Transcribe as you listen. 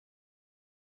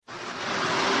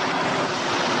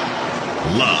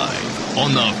Live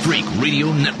on the Freak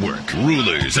Radio Network,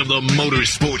 rulers of the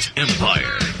motorsports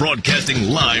empire, broadcasting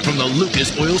live from the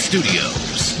Lucas Oil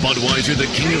Studios. Budweiser, the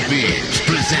king of beers,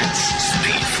 presents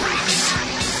Speed Freaks.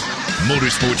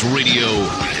 Motorsports Radio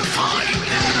redefined.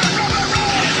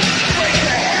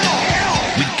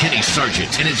 With Kenny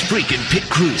Sargent and his freaking pit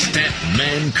crew,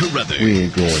 Statman Carruthers. We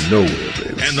ain't going nowhere,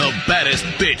 baby. And the baddest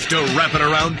bitch to wrap it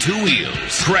around two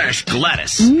wheels, Crash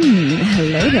Gladys.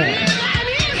 Hello there.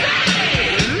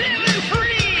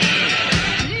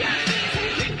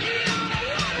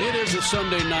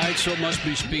 Sunday night, so it must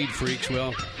be Speed Freaks.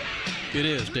 Well, it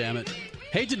is, damn it.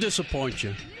 Hate to disappoint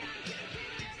you.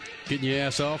 Getting your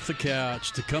ass off the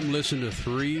couch to come listen to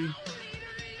three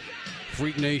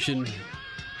Freak Nation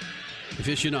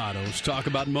aficionados talk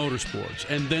about motorsports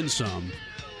and then some.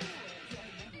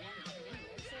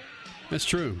 That's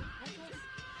true.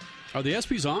 Are the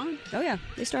ESPYs on? Oh, yeah.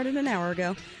 They started an hour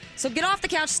ago. So get off the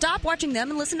couch, stop watching them,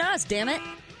 and listen to us, damn it.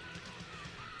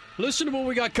 Listen to what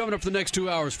we got coming up for the next 2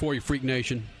 hours for you, Freak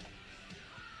Nation.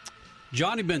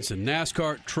 Johnny Benson,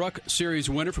 NASCAR Truck Series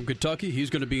winner from Kentucky.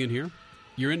 He's going to be in here.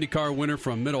 Your IndyCar winner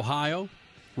from Mid-Ohio,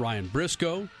 Ryan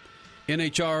Briscoe.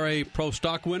 NHRA Pro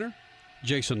Stock winner,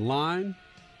 Jason Line,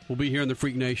 will be here in the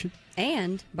Freak Nation.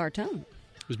 And Bartone.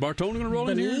 Is Bartone going to roll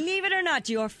in here? Believe it or not,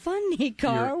 your funny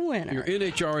car winner. Your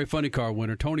NHRA funny car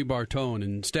winner, Tony Bartone.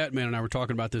 And Statman and I were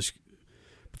talking about this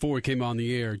before we came on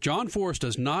the air. John Force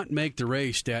does not make the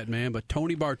race, Statman, but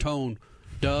Tony Bartone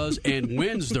does and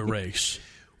wins the race.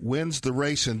 Wins the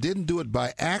race and didn't do it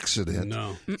by accident.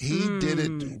 No. He did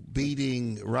it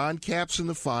beating Ron Capps in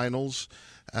the finals.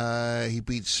 He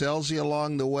beat Selzy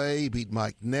along the way. He beat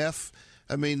Mike Neff.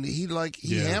 I mean, he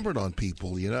hammered on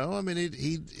people, you know. I mean,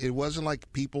 it wasn't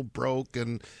like people broke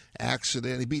and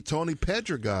accident. He beat Tony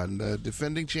Pedregon,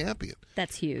 defending champion.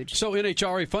 That's huge. So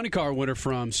NHRA funny car winner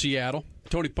from Seattle,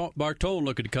 Tony Bartone,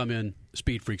 looking to come in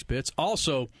Speed Freaks pits.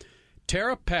 Also,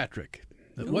 Tara Patrick.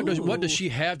 What does she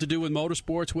have to do with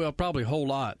motorsports? Well, probably a whole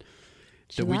lot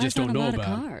that we just don't know about.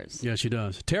 Cars. Yeah, she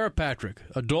does. Tara Patrick,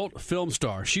 adult film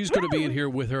star. She's going to be in here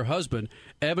with her husband,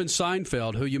 Evan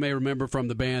Seinfeld, who you may remember from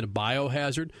the band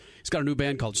Biohazard. He's got a new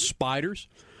band called Spiders.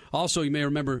 Also, you may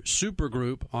remember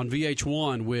Supergroup on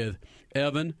VH1 with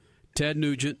Evan, Ted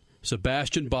Nugent,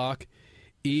 Sebastian Bach,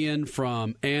 Ian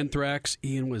from Anthrax.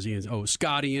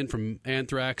 Scott Ian from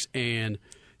Anthrax, and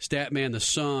Statman, the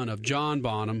son of John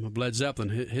Bonham of Led Zeppelin,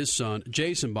 his son,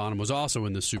 Jason Bonham, was also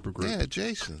in this supergroup. Yeah,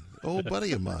 Jason, old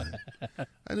buddy of mine.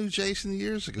 I knew Jason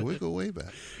years ago. We go way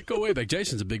back. Go way back.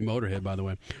 Jason's a big motorhead, by the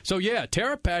way. So, yeah,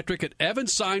 Tara Patrick and Evan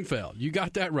Seinfeld. You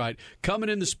got that right. Coming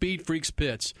in the Speed Freaks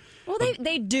pits. Well,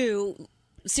 they do.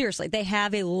 Seriously, they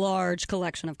have a large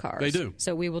collection of cars. They do.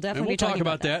 So we will definitely be talking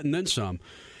about that and then some.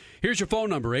 Here's your phone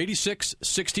number,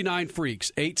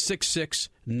 8669-FREAKS,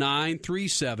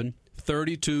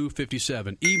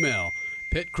 866-937-3257. Email,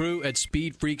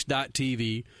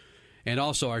 pitcrew@speedfreaks.tv. And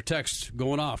also our text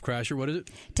going off. Crasher, what is it?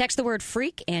 Text the word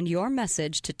freak and your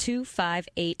message to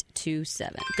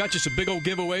 25827. Got you some big old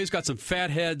giveaways. Got some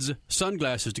Fatheads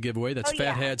sunglasses to give away. That's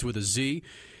Fatheads with a Z.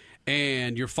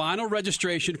 And your final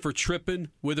registration for Trippin'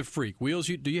 with a Freak. Wheels,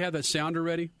 do you have that sounder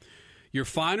ready? Your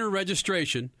final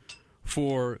registration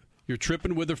for your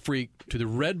Trippin' with a Freak to the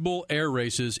Red Bull Air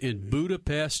Races in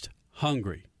Budapest,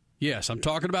 Hungary. Yes, I'm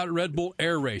talking about Red Bull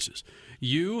Air Races.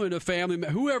 You and a family,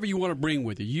 whoever you want to bring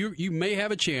with you, you may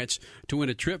have a chance to win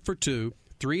a trip for 2,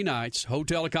 3 nights,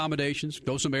 hotel accommodations,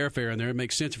 throw some airfare in there. It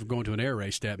makes sense if we're going to an air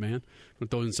race, Statman. We'll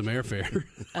throw in some airfare.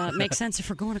 Makes sense if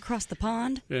we're going across the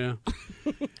pond. Yeah.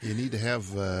 You need to have,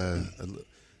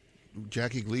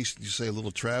 Jackie Gleason, you say a little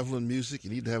traveling music.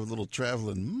 You need to have a little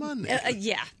traveling money. Yeah,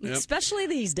 yep. Especially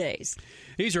these days.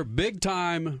 These are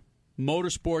big-time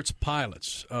motorsports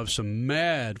pilots of some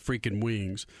mad freaking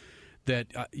wings that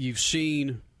you've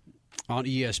seen on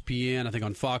ESPN, I think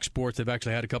on Fox Sports. They've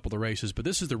actually had a couple of the races. But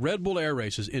this is the Red Bull Air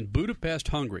Races in Budapest,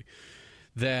 Hungary,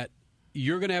 that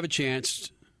you're going to have a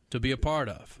chance to be a part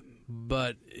of.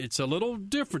 But it's a little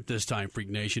different this time, Freak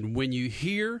Nation, when you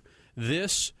hear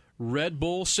this Red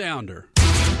Bull sounder.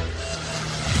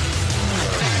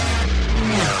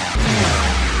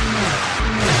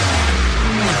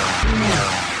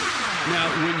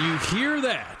 Now, when you hear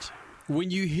that,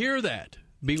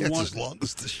 That's as long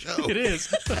as the show. It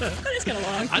is. It's kind of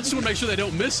long. I just want to make sure they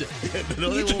don't miss it.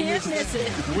 You can't miss it.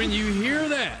 When you hear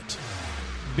that,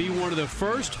 be one of the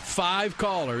first 5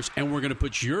 callers, and we're going to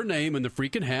put your name in the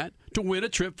freaking hat to win a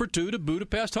trip for 2 to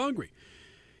Budapest, Hungary.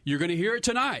 You're going to hear it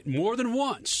tonight more than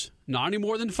once. Not any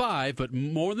more than 5, but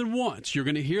more than once. You're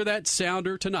going to hear that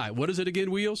sounder tonight. What is it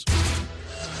again, Wheels?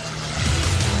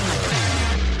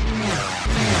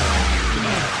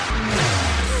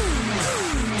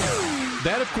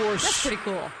 course, That's pretty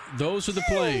cool. Those are the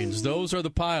planes. Those are the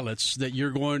pilots that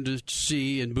you're going to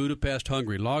see in Budapest,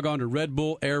 Hungary. Log on to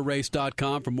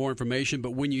RedBullAirRace.com for more information.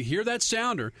 But when you hear that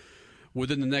sounder,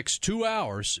 within the next 2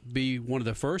 hours, be one of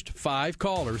the first 5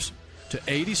 callers to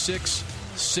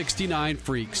 8669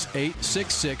 Freaks,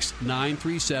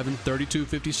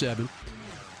 866-937-3257.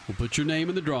 We'll put your name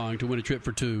in the drawing to win a trip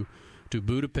for 2 to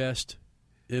Budapest,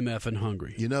 MF, and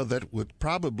Hungary. You know, that would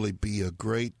probably be a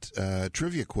great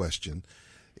trivia question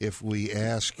if we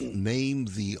ask, name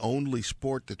the only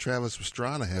sport that Travis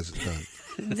Pastrana hasn't done.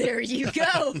 There you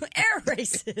go. Air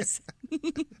races.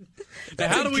 Now,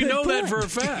 how do we know that for a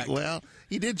fact? Well,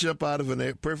 he did jump out of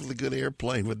a perfectly good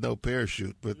airplane with no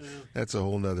parachute, but that's a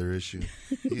whole other issue.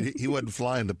 He wasn't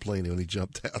flying the plane when he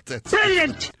jumped out. That's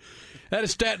Brilliant! That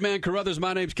is Statman Carruthers.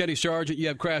 My name's Kenny Sargent. You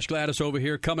have Crash Gladys over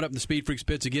here. Coming up in the Speed Freaks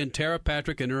pits again, Tara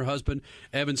Patrick and her husband,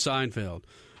 Evan Seinfeld.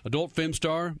 An adult film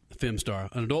star,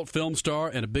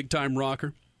 and a big-time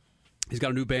rocker. He's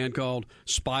got a new band called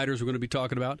Spiders we're going to be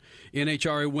talking about.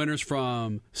 NHRA winners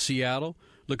from Seattle.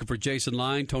 Looking for Jason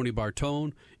Line, Tony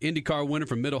Bartone. IndyCar winner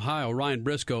from Mid-Ohio, Ryan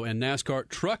Briscoe. And NASCAR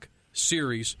Truck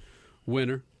Series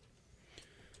winner,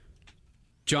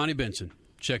 Johnny Benson,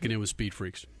 checking in with Speed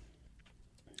Freaks.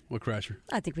 What, Crasher?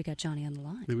 I think we got Johnny on the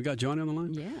line. We got Johnny on the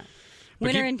line? Yeah.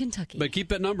 Winner in Kentucky. But keep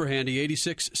that number handy,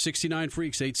 8669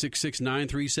 Freaks,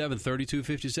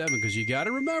 866-937-3257, because you got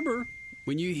to remember,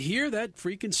 when you hear that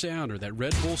freaking sounder, that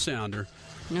Red Bull sounder,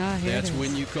 that's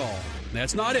when you call.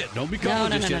 That's not it. Don't be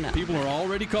calling just yet. People are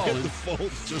already calling. the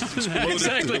phone just exploded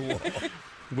Exactly. to the wall.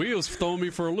 Wheels throwing me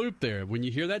for a loop there. When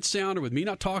you hear that sounder, with me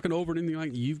not talking over it or anything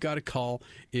like that, you've got to call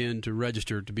in to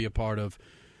register to be a part of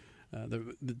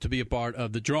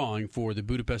the drawing for the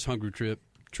Budapest Hungary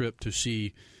trip to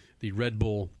see the Red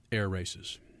Bull air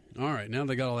races. All right, now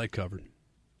they got all that covered.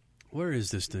 Where is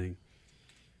this thing?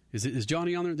 Is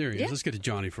Johnny on there? There he is. Let's get to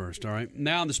Johnny first, all right?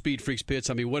 Now in the Speed Freaks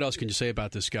pits, I mean, what else can you say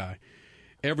about this guy?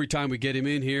 Every time we get him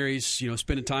in here, he's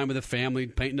spending time with the family,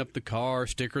 painting up the car,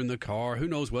 stickering the car. Who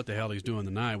knows what the hell he's doing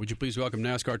tonight? Would you please welcome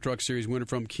NASCAR Truck Series winner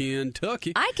from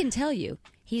Kentucky? I can tell you,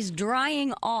 he's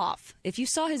drying off. If you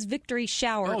saw his victory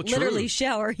shower, Oh, true. literally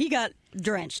shower, he got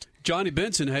drenched. Johnny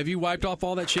Benson, have you wiped off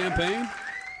all that champagne?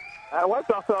 I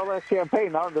wiped off all that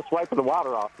champagne. Now I'm just wiping the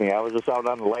water off me. I was just out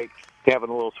on the lake having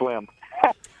a little swim.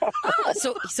 Oh,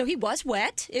 so he was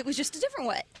wet. It was just a different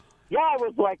wet. Yeah, I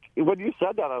was like, when you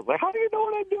said that, I was like, how do you know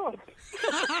what I'm doing?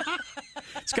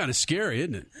 It's kind of scary,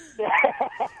 isn't it?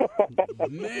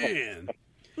 Man.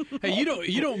 Hey,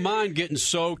 you don't mind getting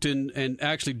soaked and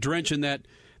actually drenching that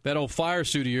old fire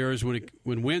suit of yours when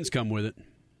winds come with it.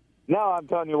 No, I'm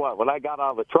telling you what, when I got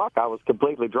out of the truck, I was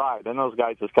completely dry. Then those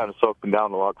guys just kind of soaked me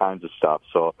down with all kinds of stuff.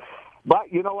 So,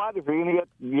 but you know what? If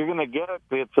you're gonna get it.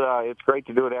 It's great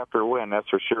to do it after a win. That's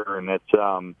for sure. And it's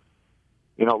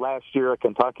last year at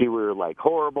Kentucky we were like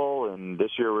horrible, and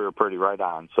this year we were pretty right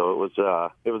on. So it was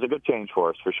a good change for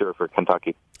us for sure for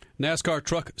Kentucky. NASCAR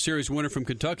Truck Series winner from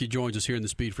Kentucky joins us here in the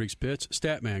Speed Freaks pits.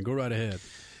 Statman, go right ahead.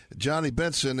 Johnny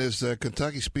Benson, is the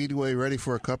Kentucky Speedway ready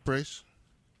for a cup race?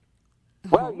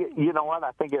 Well, you know what?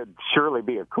 I think it'd surely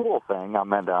be a cool thing. I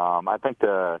mean, I think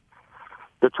the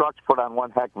trucks put on one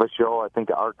heck of a show. I think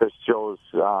the Arcus shows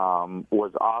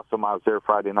was awesome. I was there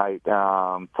Friday night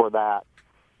for that,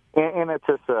 and it's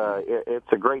just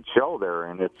it's a great show there,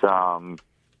 and it's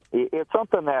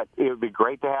something that it would be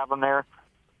great to have them there.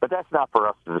 But that's not for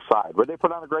us to decide. Would they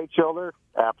put on a great show there?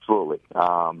 Absolutely.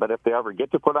 But if they ever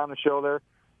get to put on a show there,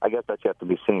 I guess that's yet to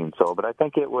be seen. So, but I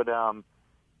think it would.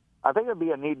 I think it'd be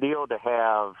a neat deal to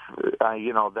have,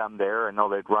 them there. I know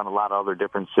they'd run a lot of other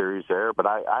different series there, but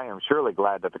I am surely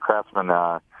glad that the Craftsman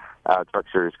Truck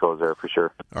Series goes there for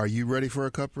sure. Are you ready for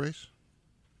a cup race?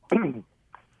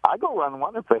 I'd go run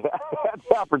one if they had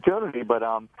the opportunity, but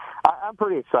I'm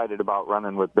pretty excited about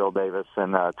running with Bill Davis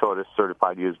and Toyota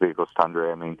Certified Used Vehicles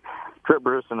Tundra. I mean, Trip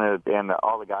Bruce and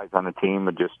all the guys on the team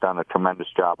have just done a tremendous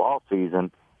job all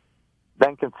season.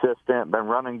 Been consistent, been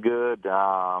running good. We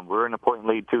were in a point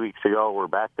lead 2 weeks ago. We're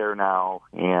back there now,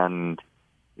 and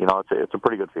it's a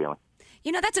pretty good feeling.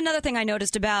 That's another thing I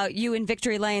noticed about you in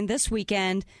Victory Lane this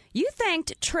weekend. You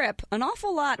thanked Tripp an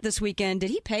awful lot this weekend. Did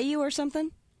he pay you or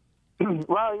something?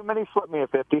 Well, I mean, he slipped me a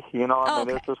 50.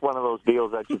 Okay. It's just one of those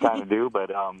deals that you kind of do. But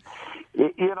I've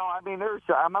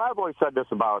always said this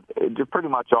about pretty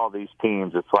much all these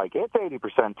teams. It's like it's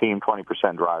 80% team,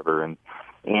 20% driver, and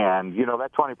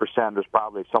that 20% is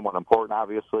probably somewhat important,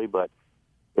 obviously. But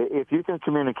if you can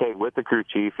communicate with the crew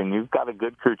chief, and you've got a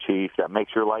good crew chief that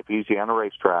makes your life easy on the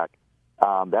racetrack,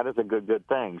 that is a good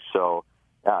thing. So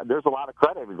there's a lot of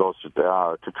credit that goes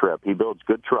to Tripp. He builds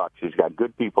good trucks. He's got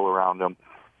good people around him.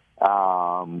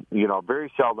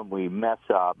 Very seldom we mess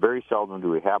up. Very seldom do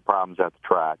we have problems at the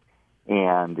track.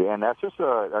 And that's just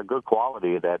a good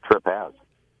quality that Tripp has.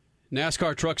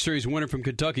 NASCAR Truck Series winner from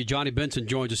Kentucky, Johnny Benson,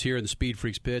 joins us here in the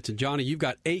SpeedFreaks pits. And, Johnny, you've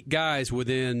got 8 guys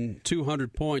within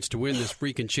 200 points to win this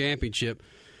freaking championship.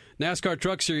 NASCAR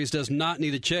Truck Series does not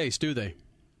need a chase, do they?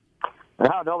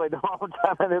 No, they don't.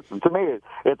 I mean, to me,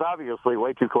 it's obviously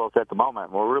way too close at the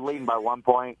moment. Well, we're leading by 1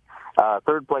 point.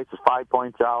 Third place is 5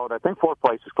 points out. I think fourth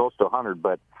place is close to 100,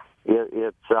 but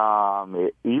you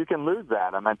can lose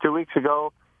that. I mean, 2 weeks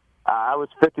ago, I was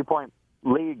 50-point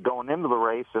lead going into the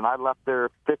race, and I left there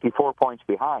 54 points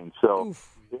behind. So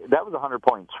that was a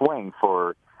 100-point swing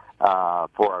for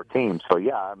our team. So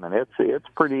yeah, I mean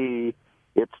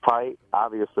it's tight,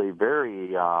 obviously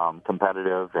very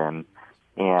competitive, and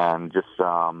just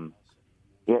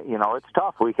it's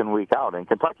tough week in, week out. And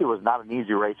Kentucky was not an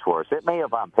easy race for us. It may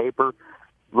have on paper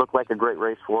looked like a great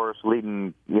race for us,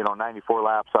 leading 94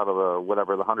 laps out of the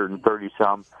 130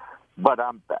 some. But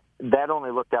that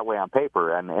only looked that way on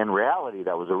paper, and in reality,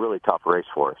 that was a really tough race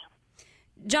for us.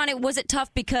 Johnny, was it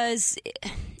tough because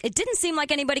it didn't seem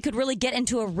like anybody could really get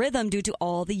into a rhythm due to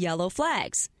all the yellow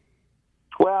flags?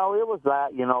 Well, it was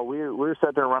that. We were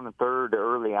sitting there running third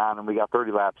early on, and we got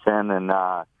 30 laps in, and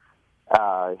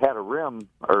had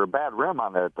a bad rim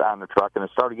on the truck, and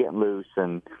it started getting loose,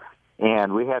 and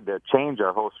we had to change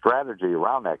our whole strategy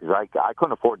around that because I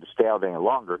couldn't afford to stay out any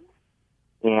longer.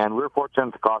 And we were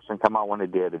fortunate the caution come out when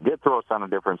it did. It did throw us on a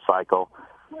different cycle.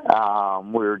 We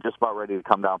were just about ready to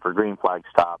come down for green flag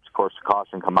stops. Of course, the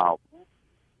caution come out,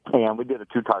 and we did a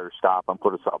 2-tire stop and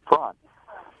put us up front.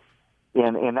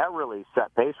 And that really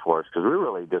set pace for us because we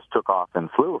really just took off and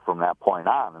flew from that point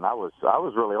on. And I was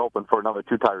really hoping for another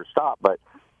 2-tire stop, but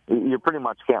you pretty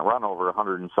much can't run over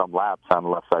 100 and some laps on the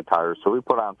left side tires. So we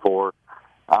put on 4.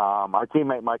 Our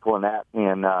teammate Michael Annette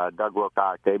and Doug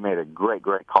Wilcock, they made a great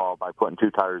call by putting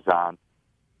 2 tires on.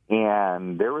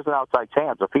 And there was an outside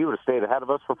chance. If he would have stayed ahead of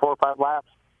us for 4 or 5 laps,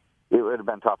 it would have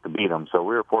been tough to beat him. So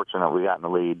we were fortunate we got in the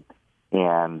lead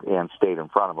and stayed in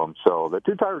front of them. So the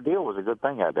 2-tire deal was a good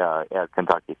thing at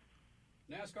Kentucky.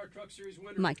 NASCAR Truck Series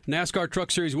winner. Mike. NASCAR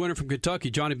Truck Series winner from Kentucky,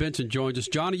 Johnny Benson, joins us.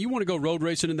 Johnny, you want to go road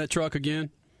racing in that truck again?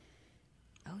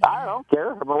 Oh, yeah. I don't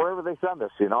care. I mean, wherever they send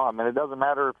us, I mean, it doesn't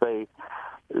matter if they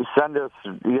send us,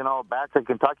 back to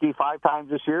Kentucky 5 times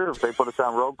this year, if they put us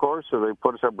on road course or they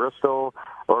put us at Bristol,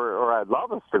 or I'd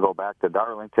love us to go back to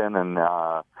Darlington and,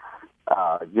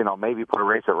 maybe put a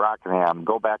race at Rockingham,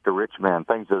 go back to Richmond,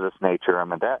 things of this nature. I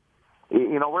mean, that,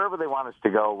 wherever they want us to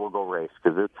go, we'll go race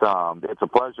because it's a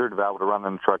pleasure to be able to run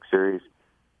in the Truck Series.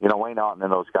 Wayne Otten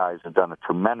and those guys have done a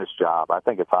tremendous job. I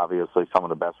think it's obviously some of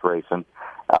the best racing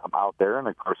out there. And,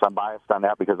 of course, I'm biased on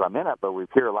that because I'm in it, but we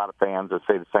hear a lot of fans that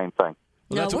say the same thing.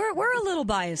 Well, no, we're a little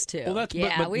biased, too. Well, but we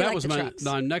that like was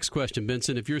my next question,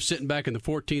 Benson. If you're sitting back in the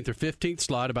 14th or 15th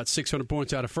slot, about 600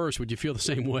 points out of first, would you feel the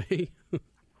same way?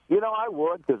 I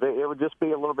would, because it would just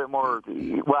be a little bit more,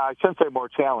 well, I shouldn't say more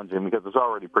challenging because it's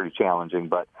already pretty challenging,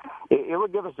 but it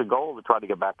would give us a goal to try to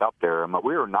get back up there. I mean,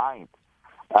 we were 9th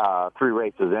 3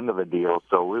 races into the deal,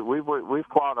 so we've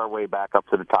clawed our way back up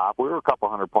to the top. We were a couple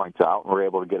 100 points out, and we were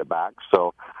able to get it back.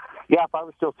 So, yeah, if I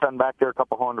was still sitting back there a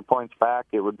couple 100 points back,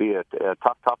 it would be a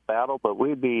tough battle, but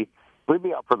we'd be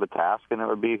up for the task, and it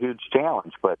would be a huge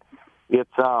challenge. But it's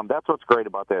that's what's great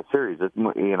about that series.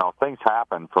 Things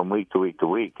happen from week to week to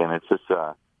week, and it's just as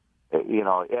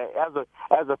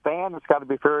a fan, it's got to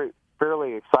be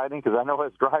fairly exciting because I know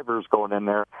as drivers going in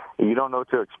there, you don't know what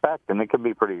to expect, and it can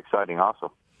be pretty exciting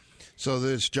also. So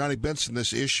there's Johnny Benson,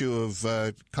 this issue of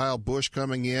Kyle Busch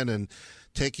coming in and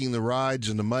taking the rides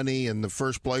and the money and the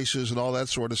first places and all that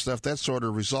sort of stuff. That sort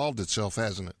of resolved itself,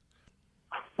 hasn't it?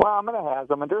 Well, I mean, it has.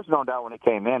 I mean, there's no doubt when he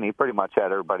came in, he pretty much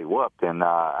had everybody whooped. And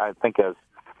I think as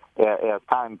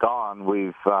time gone,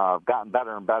 we've gotten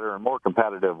better and better and more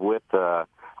competitive with the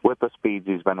speeds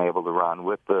he's been able to run,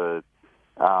 with the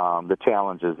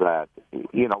challenges that,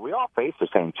 we all face the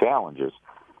same challenges.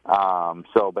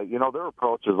 But their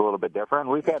approach is a little bit different.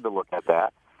 We've had to look at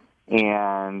that.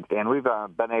 And we've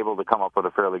been able to come up with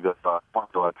a fairly good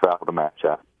formula to travel to match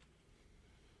that.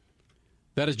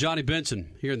 That is Johnny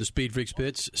Benson here in the SpeedFreaks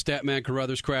pits. Statman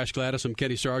Carruthers, Crash Gladys, I'm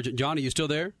Kenny Sargent. Johnny, you still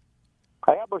there?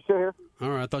 I am. We're still here.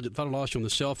 All right. I thought I lost you on the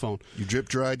cell phone. You drip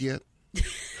dried yet?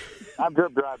 I'm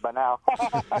drip dried by now.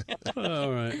 All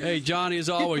right. Hey, Johnny, as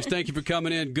always, thank you for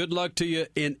coming in. Good luck to you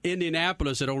in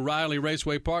Indianapolis at O'Reilly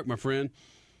Raceway Park, my friend.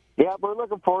 Yeah, we're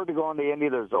looking forward to going to Indy.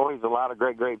 There's always a lot of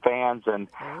great fans, and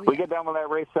we get done with that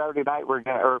race Friday night. We're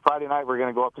going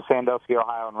to go up to Sandusky,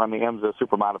 Ohio, and run the IMSA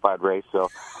Super Modified race. So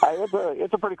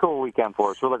it's a pretty cool weekend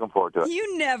for us. We're looking forward to it.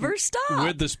 You never stop.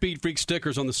 With the SpeedFreaks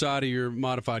stickers on the side of your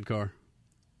modified car.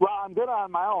 Well, I'm good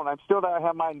on my own. I'm still don't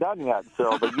have mine done yet.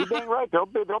 So, but you're dang right. There'll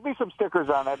be some stickers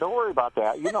on that. Don't worry about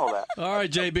that. You know that. All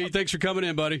right, JB. Thanks for coming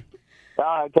in, buddy. All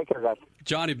right, take care, guys.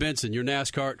 Johnny Benson, your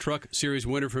NASCAR Truck Series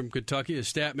winner from Kentucky. As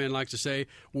Statman likes to say,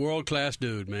 world-class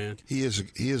dude, man. He is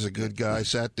a good guy.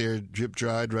 Sat there,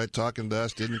 drip-dried, right, talking to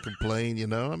us, didn't complain, you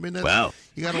know. I mean, that's, wow.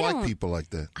 You got to like people like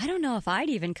that. I don't know if I'd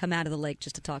even come out of the lake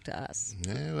just to talk to us.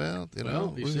 Yeah, well, you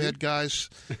know, we've had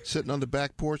guys sitting on the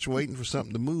back porch waiting for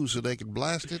something to move so they could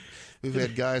blast it. We've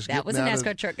had guys that was a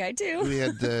NASCAR truck guy, too. We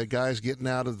had guys getting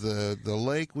out of the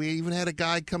lake. We even had a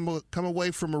guy come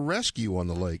away from a rescue on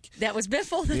the lake. That was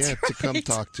Biffle, that's right. To come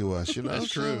talk to us, you know. That's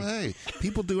true. So, hey,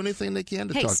 people do anything they can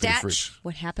to talk to the freaks.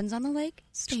 What happens on the lake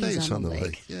stays on the lake.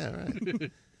 lake. Yeah,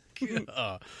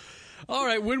 right. All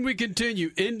right, when we continue,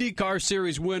 IndyCar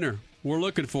Series winner, we're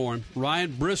looking for him.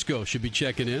 Ryan Briscoe should be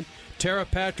checking in. Tara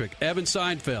Patrick, Evan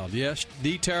Seinfeld, yes,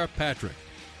 the Tara Patrick,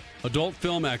 adult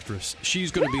film actress.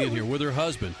 She's going to be in here with her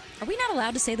husband. Are we not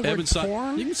allowed to say the Evan word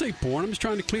porn? You can say porn. I'm just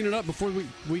trying to clean it up before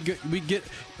we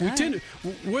tend to,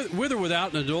 with or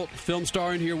without an adult film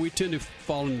star in here, we tend to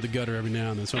fall into the gutter every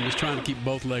now and then. So I'm just trying to keep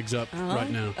both legs up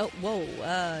right now. Oh, whoa.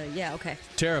 Yeah, okay.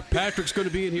 Tara Patrick's going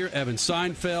to be in here. Evan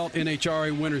Seinfeld,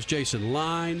 NHRA winners Jason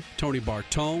Line, Tony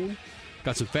Bartone.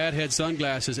 Got some fathead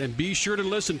sunglasses. And be sure to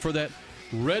listen for that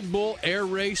Red Bull Air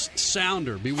Race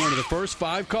Sounder. Be one of the first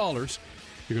 5 callers.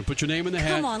 You're going to put your name in the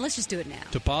hat. Come on, let's just do it now.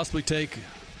 To possibly take,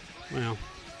 well,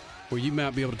 you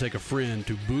might be able to take a friend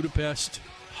to Budapest,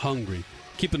 Hungary.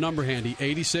 Keep the number handy,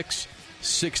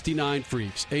 8669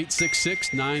 Freaks,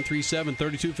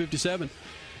 866-937-3257.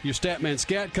 Your Statman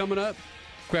Scat coming up.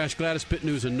 Crash Gladys Pit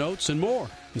News and Notes and more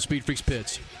in Speed Freaks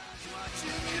Pits.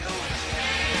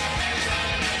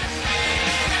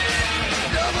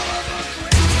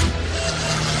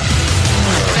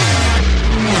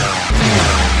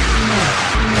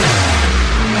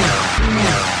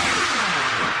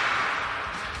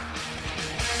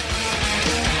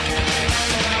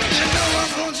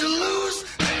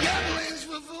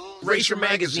 Racer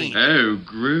Magazine. Oh,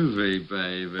 groovy,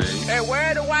 baby. Hey,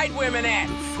 where are the white women at?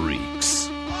 The Freaks.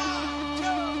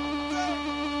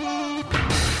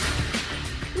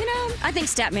 You know, I think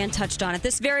Statman touched on it.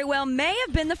 This very well may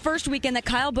have been the first weekend that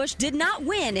Kyle Busch did not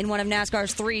win in one of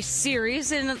NASCAR's 3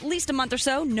 series in at least a month or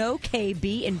so. No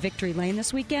KB in Victory Lane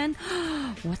this weekend.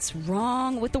 What's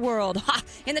wrong with the world? Ha!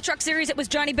 In the Truck Series, it was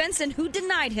Johnny Benson who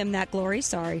denied him that glory.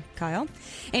 Sorry, Kyle.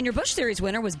 And your Busch Series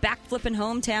winner was backflipping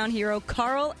hometown hero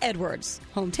Carl Edwards.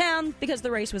 Hometown, because the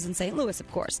race was in St. Louis,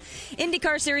 of course.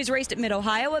 IndyCar Series raced at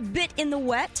Mid-Ohio, a bit in the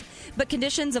wet, but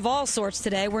conditions of all sorts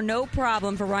today were no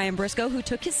problem for Ryan Briscoe, who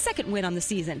took his second win on the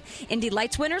season. Indy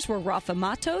Lights winners were Rafa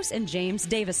Matos and James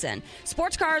Davison.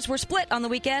 Sports cars were split on the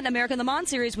weekend. American Le Mans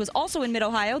Series was also in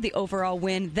Mid-Ohio. The overall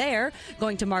win there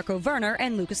going to Marco Werner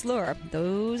and Lucas Luhr.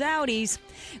 Those Audis.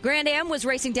 Grand Am was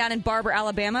racing down in Barber,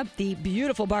 Alabama, the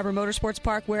beautiful Barber Motorsports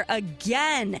Park, where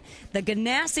again the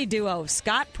Ganassi duo,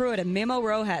 Scott Pruitt and Memo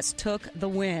Rojas, took the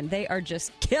win. They are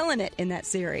just killing it in that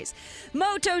series.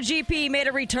 MotoGP made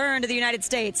a return to the United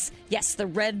States. Yes, the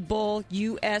Red Bull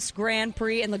U.S. Grand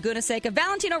Prix in Laguna Seca.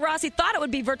 Valentino Rossi thought it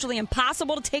would be virtually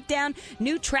impossible to take down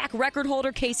new track record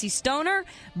holder Casey Stoner,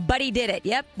 but he did it.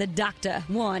 Yep, the Doctor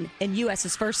won in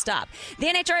U.S.'s first stop. The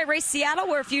NHRA raced Seattle,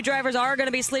 where a few drivers are going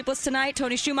to be sleepless tonight.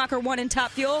 Tony Schumacher won in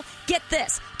Top Fuel. Get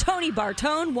this, Tony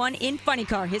Bartone won in Funny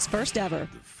Car, his first ever.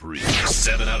 Freaks.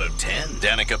 7 out of 10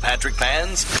 Danica Patrick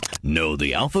fans know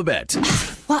the alphabet.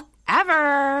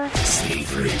 Whatever.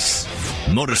 SpeedFreaks.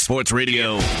 Motorsports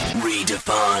Radio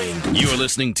redefined. You're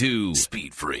listening to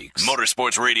SpeedFreaks.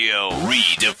 Motorsports Radio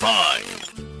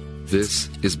redefined. This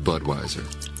is Budweiser.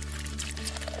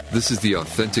 This is the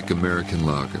authentic American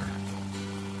lager.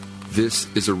 This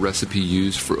is a recipe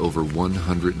used for over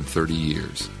 130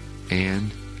 years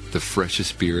and the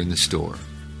freshest beer in the store.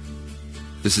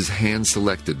 This is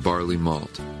hand-selected barley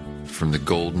malt from the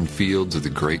golden fields of the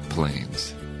Great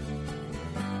Plains.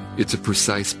 It's a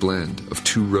precise blend of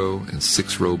 2-row and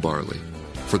 6-row barley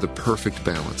for the perfect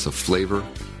balance of flavor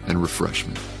and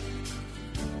refreshment.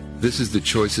 This is the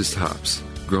choicest hops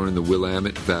grown in the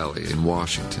Willamette Valley in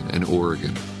Washington and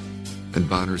Oregon, and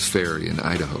Bonners Ferry in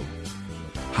Idaho.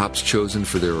 Hops chosen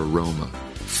for their aroma,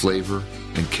 flavor,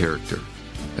 and character,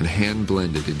 and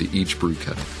hand-blended into each brew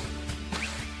kettle.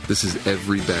 This is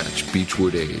every batch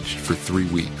Beechwood aged for 3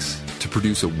 weeks to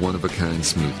produce a one-of-a-kind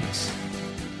smoothness.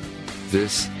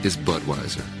 This is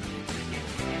Budweiser.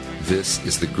 This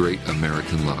is the Great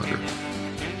American Lager.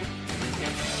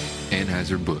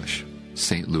 Anheuser-Busch,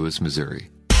 St. Louis, Missouri.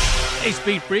 Hey,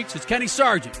 Speed Freaks, it's Kenny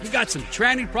Sargent. You got some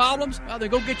tranny problems? Well, then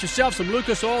go get yourself some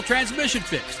Lucas Oil Transmission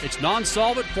Fix. It's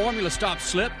non-solvent, formula stop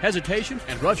slip, hesitation,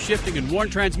 and rough shifting in worn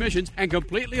transmissions, and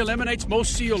completely eliminates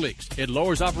most seal leaks. It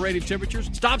lowers operating temperatures,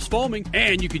 stops foaming,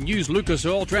 and you can use Lucas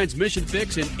Oil Transmission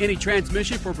Fix in any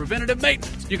transmission for preventative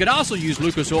maintenance. You can also use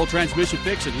Lucas Oil Transmission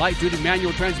Fix in light-duty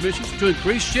manual transmissions to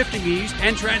increase shifting ease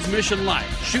and transmission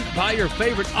life. Shoot by your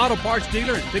favorite auto parts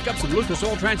dealer and pick up some Lucas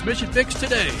Oil Transmission Fix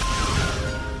today.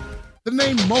 The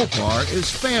name Mopar is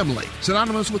family,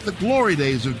 synonymous with the glory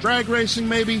days of drag racing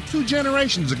maybe 2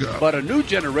 generations ago. But a new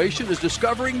generation is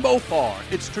discovering Mopar,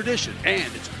 its tradition,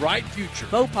 and its bright future.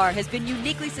 Mopar has been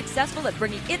uniquely successful at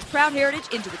bringing its proud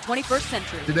heritage into the 21st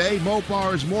century. Today,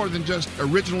 Mopar is more than just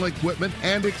original equipment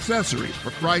and accessories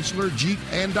for Chrysler, Jeep,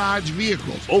 and Dodge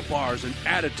vehicles. Mopar is an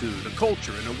attitude, a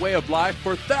culture, and a way of life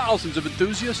for thousands of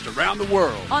enthusiasts around the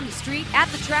world. On the street, at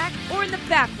the track, or in the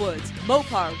backwoods,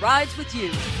 Mopar rides with you.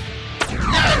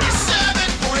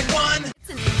 97.1.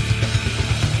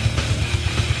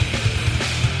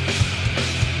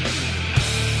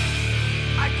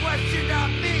 I question not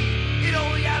me, it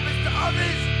only happens to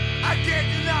others. I can't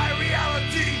deny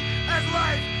reality as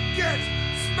life gets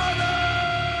smothered.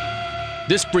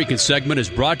 This freaking segment is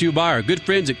brought to you by our good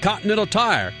friends at Continental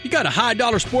Tire. You got a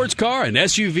high-dollar sports car, an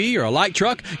SUV, or a light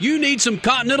truck? You need some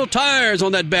Continental Tires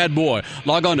on that bad boy.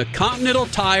 Log on to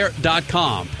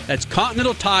ContinentalTire.com. That's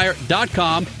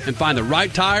ContinentalTire.com and find the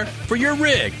right tire for your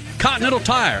rig. Continental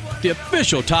Tire, the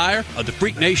official tire of the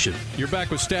Freak Nation. You're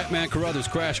back with Statman Carruthers,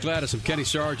 Crash Gladys, and Kenny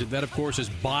Sargent. That, of course, is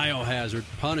Biohazard,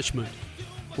 Punishment.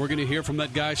 We're going to hear from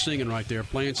that guy singing right there,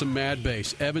 playing some mad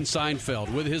bass. Evan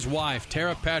Seinfeld with his wife,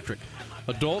 Tara Patrick.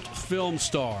 Adult film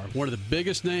star, one of the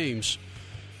biggest names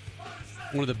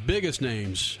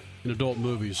in adult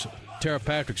movies. Tara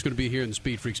Patrick's going to be here in the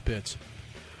Speed Freaks pits.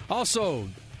 Also,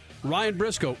 Ryan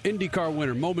Briscoe, IndyCar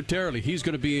winner, momentarily. He's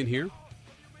going to be in here.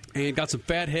 And got some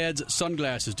Fatheads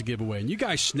sunglasses to give away. And you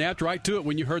guys snapped right to it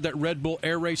when you heard that Red Bull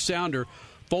Air Race sounder.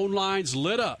 Phone lines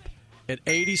lit up at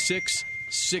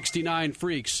 8669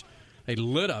 Freaks. They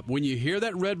lit up. When you hear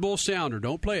that Red Bull sounder,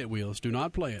 don't play it, Wheels. Do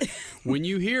not play it. When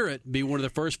you hear it, be one of the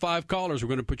first 5 callers. We're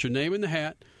going to put your name in the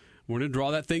hat. We're going to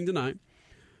draw that thing tonight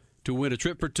to win a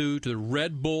trip for 2 to the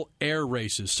Red Bull Air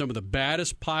Races. Some of the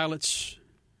baddest pilots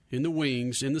in the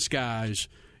wings, in the skies.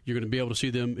 You're going to be able to see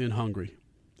them in Hungary.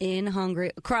 In Hungary.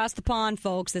 Across the pond,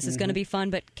 folks. This is going to be fun.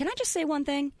 But can I just say one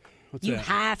thing? What's you that?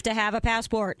 have to have a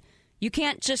passport. You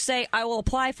can't just say, I will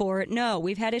apply for it. No,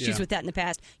 we've had issues with that in the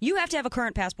past. You have to have a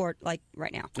current passport, like,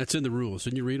 right now. That's in the rules.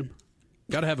 Didn't you read them?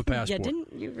 Got to have a passport. Yeah, didn't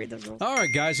you read those rules? All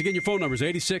right, guys. Again, your phone number is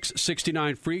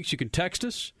 8669 Freaks. You can text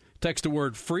us. Text the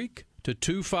word freak to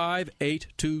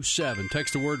 25827.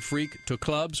 Text the word freak to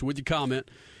clubs with your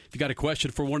comment. If you got a question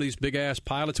for one of these big-ass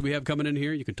pilots we have coming in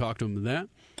here, you can talk to them with that.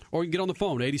 Or you can get on the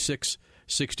phone,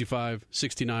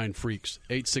 866569 Freaks,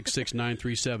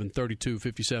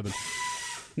 866-937-3257.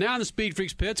 Now in the Speed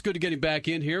Freaks pits, good to get him back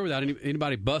in here without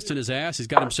anybody busting his ass. He's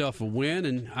got himself a win,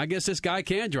 and I guess this guy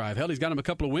can drive. Hell, he's got him a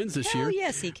couple of wins this year.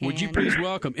 Yes, he can. Would you please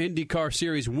welcome IndyCar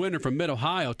Series winner from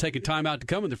Mid-Ohio, taking time out to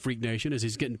come in the Freak Nation as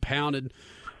he's getting pounded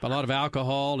by a lot of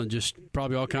alcohol and just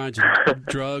probably all kinds of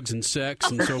drugs and sex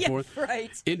and so forth.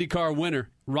 Right. IndyCar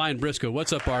winner, Ryan Briscoe.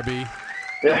 What's up, RB?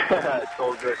 Yeah, it's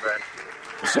all good, man.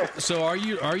 So are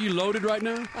you loaded right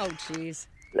now? Oh, jeez.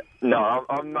 No,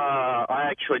 I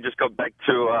actually just got back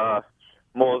to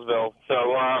Mooresville, so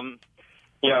I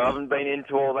haven't been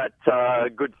into all that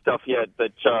good stuff yet,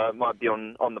 but might be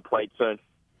on the plate soon.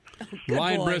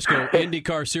 Ryan Briscoe,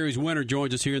 IndyCar Series winner,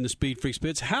 joins us here in the Speed Freaks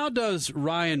pits. How does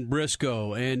Ryan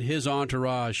Briscoe and his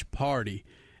entourage party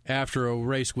after a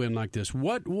race win like this?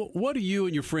 What do you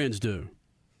and your friends do?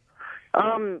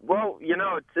 Well,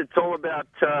 it's all about.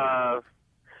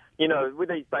 With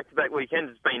these back-to-back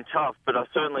weekends, it's been tough, but I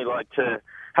certainly like to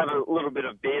have a little bit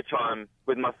of beer time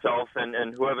with myself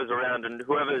and whoever's around and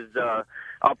whoever's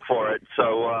up for it.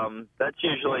 So that's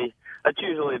usually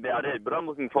about it. But I'm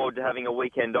looking forward to having a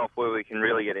weekend off where we can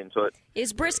really get into it.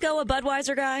 Is Briscoe a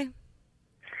Budweiser guy?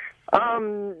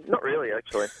 Not really,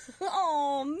 actually.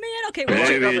 Oh man, okay.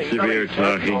 Maybe it's severe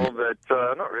talking. But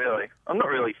not really. I'm not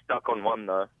really stuck on one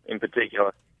though, in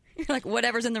particular. Like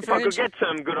whatever's in the If fridge. I could get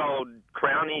some good old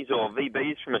Crownies or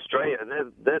VBs from Australia,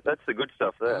 that's the good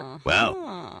stuff there.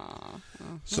 Wow.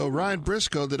 So, Ryan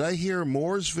Briscoe, did I hear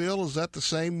Mooresville? Is that the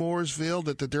same Mooresville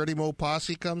that the Dirty Mo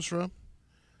Posse comes from?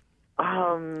 I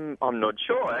I'm not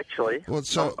sure, actually. Well,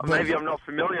 maybe I'm not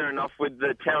familiar enough with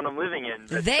the town I'm living in.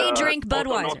 But, they drink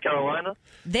Budweiser. North Carolina.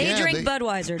 They drink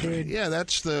Budweiser, dude. Yeah,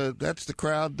 that's the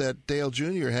crowd that Dale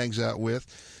Jr. hangs out with.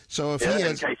 So if he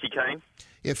has Casey Kane.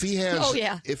 If he has,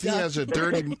 if he has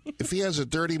a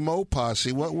dirty Mo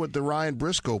posse, what would the Ryan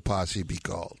Briscoe posse be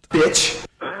called? Bitch.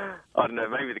 I don't know.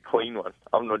 Maybe the clean one.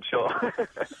 I'm not sure.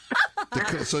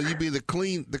 So you'd be the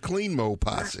clean Mo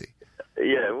posse.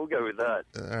 Yeah, we'll go with that.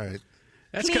 All right.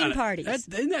 That's clean parties.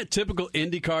 Isn't that typical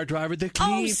IndyCar driver? The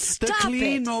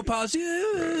clean Mo posse.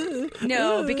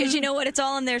 No, because you know what? It's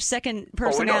all in their second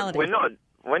personality. We're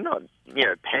not,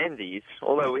 pansies.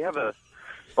 Although we have a.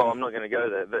 Well, I'm not going to go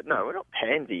there, but no, we're not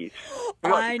pansies. We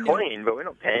might be clean, but we're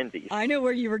not pansies. I know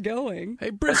where you were going. Hey,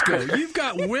 Briscoe, you've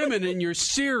got women in your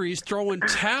series throwing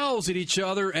towels at each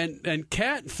other and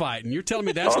cat fighting. You're telling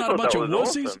me that's not a bunch of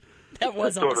wussies? Awesome. That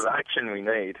was the sort of action we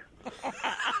need.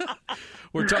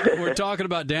 We're talking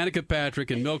about Danica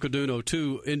Patrick and Milka Duno,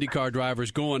 two IndyCar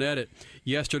drivers, going at it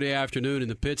yesterday afternoon in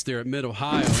the pits there at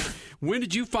Mid-Ohio. When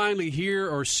did you finally hear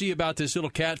or see about this little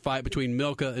cat fight between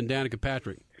Milka and Danica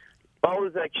Patrick? I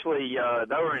was actually,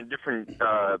 they were in a different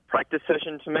practice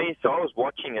session to me, so I was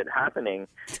watching it happening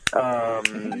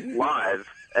live,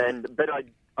 but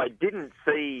I didn't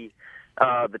see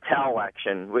the towel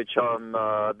action, which I'm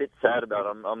a bit sad about.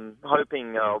 I'm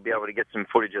hoping I'll be able to get some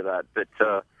footage of that, but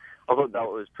I thought that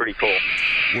was pretty cool.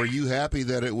 Were you happy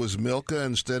that it was Milka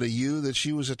instead of you that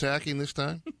she was attacking this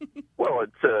time? Well,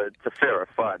 it's a fairer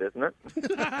fight, isn't it?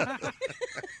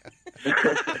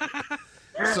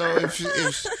 So if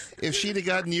she'd have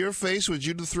gotten your face, would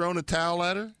you have thrown a towel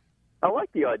at her? I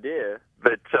like the idea,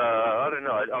 but I don't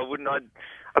know. I wouldn't. I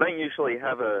don't usually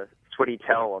have a sweaty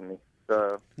towel on me,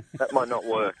 so that might not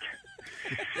work.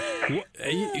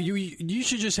 You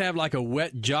should just have like a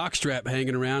wet jockstrap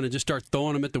hanging around and just start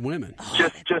throwing them at the women.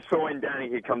 Just for when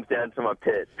Danny comes down to my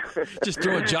pit. Just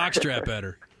throw a jockstrap at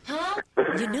her.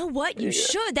 You know what? You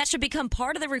should. That should become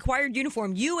part of the required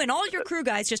uniform. You and all your crew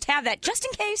guys just have that just in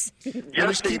case.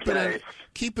 Just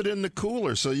keep it in the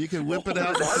cooler so you can whip it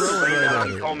out and That's throw it right at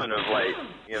her. Common of late,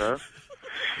 you know.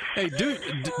 Hey, do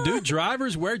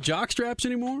drivers wear jockstraps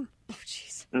anymore? Oh,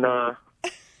 jeez. No.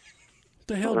 What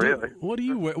the hell? What do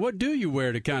you wear? What do you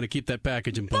wear to kind of keep that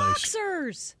package in place?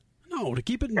 Boxers. No, to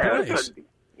keep it in place.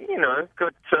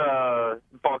 Got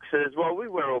boxers. Well, we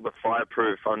wear all the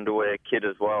fireproof underwear kit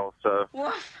as well, so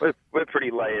we're pretty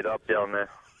layered up down there.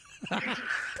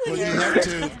 Well, you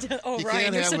have to. Oh,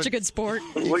 Ryan, you're such a good sport.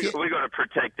 We got to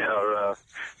protect our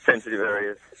sensitive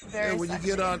areas. When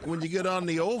you get on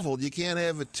the oval, you can't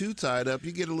have it too tied up.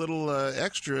 You get a little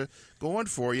extra going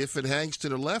for you if it hangs to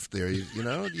the left there. You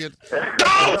get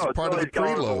it's part of the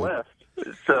preload.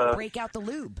 Break out the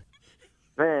lube.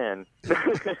 Man.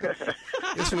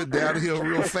 This went downhill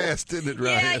real fast, didn't it,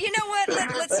 Ryan? Yeah, you know what?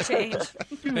 Let's change.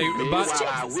 Hey,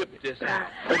 I whipped this out.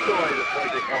 That's always a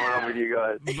pleasure coming on with you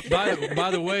guys.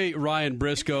 By the way, Ryan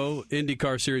Briscoe,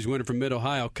 IndyCar Series winner from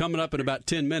Mid-Ohio, coming up in about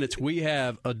 10 minutes, we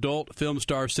have adult film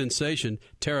star sensation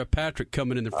Tara Patrick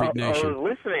coming in the Freak Nation. I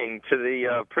was listening to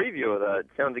the preview of that.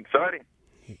 Sounds exciting.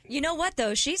 You know what,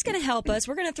 though? She's going to help us.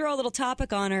 We're going to throw a little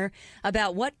topic on her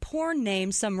about what porn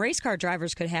names some race car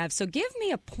drivers could have. So give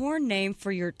me a porn name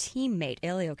for your teammate,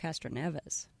 Elio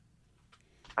Castroneves.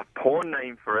 A porn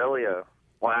name for Elio?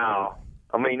 Wow.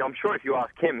 I mean, I'm sure if you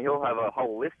ask him, he'll have a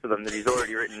whole list of them that he's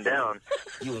already written down.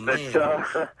 But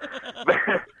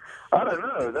I don't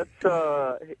know. That's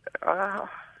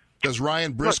Does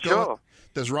Ryan Briscoe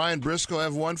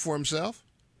have one for himself?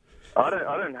 I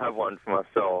don't have one for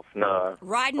myself, no.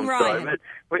 Riding Ryan.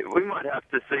 We might have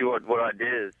to see what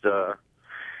ideas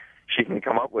she can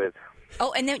come up with.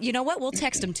 Oh, and then, you know what? We'll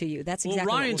text them to you. That's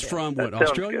exactly Ryan's what we'll from, do.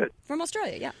 Australia? Good. From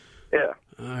Australia, yeah. Yeah.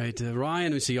 All right,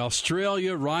 Ryan, let's see.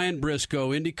 Australia, Ryan Briscoe,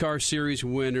 IndyCar Series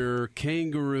winner,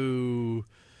 kangaroo,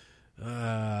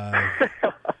 the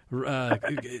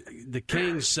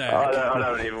king sack. I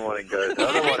don't even want to go. I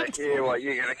don't want to hear what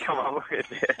you're going to come up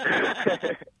with.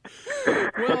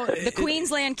 Well, the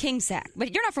Queensland king sack.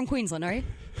 But you're not from Queensland, are you?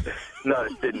 No,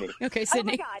 Sydney. Okay,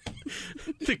 Sydney. Oh,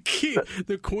 my God.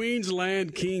 The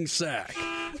Queensland king sack.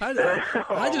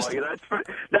 That is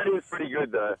pretty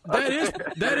good, though. That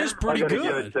is pretty I gotta good.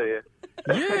 Give it to you.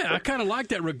 Yeah, I kind of like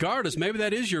that. Regardless, maybe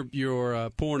that is your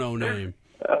porno name.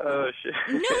 Oh shit!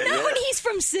 No, not when he's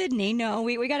from Sydney. No,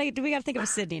 we got to think of a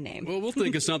Sydney name. Well, we'll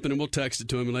think of something and we'll text it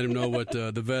to him and let him know what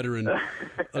the veteran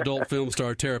adult film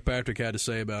star Tara Patrick had to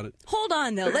say about it. Hold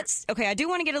on, though. I do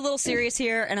want to get a little serious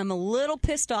here, and I'm a little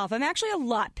pissed off. I'm actually a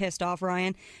lot pissed off,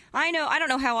 Ryan. I don't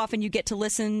know how often you get to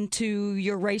listen to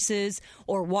your races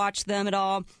or watch them at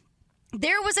all.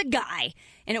 There was a guy,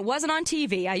 and it wasn't on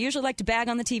TV. I usually like to bag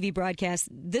on the TV broadcast.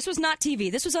 This was not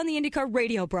TV. This was on the IndyCar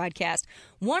radio broadcast.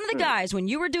 One of the guys, when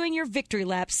you were doing your victory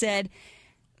lap, said,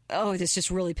 oh, this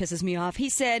just really pisses me off. He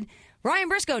said, Ryan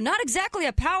Briscoe, not exactly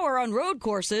a power on road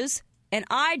courses. And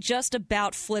I just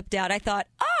about flipped out. I thought,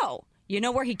 oh, you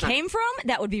know where he came from?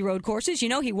 That would be road courses. You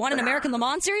know, he won an American Le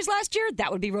Mans Series last year?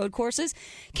 That would be road courses.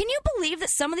 Can you believe that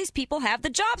some of these people have the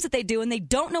jobs that they do and they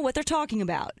don't know what they're talking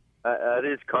about? It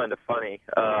is kind of funny.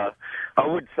 I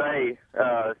would say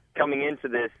coming into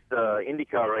this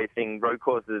IndyCar racing, road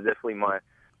courses is definitely my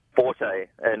forte,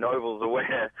 and ovals are where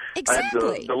I had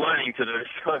the learning to do.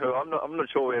 So I'm not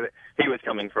sure where he was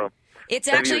coming from. It's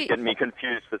Maybe actually he was getting me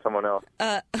confused for someone else.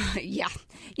 Yeah,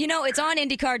 you know, it's on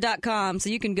IndyCar.com, so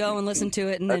you can go and listen to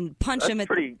it and then punch him.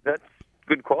 That's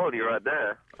good quality right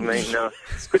there. I mean,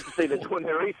 it's good to see they're doing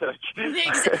their research.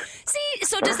 See,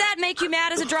 so does that make you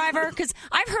mad as a driver? Because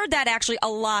I've heard that actually a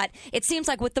lot. It seems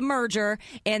like with the merger,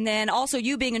 and then also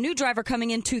you being a new driver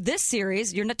coming into this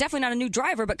series, you're definitely not a new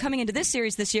driver, but coming into this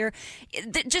series this year,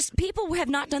 just people have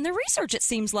not done their research, it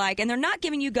seems like, and they're not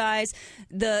giving you guys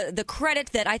the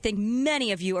credit that I think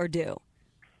many of you are due.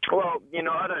 Well, you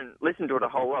know, I don't listen to it a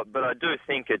whole lot, but I do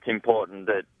think it's important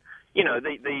that, you know,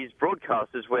 these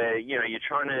broadcasters where, you know, you're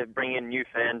trying to bring in new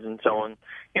fans and so on,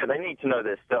 you know, they need to know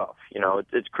their stuff. You know,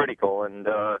 it's critical. And,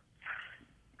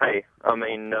 hey, I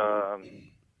mean,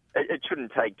 it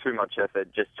shouldn't take too much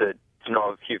effort just to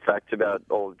know a few facts about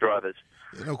all the drivers.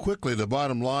 You know, quickly, the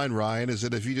bottom line, Ryan, is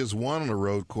that if you just won on a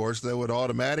road course, that would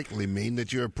automatically mean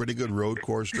that you're a pretty good road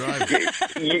course driver.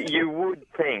 You would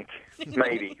think,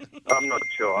 maybe. I'm not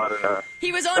sure. I don't know.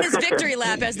 He was on his victory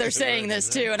lap as they're saying this,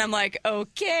 too, and I'm like,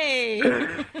 okay.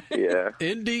 Yeah.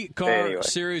 IndyCar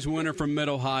Series winner from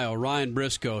Mid-Ohio, Ryan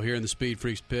Briscoe, here in the Speed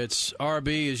Freaks pits.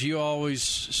 RB, as you always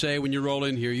say when you roll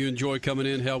in here, you enjoy coming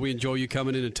in. Hell, we enjoy you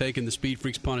coming in and taking the Speed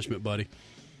Freaks punishment, buddy.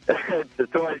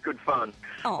 It's always good fun.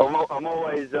 I'm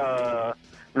always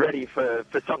ready for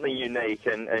something unique,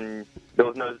 and there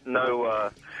was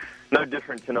no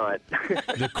different tonight.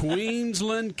 The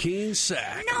Queensland King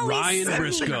Sack, Ryan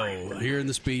Briscoe, here in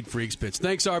the Speed Freaks pits.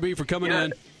 Thanks, RB, for coming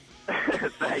in.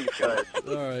 Thanks, guys.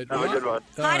 All right. Have a good one.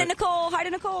 Hi to Nicole. Hi to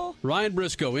Nicole. Ryan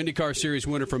Briscoe, IndyCar Series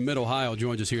winner from Mid-Ohio,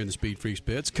 joins us here in the Speed Freaks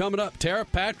pits. Coming up, Tara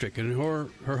Patrick and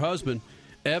her husband,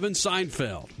 Evan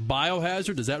Seinfeld.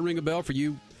 Biohazard, does that ring a bell for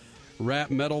you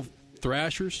rap metal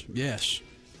thrashers? Yes.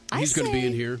 He's going to be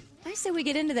in here. I say we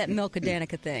get into that Milka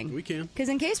Danica thing. We can. Because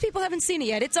in case people haven't seen it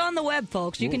yet, it's on the web,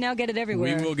 folks. You can now get it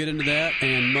everywhere. We will get into that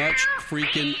and much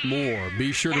freaking more.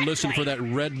 Be sure to listen for that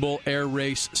Red Bull Air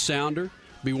Race sounder.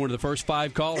 Be one of the first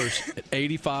 5 callers at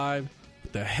 85.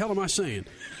 What the hell am I saying?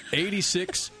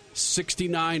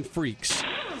 8669 Freaks.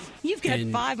 You've got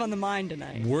 5 on the mind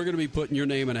tonight. We're going to be putting your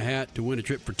name in a hat to win a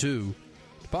trip for 2.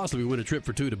 Possibly win a trip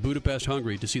for 2 to Budapest,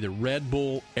 Hungary to see the Red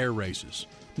Bull Air Races.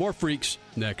 More Freaks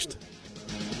next.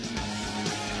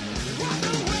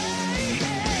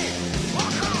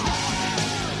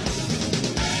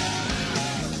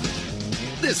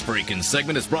 This freaking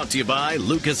segment is brought to you by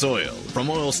Lucas Oil. From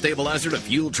oil stabilizer to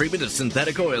fuel treatment to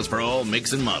synthetic oils for all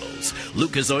makes and models,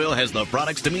 Lucas Oil has the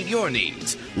products to meet your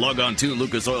needs. Log on to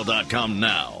lucasoil.com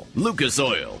now. Lucas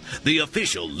Oil, the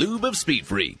official lube of Speed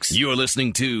Freaks. You're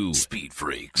listening to Speed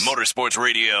Freaks, Motorsports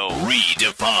Radio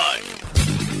Redefined.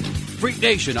 Freak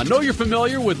Nation, I know you're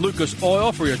familiar with Lucas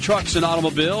Oil for your trucks and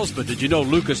automobiles, but did you know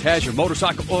Lucas has your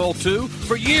motorcycle oil too?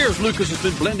 For years, Lucas has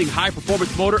been blending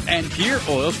high-performance motor and gear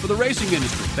oils for the racing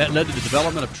industry. That led to the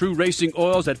development of true racing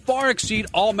oils that far exceed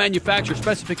all manufacturer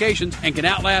specifications and can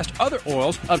outlast other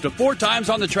oils up to 4 times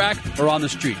on the track or on the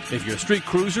street. If you're a street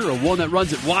cruiser or one that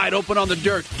runs it wide open on the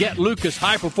dirt, get Lucas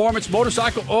high-performance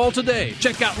motorcycle oil today.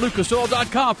 Check out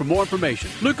lucasoil.com for more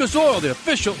information. Lucas Oil, the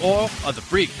official oil of the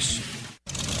Freaks.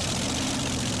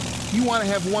 You want to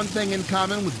have one thing in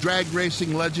common with drag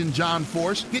racing legend John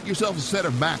Force? Get yourself a set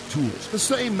of Mac tools. The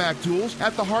same Mac tools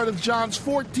at the heart of John's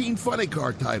 14 funny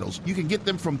car titles. You can get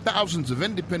them from thousands of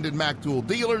independent Mac tool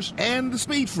dealers and the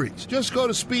Speed Freaks. Just go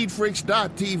to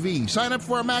speedfreaks.tv, sign up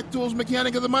for our Mac Tools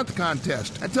Mechanic of the Month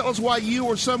contest, and tell us why you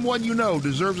or someone you know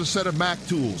deserves a set of Mac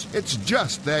tools. It's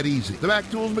just that easy. The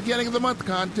Mac Tools Mechanic of the Month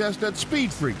contest at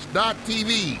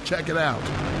speedfreaks.tv. Check it out.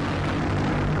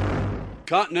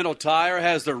 Continental Tire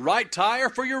has the right tire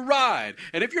for your ride.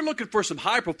 And if you're looking for some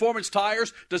high-performance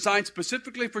tires designed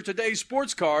specifically for today's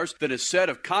sports cars, then a set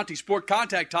of Conti Sport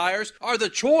Contact tires are the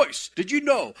choice. Did you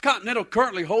know Continental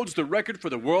currently holds the record for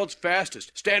the world's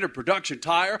fastest standard production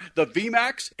tire, the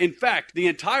VMAX? In fact, the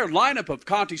entire lineup of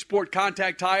Conti Sport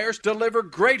Contact tires deliver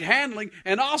great handling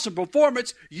and awesome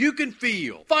performance you can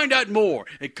feel. Find out more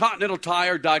at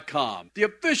ContinentalTire.com, the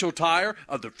official tire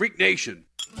of the Freak Nation.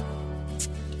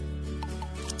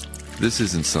 This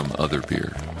isn't some other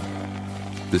beer.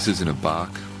 This isn't a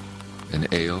bock, an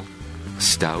ale, a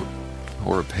stout,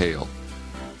 or a pale.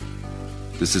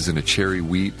 This isn't a cherry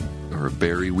wheat or a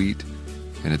berry wheat,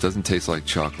 and it doesn't taste like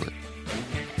chocolate.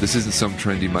 This isn't some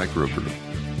trendy microbrew.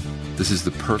 This is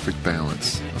the perfect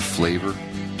balance of flavor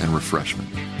and refreshment.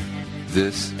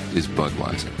 This is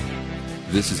Budweiser.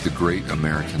 This is the Great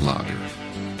American Lager.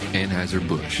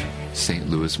 Anheuser-Busch, St.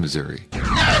 Louis, Missouri.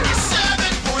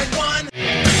 97.1.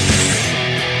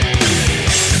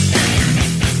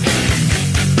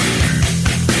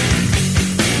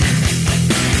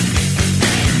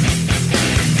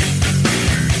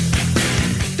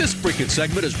 This freaking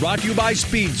segment is brought to you by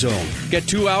Speed Zone. Get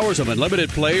 2 hours of unlimited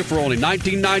play for only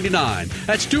 $19.99.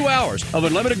 That's 2 hours of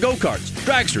unlimited go-karts,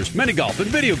 dragsters, mini-golf,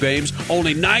 and video games,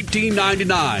 only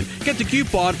 $19.99. Get the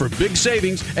coupon for big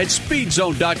savings at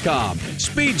SpeedZone.com.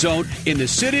 Speed Zone in the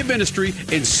City of Industry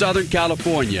in Southern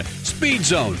California. Speed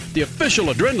Zone, the official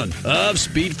adrenaline of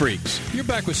Speed Freaks. You're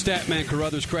back with Statman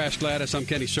Carruthers, Crash Gladys. I'm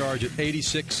Kenny Sarge at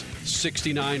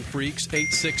 8669 Freaks,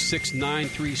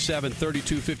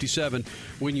 866-937-3257.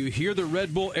 When you hear the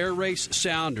Red Bull Air Race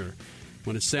sounder,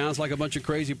 when it sounds like a bunch of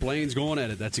crazy planes going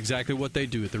at it, that's exactly what they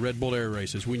do at the Red Bull Air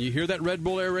Races. When you hear that Red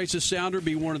Bull Air Races sounder,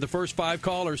 be one of the first 5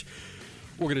 callers.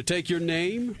 We're going to take your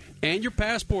name and your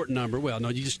passport number. Well, no,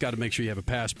 you just got to make sure you have a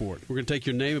passport. We're going to take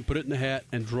your name and put it in the hat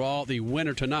and draw the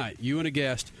winner tonight. You and a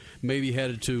guest may be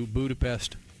headed to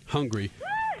Budapest, Hungary,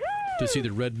 to see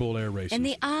the Red Bull Air Races. And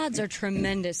the odds are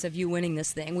tremendous of you winning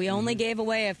this thing. We only gave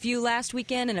away a few last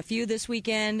weekend and a few this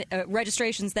weekend,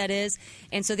 registrations that is,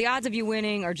 and so the odds of you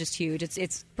winning are just huge.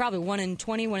 It's probably 1 in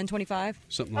 20, 1 in 25.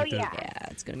 Something like that. Yeah,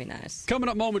 it's going to be nice. Coming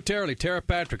up momentarily, Tara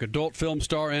Patrick, adult film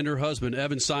star, and her husband,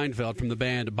 Evan Seinfeld, from the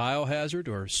band Biohazard,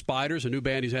 or Spiders, a new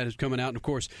band he's had is coming out. And, of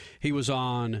course, he was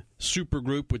on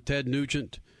Supergroup with Ted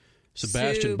Nugent,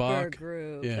 Sebastian Bach.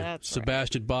 Supergroup, Yeah, that's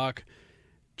Sebastian Bach,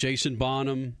 Jason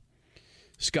Bonham,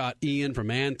 Scott Ian from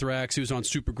Anthrax. He was on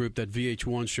Supergroup, that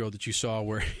VH1 show that you saw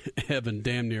where Evan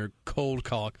damn near cold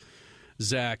cock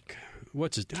Zach.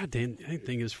 What's his goddamn? I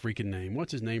think his freaking name.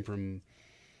 What's his name from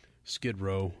Skid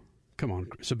Row? Come on,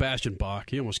 Sebastian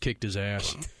Bach. He almost kicked his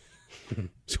ass.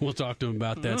 So we'll talk to him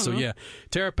about that. So yeah,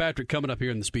 Tara Patrick coming up here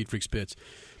in the Speed Freaks pits.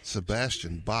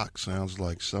 Sebastian Bach sounds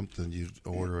like something you'd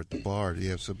order at the bar. Do you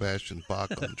have Sebastian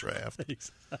Bach on draft?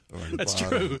 That's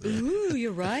true. Ooh,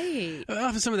 you're right.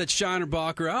 I'll have some of that Shiner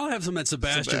Bach, or I'll have some of that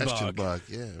Sebastian Bach.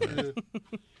 Yeah, right.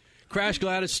 Crash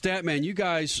Gladys, Statman, you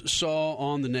guys saw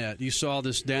on the net, you saw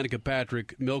this Danica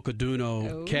Patrick, Milka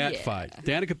Duno cat fight.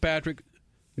 Danica Patrick,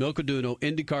 Milka Duno,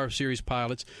 IndyCar Series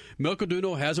pilots. Milka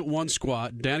Duno hasn't won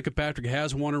squat. Danica Patrick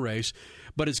has won a race.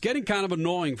 But it's getting kind of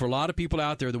annoying for a lot of people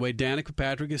out there, the way Danica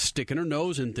Patrick is sticking her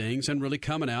nose in things and really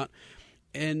coming out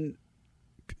and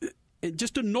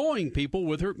just annoying people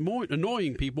with her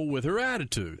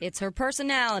attitude. It's her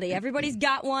personality. Everybody's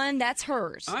got one. That's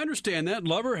hers. I understand that.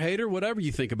 Love her, hate her, whatever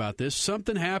you think about this.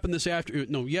 Something happened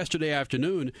yesterday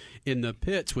afternoon in the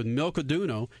pits with Milka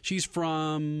Duno. She's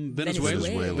from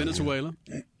Venezuela.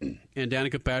 And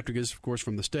Danica Patrick is, of course,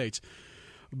 from the States.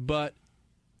 But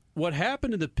what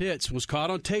happened in the pits was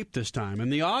caught on tape this time, and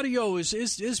the audio is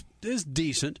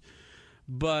decent.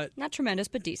 But not tremendous,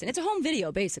 but decent. It's a home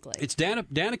video, basically. It's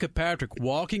Danica Patrick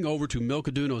walking over to Milka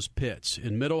Duno's pits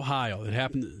in Mid-Ohio. It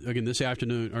happened, again,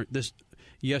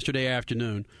 yesterday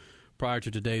afternoon, prior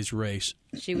to today's race.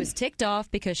 She was ticked off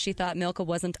because she thought Milka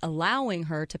wasn't allowing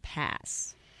her to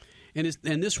pass. And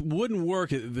this wouldn't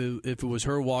work if it was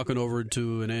her walking over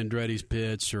to an Andretti's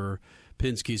pits or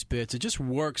Penske's pits. It just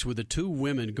works with the two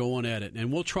women going at it.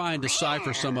 And we'll try and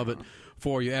decipher some of it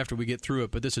for you after we get through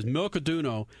it. But this is Milka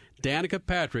Duno, Danica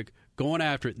Patrick going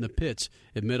after it in the pits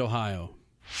at Mid-Ohio.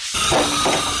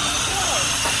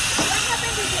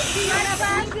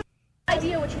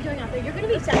 Idea what you're doing out there. You're going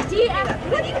to be sad.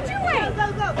 What are you doing?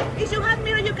 Go. If you have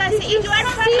mirror, you can see. If you are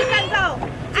fast, you can go.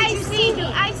 I see you.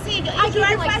 If you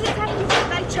are fast, you can use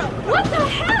my choke. What the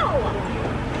hell?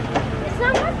 It's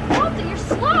not my fault that you're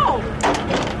slow.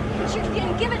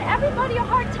 You're giving everybody a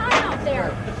hard time out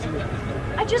there.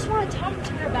 I just want to talk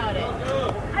to her about it.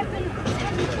 I've been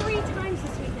 3 times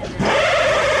this weekend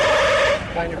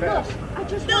now. find your best. I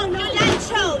just no, you like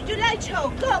show. You like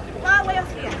show. Go away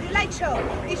of here. You like show.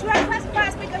 If you are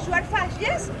fast because you are fast,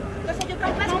 yes? Because you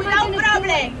come fast without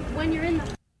problem. When you're in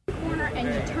the corner and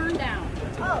you turn down.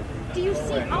 Oh, do you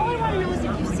see? All I want to know is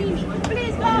if you see me.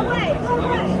 Please go away. Go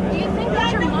away. Do you think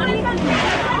that your money is here?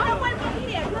 You are the welcome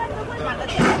here. You are the welcome.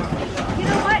 You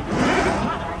know what?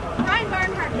 Brian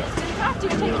Barnhart is going to talk to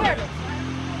you. Take care of it.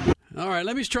 All right,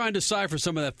 let me try and decipher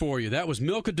some of that for you. That was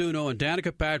Milka Duno and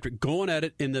Danica Patrick going at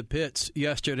it in the pits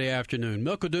yesterday afternoon.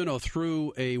 Milka Duno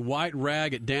threw a white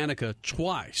rag at Danica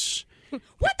twice.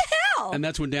 What the hell? And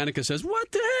that's when Danica says,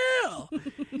 "What the hell?"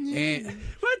 And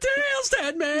what the hell's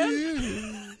that,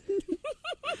 man?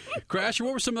 Crasher,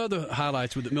 what were some other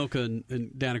highlights with Milka and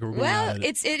Danica were going at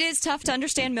it? It is tough to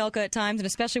understand Milka at times, and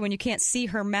especially when you can't see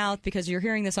her mouth because you're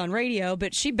hearing this on radio.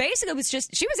 But she basically was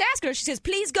asking her, she says,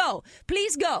 please go.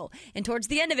 And towards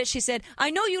the end of it, she said,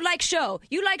 I know you like show,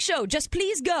 just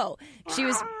please go. She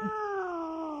was,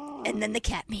 and then the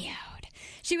cat meowed.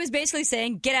 She was basically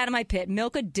saying, get out of my pit.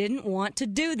 Milka didn't want to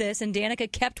do this, and Danica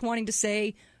kept wanting to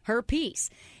say her piece.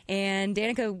 And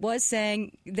Danica was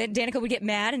saying that Danica would get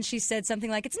mad, and she said something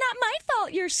like, it's not my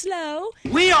fault you're slow.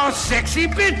 We are sexy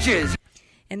bitches.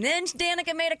 And then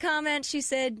Danica made a comment. She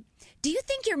said, do you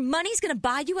think your money's going to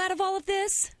buy you out of all of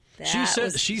this? She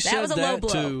said that low blow.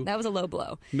 To that was a low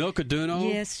blow. Milka Duno?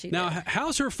 Yes, she Now, did.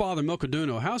 how's her father, Milka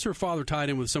Duno, how's her father tied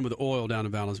in with some of the oil down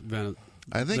in Venezuela?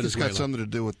 I think it's got something to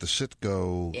do with the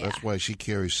Citgo. Yeah. That's why she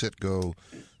carries Citgo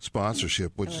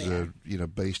sponsorship, which is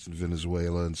based in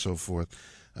Venezuela and so forth.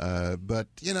 But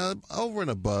over and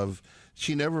above,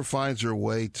 she never finds her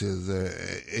way to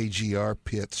the AGR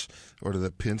pits or to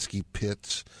the Penske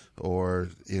pits, or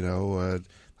I'd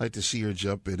like to see her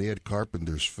jump in Ed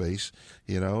Carpenter's face.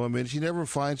 She never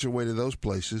finds her way to those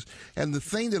places. And the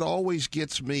thing that always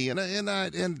gets me, and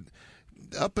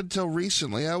up until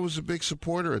recently, I was a big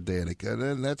supporter of Danica,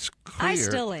 and that's clear. I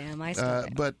still am.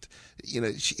 But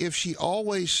if she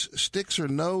always sticks her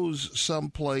nose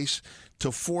someplace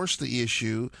to force the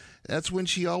issue, that's when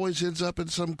she always ends up in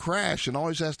some crash and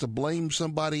always has to blame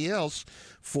somebody else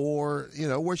for,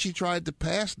 where she tried to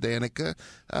pass Danica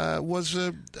was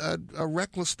a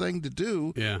reckless thing to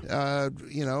do. Yeah.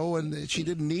 And she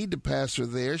didn't need to pass her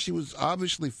there. She was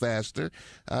obviously faster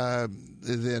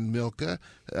than Milka,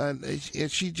 and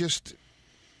she just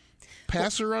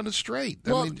pass her on the straight.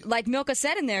 Well, like Milka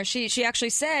said in there, she actually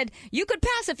said, you could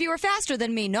pass if you were faster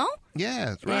than me, no?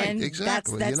 Yeah, right, and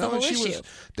exactly. That's the whole issue.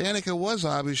 Danica was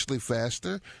obviously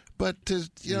faster, but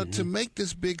to make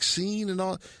this big scene and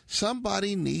all,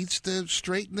 somebody needs to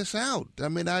straighten this out.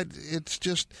 It's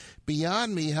just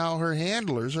beyond me how her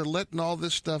handlers are letting all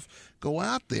this stuff go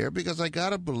out there, because I got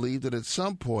to believe that at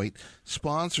some point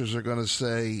sponsors are going to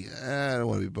say, I don't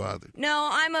want to be bothered. No,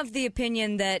 I'm of the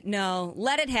opinion that no,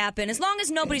 let it happen. As long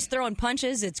as nobody's throwing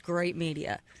punches, it's great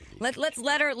media. Let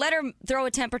her throw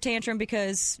a temper tantrum,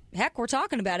 because heck, we're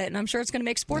talking about it, and I'm sure it's going to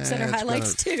make SportsCenter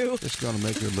highlights too. It's going to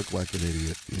make her look like an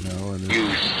idiot, And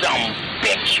you some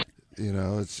bitch.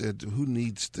 Who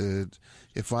needs to?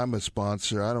 If I'm a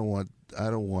sponsor, I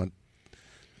don't want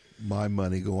my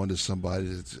money going to somebody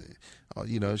that's,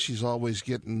 she's always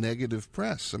getting negative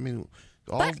press.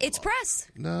 But it's press.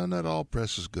 No, not all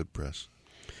press is good press.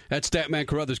 That's Statman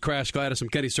Carruthers, Crash Gladys. I'm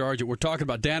Kenny Sargent. We're talking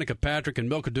about Danica Patrick and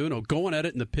Milka Duno going at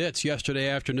it in the pits yesterday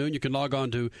afternoon. You can log on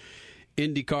to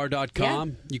IndyCar.com.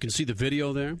 Yeah. You can see the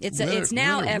video there. It's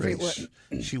now everywhere.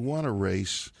 She won a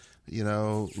race.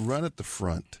 Run at the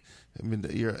front.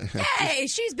 Hey,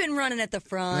 she's been running at the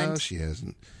front. No, she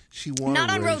hasn't. She won. Not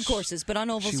a on race. road courses, but on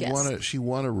ovals. She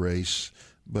won a race,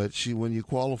 but when you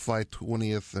qualify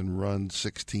 20th and run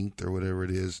 16th or whatever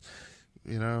it is,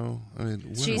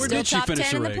 she's still top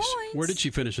 10 in the points. Where did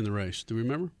she finish in the race? Do we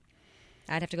remember?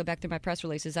 I'd have to go back through my press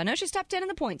releases. I know she's top 10 in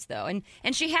the points, though,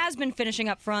 and she has been finishing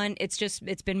up front.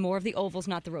 It's been more of the ovals,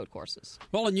 not the road courses.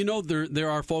 Well, and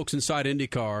there are folks inside the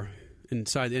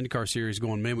IndyCar series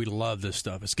going, man, we love this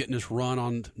stuff. It's getting us run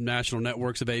on national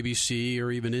networks of ABC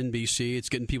or even NBC. It's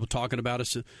getting people talking about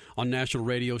us on national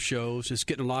radio shows. It's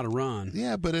getting a lot of run.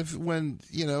 Yeah, but if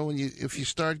you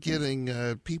start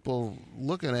getting people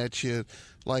looking at you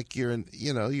like you're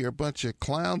a bunch of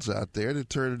clowns out there to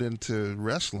turn it into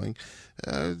wrestling,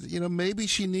 maybe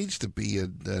she needs to be a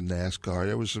NASCAR.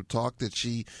 There was some talk that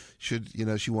she should,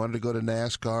 she wanted to go to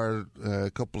NASCAR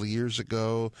a couple of years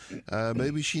ago.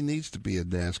 Maybe she needs to be a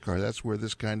NASCAR. That's where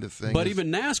this kind of thing. But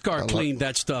even NASCAR cleaned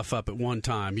that stuff up at one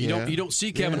time. You don't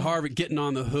see Kevin Harvick getting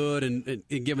on the hood and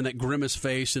giving that grimace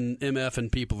face and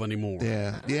MFing people anymore.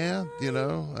 Yeah.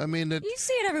 You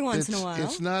see it every once in a while.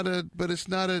 It's not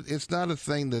a thing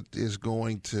thing that is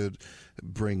going to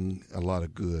bring a lot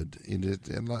of good in it,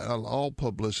 and all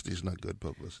publicity is not good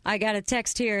publicity. I got a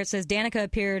text here. It says Danica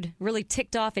appeared really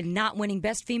ticked off in not winning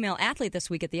Best Female Athlete this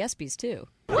week at the ESPYs, too.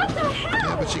 What the hell?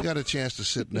 Yeah, but she got a chance to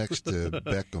sit next to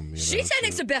Beckham. She sat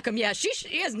next to Beckham, yeah.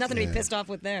 She has nothing to be pissed off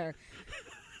with there.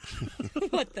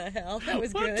 What the hell? That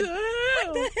was good.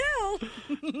 What the hell?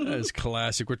 That is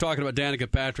classic. We're talking about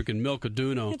Danica Patrick and Milka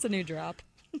Duno. It's a new drop.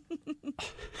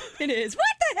 It is. What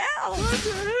the hell? What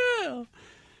the hell?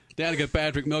 Danica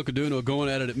Patrick, Milka Duno going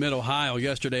at it at Mid-Ohio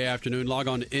yesterday afternoon. Log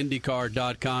on to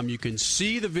IndyCar.com. You can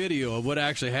see the video of what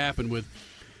actually happened with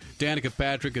Danica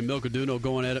Patrick and Milka Duno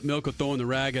going at it. Milka throwing the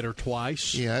rag at her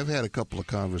twice. Yeah, I've had a couple of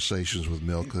conversations with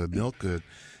Milka. Milka,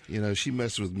 she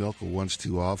messes with Milka once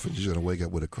too often. She's going to wake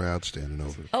up with a crowd standing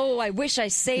over her. Oh, I wish I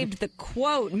saved the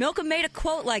quote. Milka made a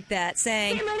quote like that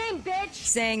saying, "Say my name, bitch."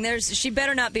 Saying she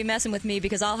better not be messing with me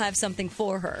because I'll have something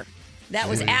for her. That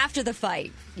was after the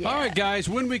fight. Yeah. All right, guys,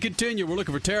 when we continue, we're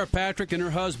looking for Tara Patrick and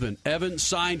her husband, Evan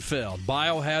Seinfeld,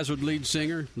 Biohazard lead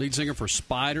singer for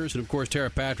Spiders, and, of course, Tara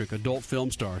Patrick, adult film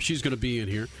star. She's going to be in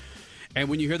here. And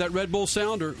when you hear that Red Bull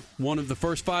sounder, one of the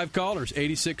first 5 callers,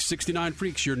 8669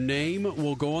 Freaks, your name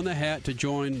will go on the hat to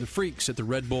join the Freaks at the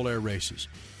Red Bull Air Races.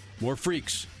 More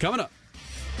Freaks coming up.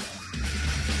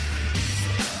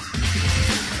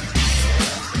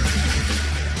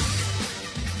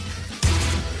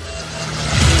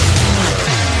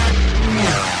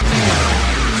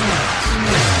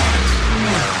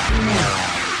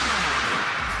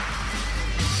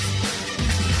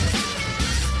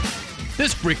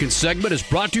 This freaking segment is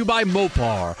brought to you by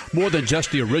Mopar. More than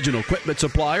just the original equipment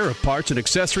supplier of parts and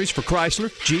accessories for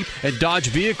Chrysler, Jeep, and Dodge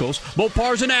vehicles,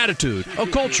 Mopar's an attitude, a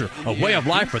culture, a way of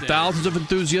life for thousands of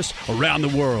enthusiasts around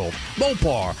the world.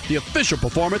 Mopar, the official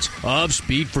performance of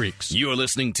Speed Freaks. You're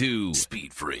listening to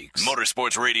Speed Freaks,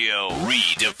 Motorsports Radio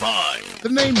redefined. The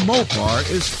name Mopar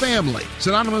is family,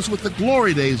 synonymous with the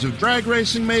glory days of drag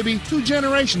racing maybe 2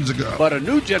 generations ago. But a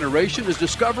new generation is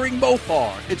discovering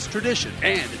Mopar, its tradition,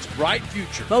 and its bright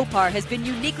future. Mopar has been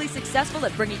uniquely successful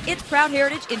at bringing its proud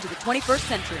heritage into the 21st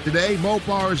century. Today,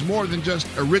 Mopar is more than just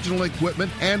original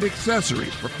equipment and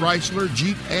accessories for Chrysler,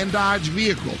 Jeep, and Dodge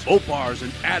vehicles. Mopar is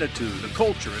an attitude, a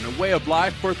culture, and a way of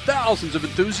life for thousands of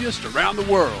enthusiasts around the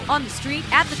world. On the street,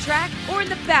 at the track, or in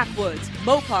the backwoods,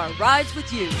 Mopar rides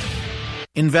with you.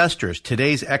 Investors,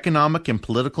 today's economic and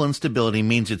political instability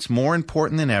means it's more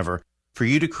important than ever for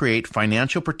you to create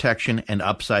financial protection and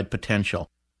upside potential.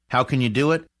 How can you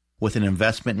do it? With an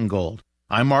investment in gold.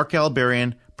 I'm Mark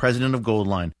Albarian, president of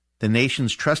Goldline, the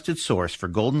nation's trusted source for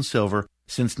gold and silver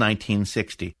since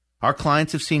 1960. Our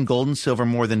clients have seen gold and silver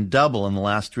more than double in the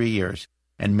last 3 years,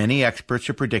 and many experts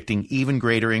are predicting even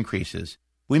greater increases.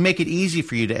 We make it easy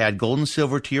for you to add gold and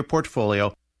silver to your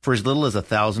portfolio for as little as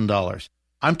 $1,000.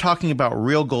 I'm talking about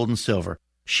real gold and silver,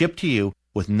 shipped to you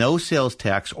with no sales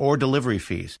tax or delivery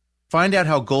fees. Find out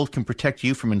how gold can protect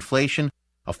you from inflation,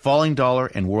 a falling dollar,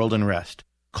 and world unrest.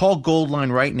 Call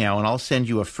Goldline right now, and I'll send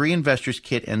you a free investor's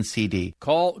kit and CD.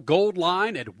 Call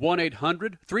Goldline at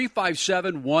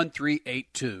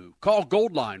 1-800-357-1382. Call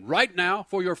Goldline right now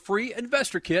for your free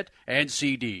investor kit and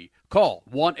CD. Call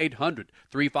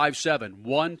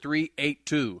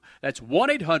 1-800-357-1382. That's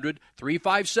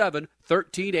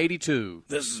 1-800-357-1382.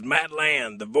 This is Matt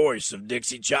Land, the voice of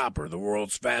Dixie Chopper, the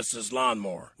world's fastest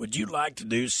lawnmower. Would you like to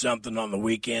do something on the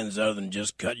weekends other than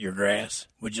just cut your grass?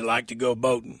 Would you like to go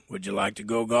boating? Would you like to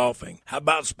go golfing? How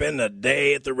about spend a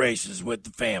day at the races with the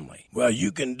family? Well,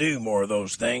 you can do more of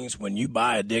those things when you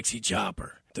buy a Dixie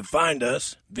Chopper. To find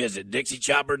us, visit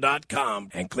DixieChopper.com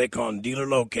and click on Dealer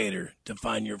Locator to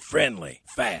find your friendly,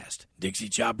 fast Dixie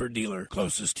Chopper dealer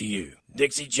closest to you.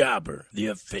 Dixie Chopper, the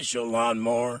official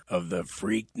lawnmower of the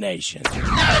Freak Nation.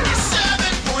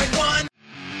 97.1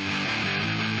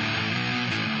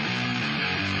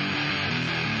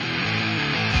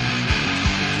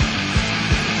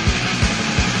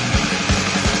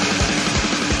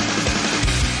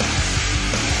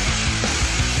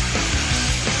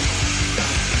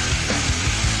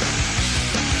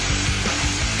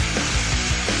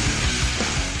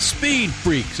 Speed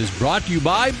Freaks is brought to you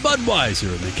by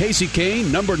Budweiser and the Casey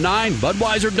Kane No. 9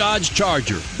 Budweiser Dodge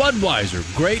Charger. Budweiser,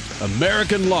 great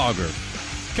American lager.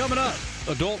 Coming up,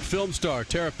 adult film star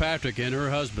Tara Patrick and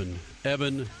her husband,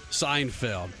 Evan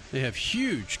Seinfeld. They have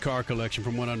huge car collection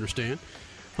from what I understand,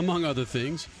 among other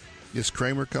things. Is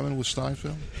Kramer coming with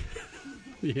Steinfeld?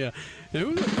 Yeah.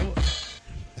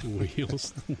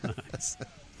 Wheels. Nice.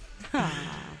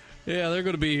 Yeah, they're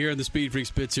going to be here in the Speed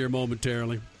Freaks pits here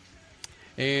momentarily.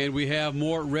 And we have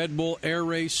more Red Bull Air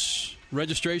Race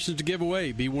registrations to give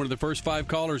away. Be one of the first 5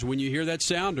 callers when you hear that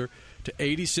sounder to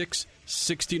 86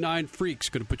 69 freaks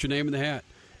going to put your name in the hat.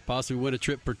 Possibly win a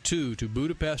trip for 2 to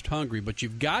Budapest, Hungary. But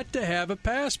you've got to have a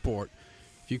passport.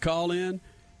 If you call in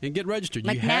and get registered,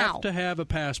 Like you now. have to have a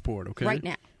passport, okay? Right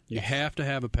now. You have to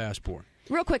have a passport.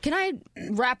 Real quick, can I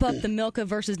wrap up the Milka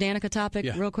versus Danica topic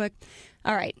real quick?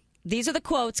 All right. These are the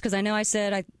quotes, because I know I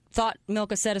thought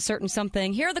Milka said a certain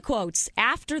something. Here are the quotes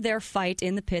after their fight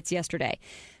in the pits yesterday.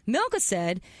 Milka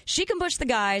said, she can push the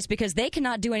guys because they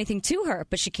cannot do anything to her,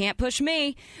 but she can't push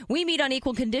me. We meet on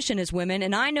equal condition as women,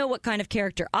 and I know what kind of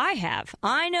character I have.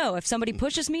 I know if somebody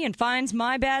pushes me and finds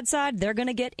my bad side, they're going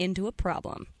to get into a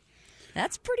problem.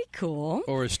 That's pretty cool.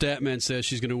 Or as Statman says,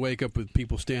 she's going to wake up with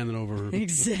people standing over her.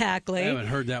 Exactly. I haven't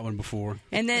heard that one before.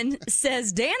 And then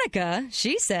says Danica,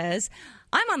 she says,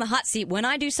 I'm on the hot seat when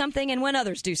I do something and when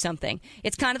others do something.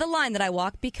 It's kind of the line that I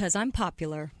walk because I'm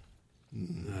popular.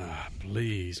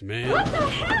 Please, man. What the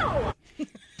hell?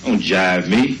 Don't jive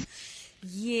me.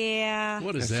 Yeah.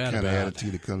 What is That's that the kind about? of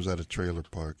attitude that comes out of trailer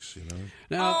parks, you know?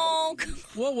 Now,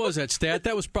 what was that stat?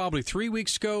 That was probably 3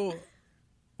 weeks ago.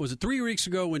 Was it 3 weeks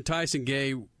ago when Tyson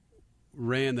Gay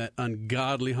ran that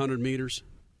ungodly 100 meters?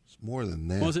 It's more than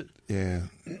that. Was it? Yeah.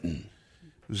 It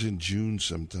was in June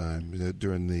sometime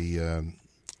during the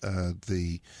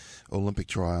Olympic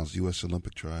trials, U.S.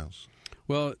 Olympic trials.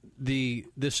 Well,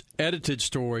 this edited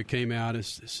story came out. It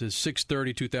says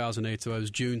 6/30/2008, so it was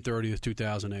June 30th,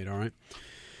 2008. All right.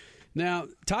 Now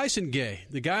Tyson Gay,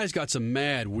 the guy's got some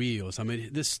mad wheels. I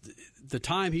mean, the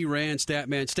time he ran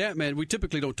Statman. We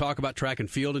typically don't talk about track and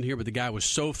field in here, but the guy was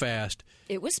so fast.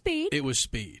 It was speed. It was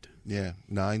speed. Yeah,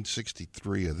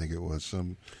 9:63, I think it was.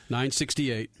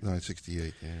 9:68.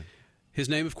 9:68. Yeah. His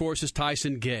name, of course, is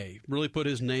Tyson Gay. Really put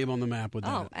his name on the map with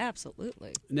that. Oh,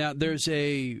 absolutely. Now, there's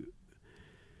a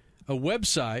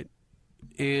website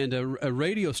and a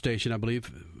radio station, I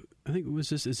believe. I think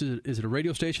is it a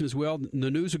radio station as well?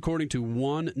 The news, according to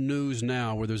One News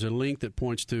Now, where there's a link that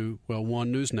points to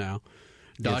onenewsnow.com.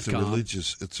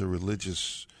 It's a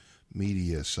religious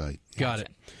media site. Got it.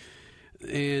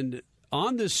 And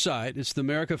on this site, it's the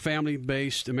American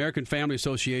Family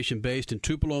Association based in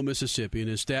Tupelo, Mississippi. And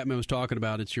as Statman was talking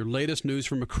about, it's your latest news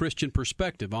from a Christian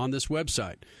perspective on this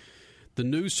website. The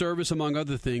news service, among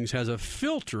other things, has a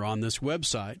filter on this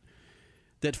website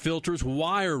that filters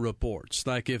wire reports.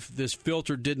 Like if this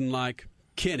filter didn't like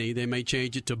Kenny, they may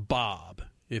change it to Bob.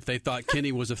 If they thought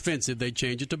Kenny was offensive, they'd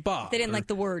change it to Bob. They didn't like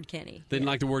the word Kenny. They didn't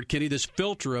like the word Kenny. This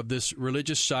filter of this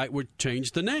religious site would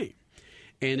change the name.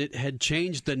 And it had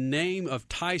changed the name of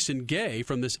Tyson Gay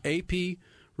from this AP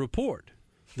report.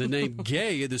 The name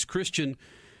Gay, this Christian,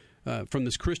 from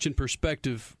this Christian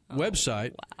perspective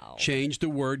website, changed the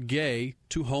word gay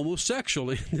to homosexual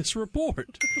in this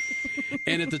report.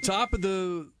 And at the top of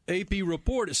the AP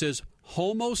report, it says,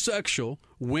 homosexual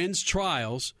wins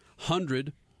trials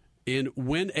 100 in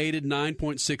win-aided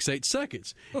 9.68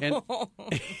 seconds. And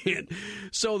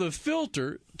so the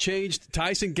filter changed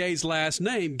Tyson Gay's last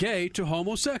name, Gay, to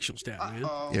homosexual. Man.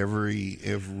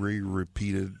 Every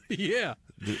repeated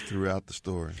throughout the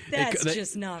story. That's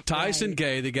just not Tyson right.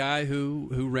 Gay, the guy who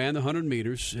ran the 100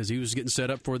 meters as he was getting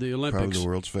set up for the Olympics. Probably the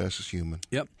world's fastest human.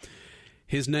 Yep.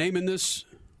 His name on this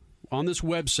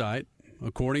website,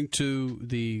 according to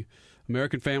the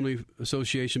American Family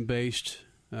Association-based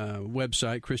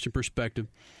website, Christian Perspective,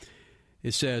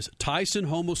 it says, Tyson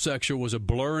homosexual was a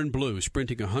blur in blue,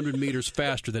 sprinting 100 meters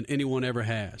faster than anyone ever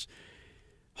has.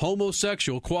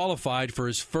 Homosexual qualified for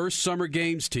his first Summer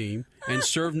Games team and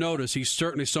served notice he's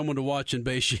certainly someone to watch in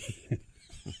Beijing.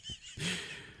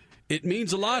 It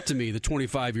means a lot to me, the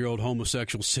 25-year-old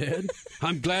homosexual said.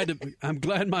 I'm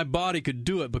glad my body could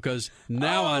do it because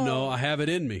now I know I have it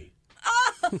in me.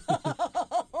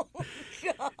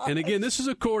 And again, this is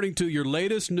according to your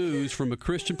latest news from a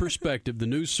Christian perspective. The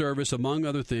news service, among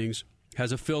other things,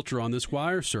 has a filter on this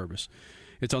wire service.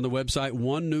 It's on the website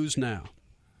One News Now.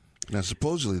 Now,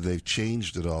 supposedly they've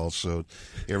changed it all, so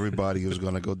everybody who's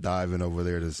going to go diving over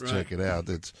there to check it out.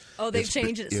 They've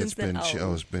changed it since then.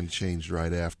 It's been changed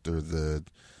right after the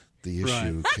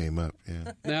issue came up.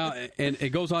 Yeah. Now, and it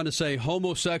goes on to say,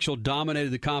 homosexual dominated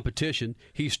the competition.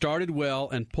 He started well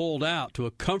and pulled out to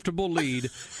a comfortable lead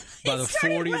by the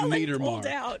 40-meter mark.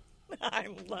 Out. I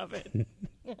love it.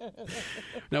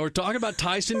 Now, we're talking about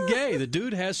Tyson Gay. The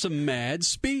dude has some mad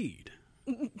speed.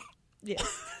 Yeah.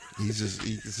 He's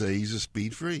a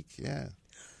speed freak, yeah.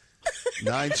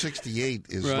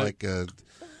 9:68 is like a...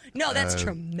 No, that's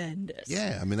tremendous.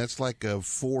 Yeah, I mean, that's like a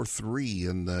 4.3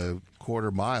 in the quarter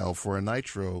mile for a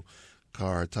nitro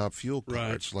car, top fuel car.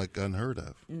 Right. It's like unheard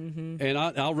of. Mm-hmm. And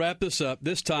I'll wrap this up.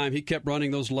 This time, he kept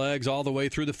running those legs all the way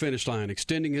through the finish line,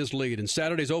 extending his lead. In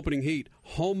Saturday's opening heat,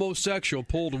 homosexual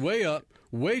pulled way up,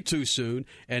 way too soon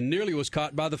and nearly was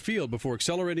caught by the field before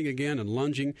accelerating again and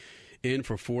lunging in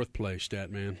for fourth place,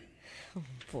 Statman. Oh,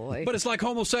 boy. But it's like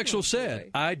homosexuals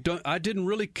said. I didn't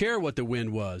really care what the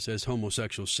wind was, as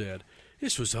homosexuals said.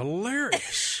 This was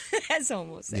hilarious. As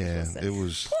homosexuals Yeah, said. it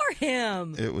was. Poor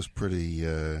him. It was pretty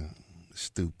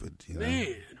stupid. You know?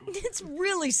 Man. It's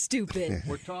really stupid.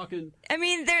 We're talking. I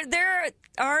mean, there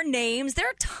are names. There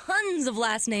are tons of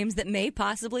last names that may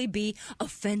possibly be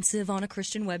offensive on a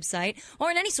Christian website or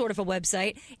in any sort of a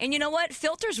website. And you know what?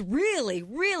 Filters really,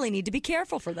 really need to be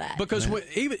careful for that. Because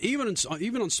even on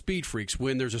SpeedFreaks,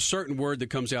 when there's a certain word that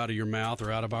comes out of your mouth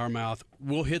or out of our mouth,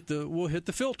 we'll hit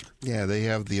the filter. Yeah, they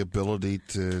have the ability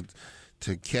to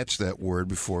catch that word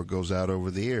before it goes out over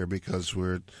the air because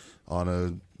we're on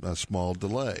a small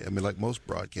delay. I mean, like most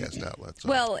broadcast outlets.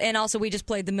 Well, and also we just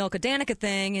played the Milka Danica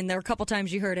thing, and there were a couple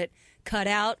times you heard it cut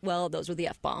out. Well, those were the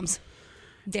F-bombs.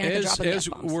 Danica dropping the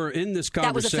F-bombs. As we're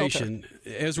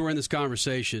in this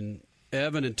conversation,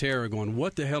 Evan and Tara are going,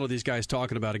 what the hell are these guys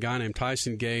talking about? A guy named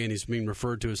Tyson Gay, and he's being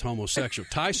referred to as homosexual.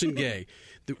 Tyson Gay,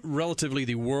 relatively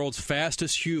the world's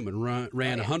fastest human,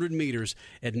 ran 100 meters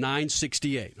at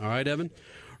 9:68. All right, Evan?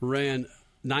 Ran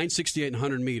 9:68 and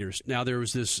 100 meters. Now, there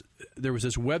was this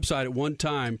website at one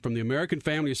time from the American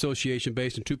Family Association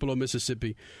based in Tupelo,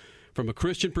 Mississippi. From a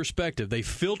Christian perspective, they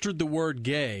filtered the word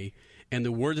gay, and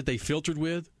the word that they filtered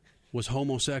with was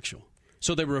homosexual.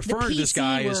 So they were referring to this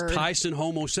guy as Tyson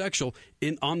homosexual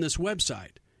on this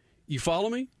website. You follow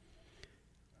me?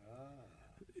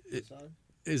 I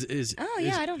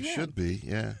don't know. Should be,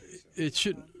 yeah. It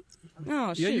should. Oh,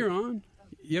 yeah, shoot. you're on.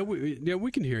 Yeah,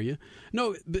 we can hear you.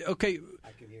 No, okay.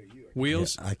 I can hear you.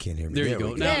 Wheels. Yeah, I can't hear me. There you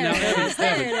go. Now,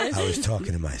 Evan. I was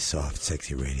talking in my soft,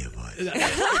 sexy radio voice.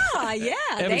 Yeah.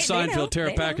 Evan Seinfeld,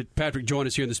 Tara Patrick join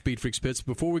us here in the Speed Freaks pits.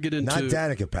 Before we get into... Not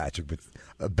Danica Patrick,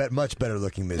 but much better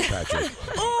looking Miss Patrick.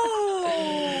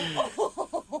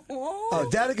 Oh,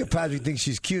 Danica Patrick thinks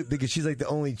she's cute because she's like the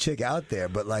only chick out there,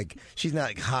 but like she's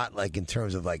not hot like in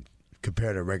terms of like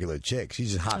compared to a regular chick.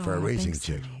 She's just hot for a racing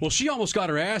chick. Well, she almost got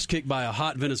her ass kicked by a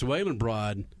hot Venezuelan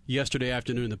broad yesterday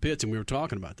afternoon in the pits, and we were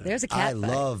talking about that. There's a cat fight.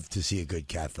 I love to see a good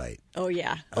cat fight. Oh,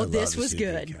 yeah. Oh, this was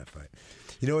good.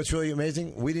 You know what's really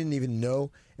amazing? We didn't even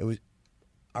know it was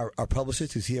our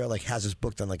publicist who's here like has us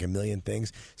booked on like a million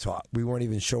things, so we weren't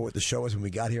even sure what the show was when we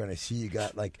got here. And I see you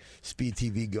got like Speed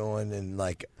TV going, and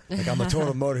like I'm a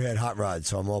total Motorhead hot rod,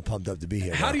 so I'm all pumped up to be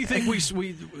here. How do you think we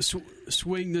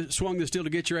swung this deal to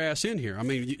get your ass in here? I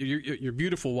mean, your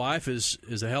beautiful wife is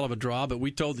a hell of a draw, but we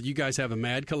told that you guys have a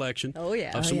mad collection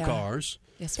of some cars.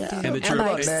 Yes, we do. And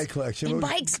bikes. Mad collection. And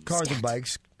bikes. Cars and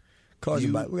bikes. Cars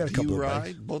and bikes. We got a couple you of ride?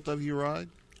 bikes. Both of you ride?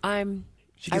 I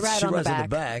ride on the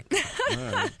back.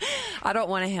 Right. I don't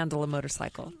want to handle a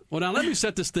motorcycle. Well, now let me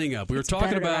set this thing up. We were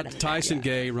talking about Tyson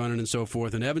Gay running and so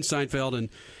forth, and Evan Seinfeld and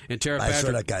Tara Patrick. I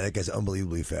saw that guy. That guy's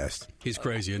unbelievably fast. He's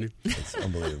crazy, isn't he? It's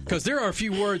unbelievable. Because there are a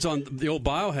few words on the old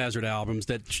Biohazard albums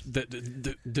that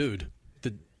dude.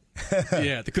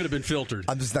 Yeah, they could have been filtered.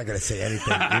 I'm just not going to say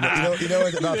anything. You know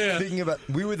about thinking about.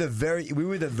 We were the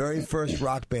very first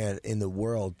rock band in the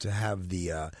world to have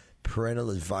the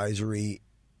parental advisory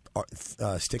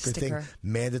sticker thing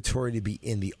mandatory to be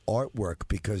in the artwork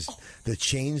because the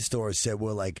chain stores said,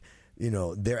 well, like,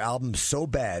 their album's so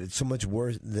bad, it's so much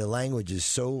worse, the language is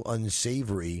so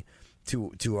unsavory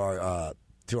to our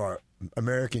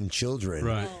American children,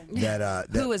 right? That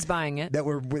who was buying it? That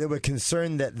were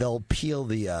concerned that they'll peel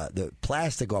the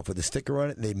plastic off with the sticker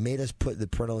on it. And they made us put the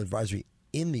parental advisory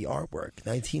in the artwork.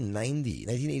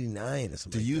 1989 or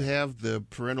something. Do you have the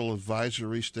parental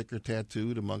advisory sticker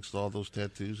tattooed amongst all those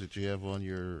tattoos that you have on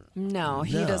your... No,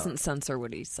 he doesn't censor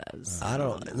what he says. I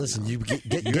don't... Listen, you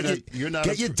get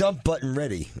your dump button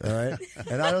ready, all right?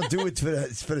 And I don't do it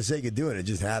for the sake of doing it. It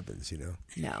just happens,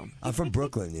 No. I'm from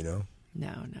Brooklyn,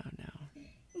 No.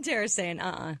 Tara's saying,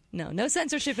 no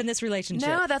censorship in this relationship.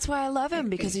 No, that's why I love him,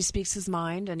 because he speaks his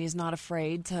mind and he's not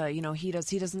afraid to, he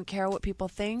doesn't care what people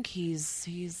think.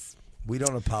 He's. We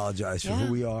don't apologize for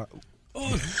who we are. I'm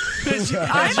not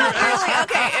really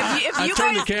okay. If you I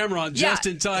turned the camera on just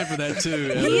in time for that too.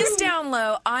 He's down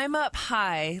low. I'm up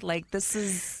high. Like this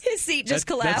is his seat just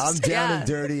collapsed. I'm down and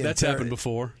dirty. And that's happened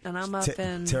before. And I'm up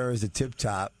in. Tara's the tip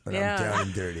top, and I'm down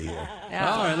and dirty here.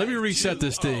 Yeah. All right, let me reset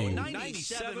this thing.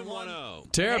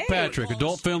 9710. Tara Patrick,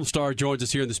 adult film star, joins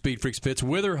us here in the Speed Freaks pits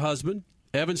with her husband,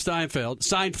 Evan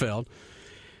Seinfeld,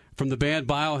 from the band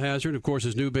Biohazard, of course,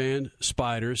 his new band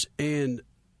Spiders, and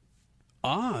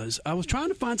Oz. I was trying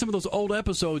to find some of those old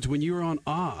episodes when you were on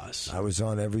Oz. I was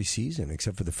on every season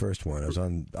except for the first one. I was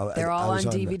on. They're all on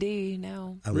DVD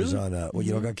now. I was on.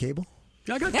 You don't got cable?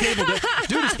 I got cable.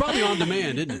 Dude, it's probably on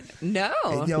demand, isn't it? No.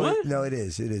 No, it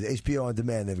is. It is HBO on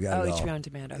demand. They've got it all. HBO on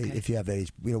demand. Okay. If you have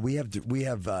that, we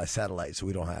have satellite, so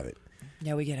we don't have it.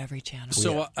 Yeah, we get every channel.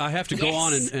 So I have to go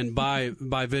on and buy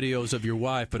videos of your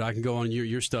wife, but I can go on and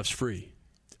your stuff's free.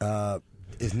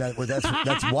 Isn't that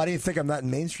that's why do you think I'm not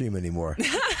in mainstream anymore?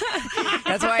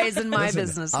 That's why he's in my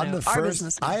business now. I'm the Our first.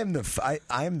 business now.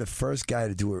 I am the first guy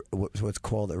to do what's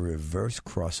called a reverse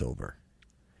crossover.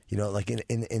 You know, like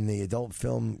in the adult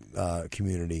film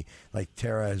community, like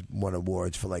Tara has won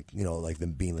awards for like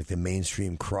them being like the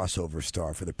mainstream crossover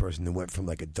star for the person who went from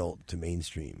like adult to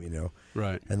mainstream. You know,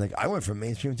 right? And like I went from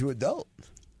mainstream to adult,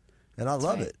 and I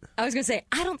love it. I was going to say,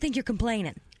 I don't think you're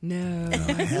complaining. No,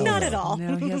 not at all.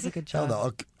 No, he has a good job. Hell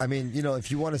no. I mean,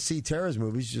 if you want to see Tara's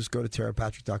movies, just go to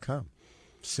tarapatrick.com.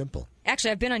 Simple. Actually,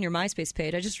 I've been on your MySpace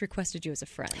page. I just requested you as a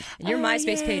friend. Your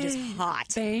MySpace page is hot.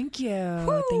 Thank you.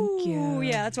 Thank you.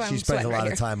 Yeah, that's why She I'm spends a sweating lot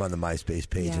right of time on the MySpace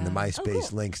page, and the Yeah.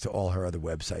 MySpace links to all her other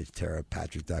websites,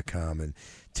 tarapatrick.com and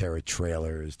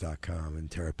taratrailers.com and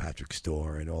Tara Patrick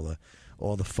Store and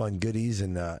all the fun goodies.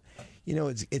 And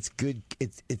it's good.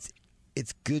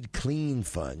 It's good, clean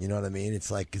fun. You know what I mean? It's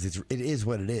like because it is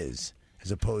what it is, as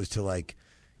opposed to like.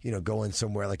 Going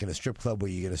somewhere like in a strip club where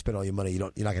you're going to spend all your money,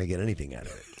 you're not going to get anything out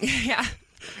of it. Yeah.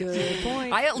 Good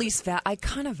point. I at least I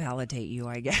kind of validate you,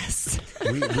 I guess.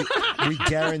 We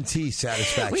guarantee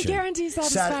satisfaction. We guarantee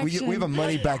satisfaction. We have a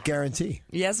money back guarantee.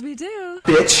 Yes, we do.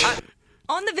 Bitch.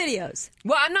 On the videos.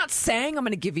 Well, I'm not saying I'm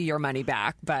going to give you your money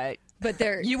back, but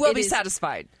there you will it be is-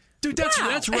 satisfied. Dude, that's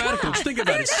radical. Just think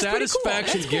about it.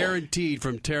 Satisfaction guaranteed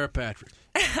from Tara Patrick.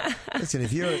 Listen,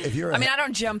 if you're I mean, I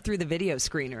don't jump through the video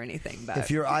screen or anything, but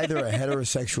if you're either a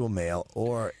heterosexual male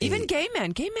or even gay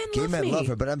men love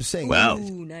her. But I'm saying,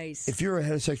 nice. If you're a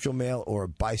heterosexual male or a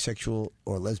bisexual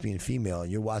or lesbian female,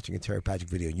 and you're watching a Tara Patrick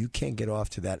video, and you can't get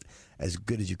off to that as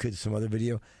good as you could to some other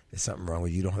video, there's something wrong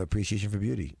with you. You don't have appreciation for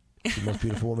beauty. She's the most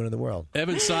beautiful woman in the world.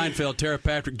 Evan Seinfeld, Tara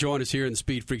Patrick joined us here in the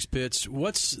Speed Freaks pits.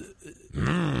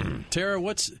 Tara,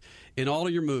 what's in all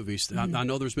of your movies? I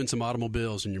know there's been some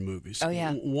automobiles in your movies. Oh,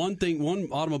 yeah. One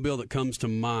automobile that comes to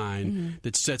mind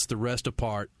that sets the rest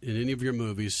apart in any of your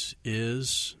movies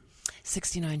is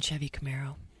 69 Chevy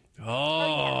Camaro.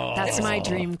 Oh, that's my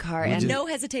dream car, and no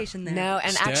hesitation there. No,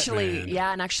 and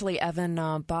Statman. actually, Evan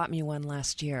bought me one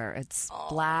last year. It's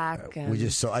black. And, I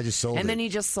just sold it, and then he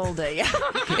just sold it. Yeah,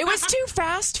 it was too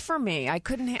fast for me. I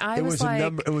couldn't. It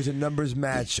was a numbers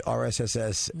match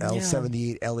RSSS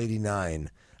L78 L89.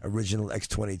 Original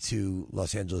X22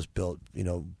 Los Angeles built,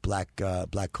 black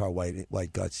car,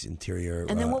 white guts interior.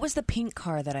 And then what was the pink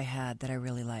car that I had that I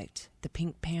really liked? The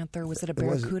Pink Panther. Was it a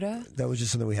Barracuda? That was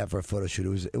just something we had for a photo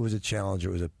shoot. It was a Challenger.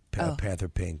 It was a Panther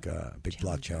Pink big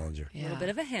block Challenger. A little bit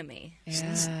of a Hemi.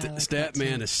 Yeah,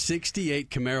 Statman, a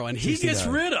 68 Camaro, and he gets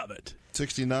rid of it.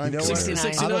 69.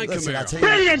 69 Camaro.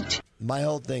 Brilliant. My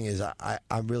whole thing is I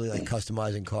really like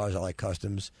customizing cars. I like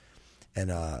customs. And,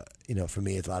 for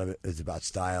me, a lot of it is about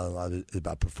style and a lot of it is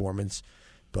about performance.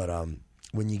 But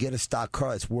when you get a stock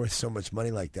car, it's worth so much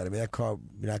money like that. I mean, that car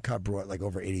brought like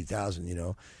over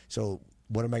 $80,000, So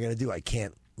what am I going to do? I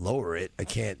can't lower it. I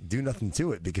can't do nothing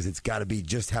to it because it's got to be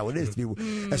just how it is.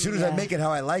 As soon as I make it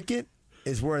how I like it,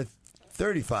 it's worth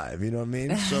 $35. You know what I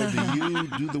mean? So do you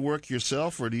do the work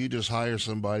yourself or do you just hire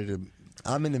somebody to...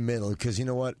 I'm in the middle because you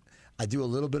know what? I do a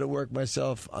little bit of work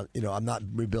myself. I'm not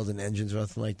rebuilding engines or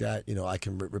anything like that. I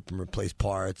can rip and replace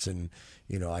parts, and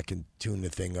I can tune the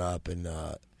thing up, and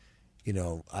I'm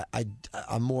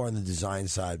more on the design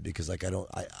side because like I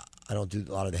don't do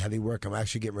a lot of the heavy work. I'm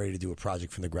actually getting ready to do a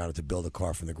project from the ground up to build a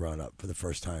car from the ground up for the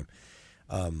first time.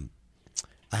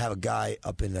 I have a guy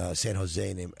up in San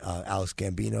Jose named Alex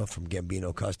Gambino from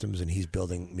Gambino Customs, and he's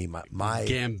building me my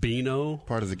Gambino,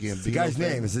 part of the Gambino. The guy's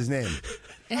name is his name.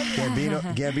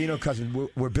 Gambino Customs.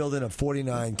 We're building a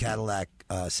 '49 Cadillac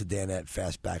sedanette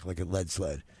fastback, like a lead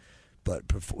sled, but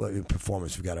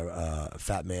performance. We've got a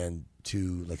Fat Man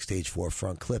 2 like stage 4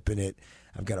 front clip in it.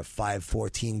 I've got a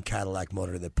 514 Cadillac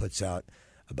motor that puts out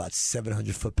about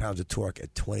 700 foot-pounds of torque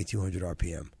at 2,200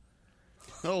 RPM.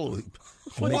 Holy!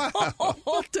 Wow!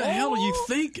 What the hell are you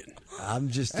thinking? I'm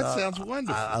just. That sounds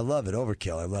wonderful. I love it.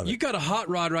 Overkill. I love it. You got a hot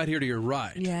rod right here to your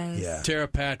right. Yes. Yeah. Tara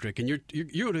Patrick, and you're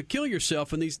going to kill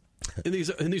yourself in these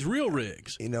real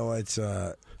rigs. It's.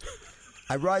 I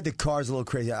ride the cars a little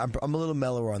crazy. I'm a little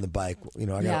mellower on the bike.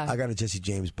 I got a Jesse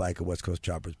James bike, a West Coast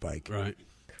Choppers bike. Right.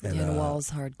 And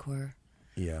Walls hardcore.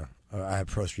 Yeah, I have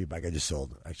Pro Street bike. I just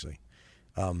sold actually.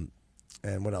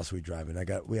 And what else are we driving?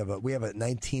 We have a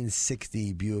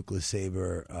 1960 Buick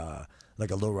LeSabre,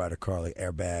 like a lowrider car, like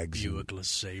airbags. Buick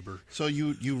LeSabre. So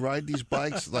you ride these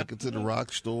bikes like to the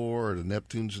Rock Store or the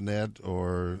Neptune's Net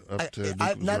or up to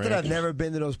Newton's not that I've Ranch? never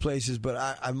been to those places,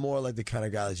 but I'm more like the kind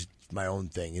of guy that's just my own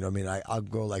thing. You know what I mean? I'll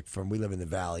go like we live in the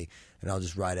Valley, and I'll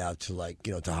just ride out to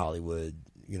to Hollywood.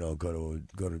 Go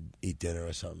to eat dinner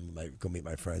or something. Like go meet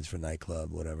my friends for a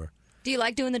nightclub, whatever. Do you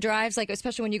like doing the drives, like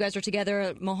especially when you guys are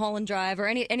together, Mulholland Drive, or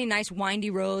any nice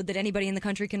windy road that anybody in the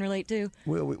country can relate to?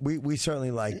 We certainly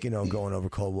like going over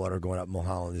Coldwater, going up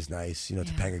Mulholland is nice.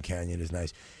 Topanga Canyon is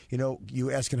nice.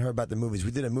 You asking her about the movies. We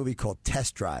did a movie called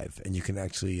Test Drive, and you can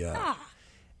actually.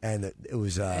 And it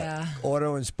was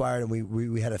auto inspired, and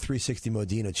we had a 360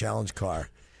 Modena challenge car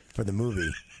for the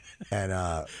movie, and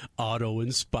auto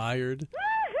inspired.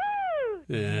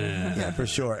 Yeah, for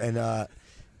sure,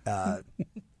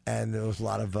 and there was a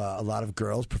lot of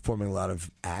girls performing a lot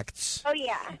of acts. Oh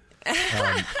yeah.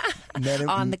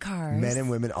 On the cars. Men and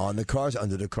women on the cars,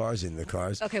 under the cars, in the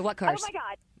cars. Okay, what cars? Oh my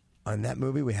God. On that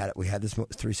movie, we had this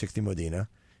 360 Modena.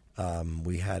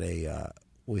 We had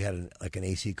like an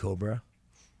AC Cobra,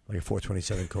 like a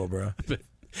 427 Cobra.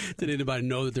 Did anybody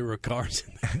know that there were cars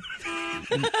in there?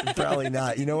 Probably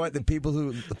not. You know what? The people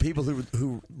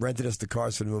who rented us the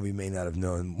cars for the movie may not have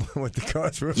known what the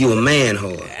cars were. You a man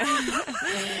whore.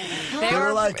 They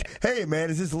were like, "Hey, man,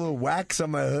 is this a little wax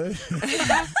on my hood?"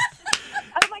 Oh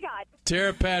my God.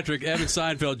 Tara Patrick, Evan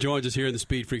Seinfeld joins us here in the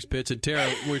Speed Freaks pits. And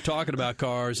Tara, we're talking about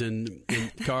cars and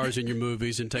cars in your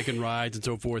movies and taking rides and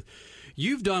so forth.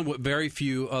 You've done what very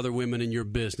few other women in your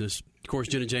business, of course,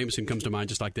 Jenna Jameson comes to mind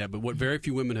just like that, but what very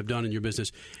few women have done in your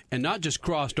business, and not just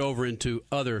crossed over into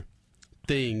other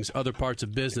things, other parts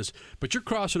of business, but you're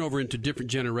crossing over into different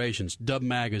generations. Dub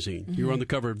Magazine. Mm-hmm. You were on the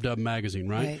cover of Dub Magazine,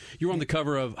 right? You were on the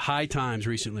cover of High Times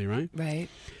recently, right? Right.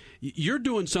 You're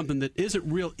doing something that isn't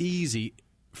real easy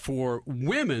for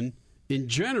women in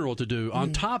general to do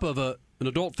on top of an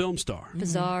adult film star.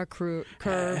 Bizarre curves.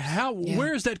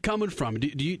 Where is that coming from? Do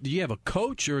you have a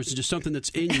coach, or is it just something that's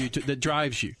in you that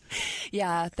drives you?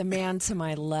 Yeah, the man to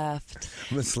my left.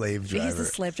 I'm a slave driver. He's a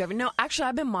slave driver. No, actually,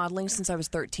 I've been modeling since I was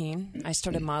 13. I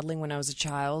started modeling when I was a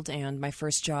child, and my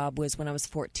first job was when I was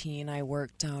 14. I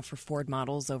worked for Ford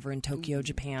Models over in Tokyo,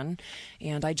 Japan,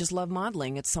 and I just love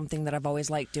modeling. It's something that I've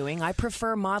always liked doing. I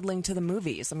prefer modeling to the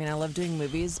movies. I mean, I love doing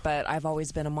movies, but I've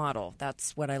always been a model.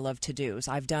 That's what I love to do.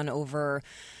 So I've done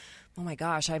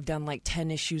I've done like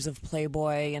 10 issues of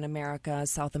Playboy in America,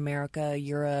 South America,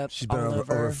 Europe. She's been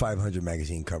over 500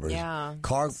 magazine covers. Yeah.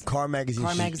 Car magazines.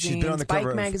 Car magazines, she's been on the bike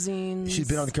cover magazines. She's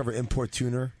been on the cover of Import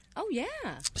Tuner. Oh, yeah.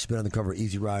 She's been on the cover of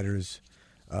Easy Riders.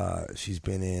 She's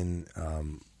been in...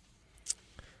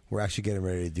 we're actually getting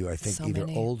ready to do, I think, either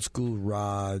Old School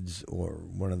Rods or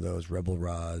one of those Rebel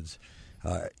Rods.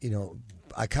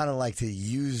 I kind of like to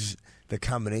use the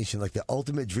combination, like the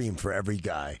ultimate dream for every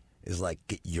guy is like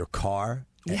get your car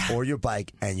or your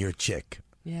bike and your chick.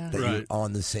 Yeah. That you're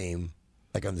on the same,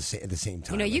 at the same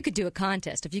time. You could do a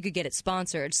contest if you could get it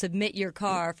sponsored. Submit your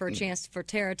car for a chance for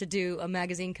Tara to do a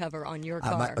magazine cover on your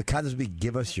car. A contest would be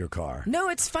give us your car. No,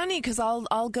 it's funny because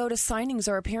I'll go to signings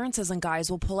or appearances and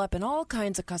guys will pull up in all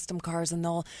kinds of custom cars and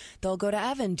they'll go to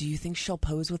Evan. Do you think she'll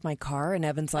pose with my car? And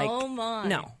Evan's like, oh my,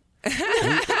 no.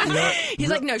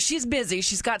 He's like, no, she's busy.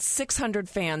 She's got 600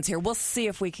 fans here. We'll see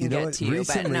if we can get to you.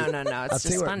 But no, it's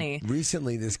just funny.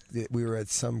 Recently, we were at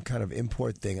some kind of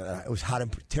import thing. It was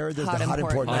Tara does the Hot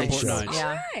Import Night show.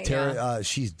 Yeah. Tara,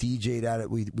 she's DJ'd at it.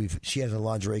 She has a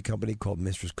lingerie company called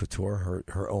Mistress Couture,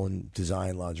 her own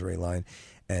design lingerie line.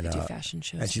 And do fashion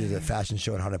shows. And she does a fashion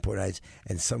show at Hot Import Nights.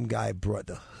 And some guy brought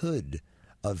the hood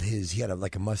of his. He had a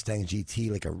Mustang GT,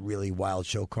 like a really wild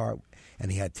show car.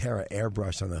 And he had Tara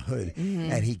airbrushed on the hood,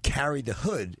 and he carried the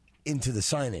hood into the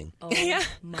signing. Oh, yeah.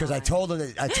 Because I told him,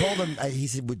 he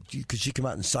said, could she come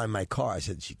out and sign my car? I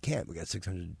said, she can't. We got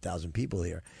 600,000 people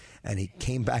here. And he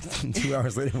came back 2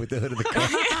 hours later with the hood of the car.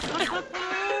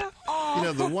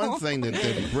 The one thing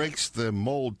that breaks the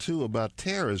mold, too, about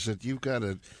Tara is that you've got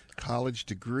a college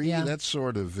degree. Yeah. That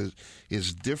sort of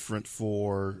is different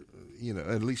for,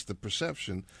 at least the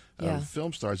perception of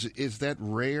film stars. Is that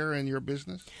rare in your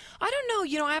business? I don't know.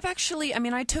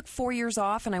 I took 4 years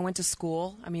off and I went to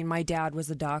school. I mean, my dad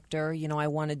was a doctor. I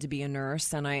wanted to be a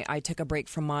nurse and I took a break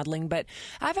from modeling. But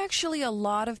I've actually a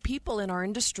lot of people in our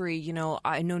industry.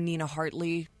 I know Nina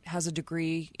Hartley has a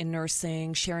degree in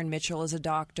nursing. Sharon Mitchell is a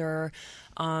doctor.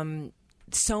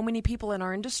 So many people in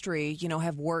our industry,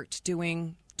 have worked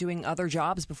doing doing other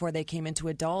jobs before they came into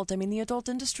adult. I mean, the adult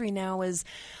industry now is,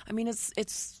 I mean,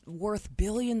 it's worth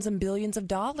billions and billions of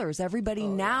dollars. Everybody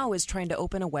now is trying to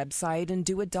open a website and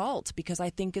do adult, because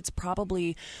I think it's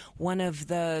probably one of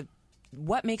the,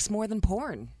 what makes more than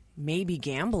porn? Maybe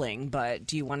gambling, but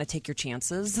do you want to take your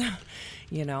chances?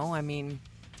 You know, I mean,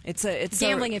 it's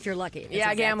gambling if you're lucky.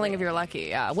 That's gambling if you're lucky.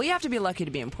 Yeah, well, you have to be lucky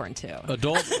to be in porn too.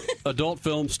 Adult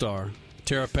film star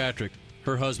Tara Patrick,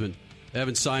 her husband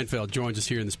Evan Seinfeld, joins us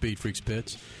here in the Speed Freaks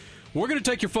pits. We're going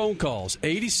to take your phone calls.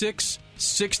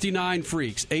 8669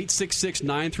 Freaks,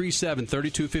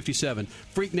 866-937-3257.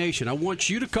 Freak Nation, I want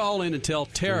you to call in and tell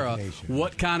Tara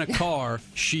what kind of car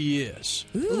she is.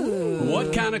 Ooh.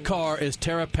 What kind of car is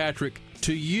Tara Patrick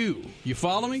to you? You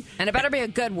follow me? And it better be a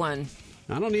good one.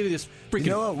 I don't need any of this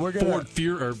freaking Ford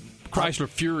Fury or Chrysler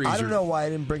Furies. I don't know why I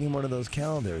didn't bring him one of those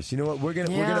calendars. You know what? We're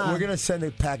gonna send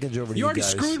a package over to you guys. You already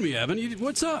screwed me, Evan.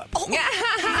 What's up?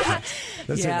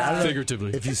 Listen, I don't know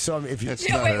figuratively. If you saw me, if you wait.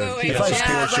 If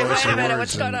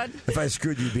I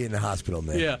screwed you, you'd be in the hospital,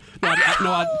 man. Yeah.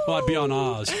 I'd be on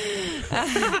Oz.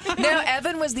 No,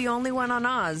 Evan was the only one on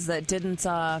Oz that didn't.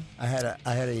 I had a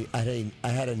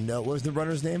note. What was the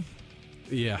runner's name?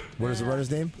 Yeah. What was the runner's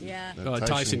name? Yeah.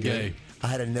 Tyson Gay. I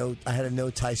had a no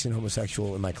Tyson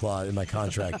homosexual in my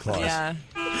contract clause. Yeah.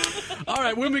 All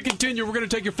right, when we continue, we're going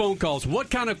to take your phone calls.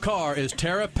 What kind of car is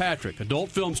Tara Patrick,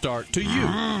 adult film star, to you?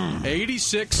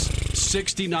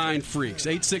 8669 Freaks,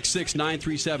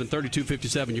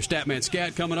 866-937-3257. Your Statman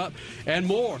Scat coming up, and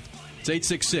more. It's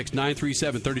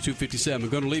 866-937-3257. I'm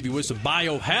going to leave you with some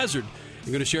Biohazard. I'm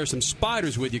going to share some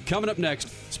spiders with you. Coming up next,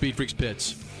 Speed Freaks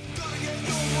Pits.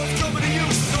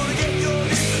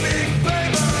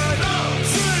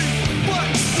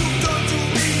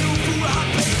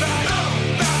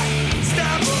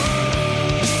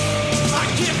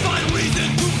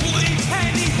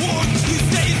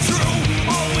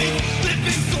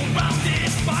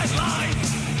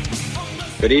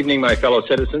 Good evening, my fellow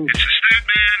citizens.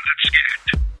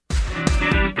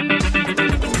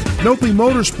 Nopi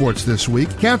Motorsports this week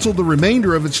canceled the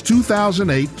remainder of its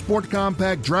 2008 Sport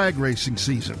Compact drag racing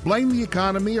season. Blame the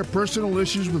economy or personal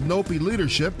issues with Nopi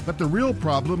leadership, but the real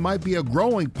problem might be a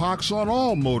growing pox on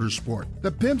all motorsport.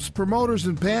 The pimps, promoters,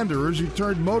 and panderers who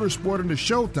turned motorsport into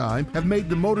showtime have made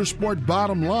the motorsport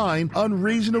bottom line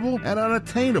unreasonable and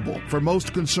unattainable for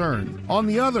most concerned. On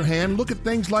the other hand, look at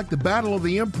things like the Battle of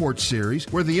the Imports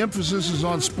series, where the emphasis is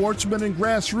on sportsmen and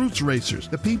grassroots racers.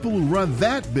 The people who run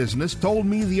that business told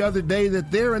me the other day that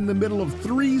they're in the middle of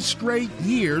 3 straight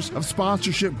years of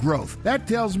sponsorship growth. That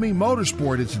tells me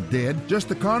motorsport isn't dead, just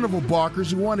the carnival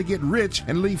barkers who want to get rich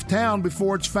and leave town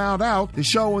before it's found out the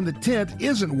show in the tent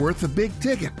isn't worth a big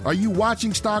ticket. Are you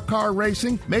watching stock car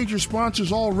racing? Major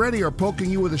sponsors already are poking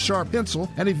you with a sharp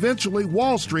pencil, and eventually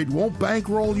Wall Street won't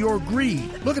bankroll your greed.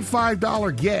 Look at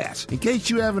 $5 gas. In case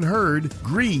you haven't heard,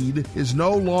 greed is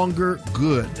no longer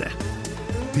good.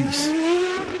 Peace.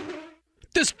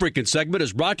 This freaking segment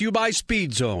is brought to you by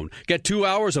Speed Zone. Get 2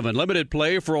 hours of unlimited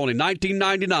play for only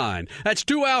 $19.99. That's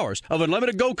 2 hours of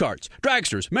unlimited go-karts,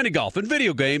 dragsters, mini-golf, and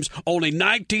video games, only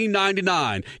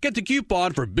 $19.99. Get the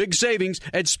coupon for big savings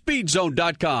at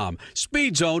SpeedZone.com.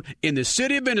 Speed Zone in the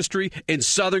City of Industry in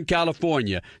Southern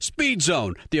California. Speed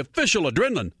Zone, the official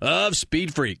adrenaline of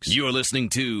Speed Freaks. You're listening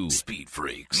to Speed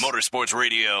Freaks, Motorsports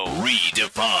Radio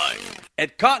redefined.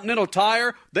 At Continental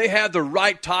Tire, they have the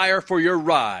right tire for your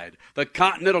ride. The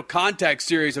Continental Contact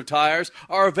series of tires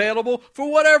are available for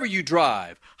whatever you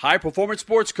drive. High-performance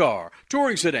sports car,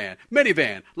 touring sedan,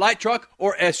 minivan, light truck,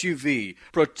 or SUV.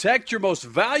 Protect your most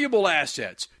valuable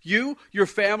assets, you, your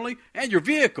family, and your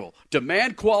vehicle.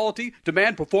 Demand quality,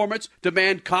 demand performance,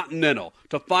 demand Continental.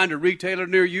 To find a retailer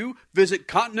near you, visit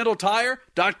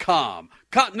ContinentalTire.com.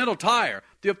 Continental Tire,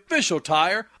 the official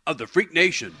tire of the Freak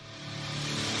Nation.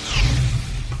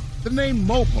 The name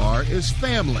Mopar is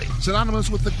family, synonymous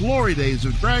with the glory days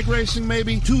of drag racing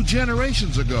maybe 2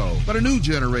 generations ago. But a new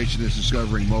generation is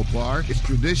discovering Mopar, its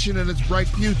tradition, and its bright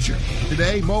future.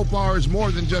 Today, Mopar is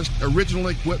more than just original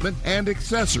equipment and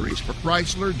accessories for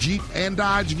Chrysler, Jeep, and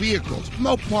Dodge vehicles.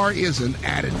 Mopar is an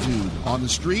attitude on the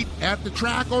street, at the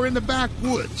track, or in the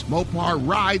backwoods. Mopar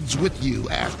rides with you.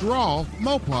 After all,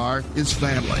 Mopar is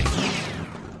family.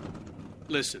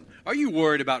 Listen, are you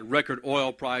worried about record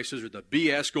oil prices or the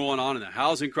BS going on in the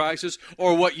housing crisis,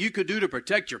 or what you could do to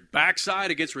protect your backside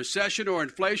against recession or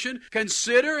inflation?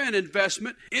 Consider an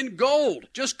investment in gold.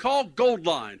 Just call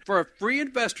Goldline for a free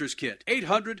investor's kit.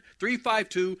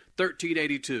 800-352-3600.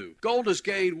 1382. Gold has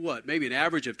gained maybe an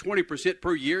average of 20%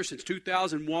 per year since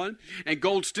 2001, and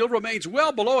gold still remains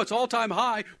well below its all-time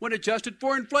high when adjusted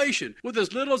for inflation. With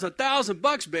as little as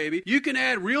 $1,000, baby, you can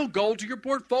add real gold to your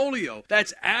portfolio.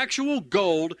 That's actual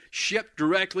gold shipped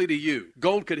directly to you.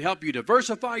 Gold can help you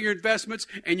diversify your investments,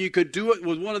 and you could do it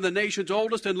with one of the nation's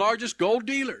oldest and largest gold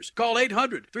dealers. Call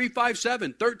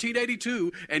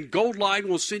 800-357-1382, and Goldline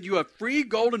will send you a free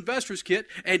gold investor's kit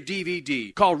and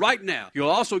DVD. Call right now. You'll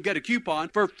also get a coupon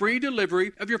for free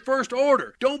delivery of your first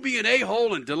order. Don't be an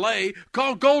a-hole and delay.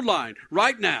 Call Goldline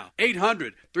right now.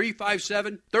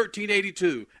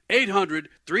 800-357-1382.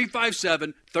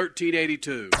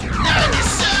 800-357-1382.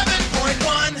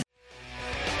 97.1.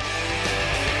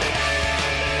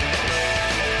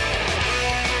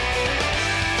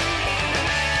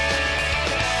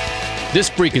 This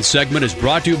freaking segment is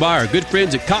brought to you by our good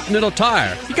friends at Continental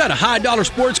Tire. You got a high-dollar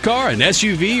sports car, an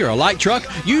SUV, or a light truck?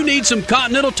 You need some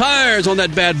Continental Tires on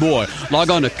that bad boy. Log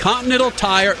on to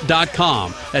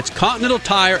ContinentalTire.com. That's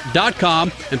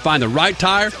ContinentalTire.com and find the right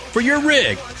tire for your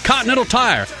rig. Continental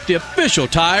Tire, the official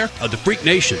tire of the Freak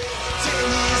Nation.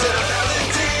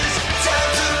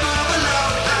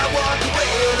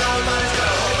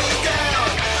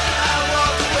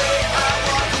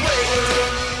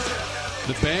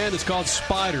 The band is called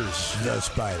Spiders. The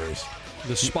Spiders.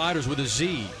 The Spiders with a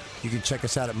Z. You can check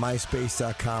us out at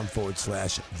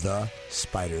myspace.com/The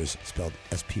Spiders, spelled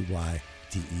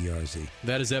SPYDERZ.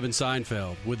 That is Evan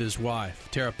Seinfeld with his wife,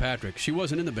 Tara Patrick. She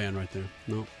wasn't in the band right there.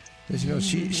 No. You know,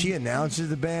 she announces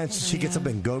the band. She gets up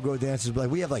and go dances. Like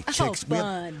we have like chicks. We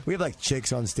have like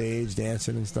chicks on stage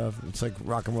dancing and stuff. It's like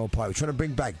rock and roll party. We're trying to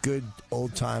bring back good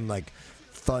old time like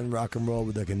fun rock and roll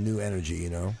with like a new energy. You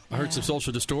know. I heard some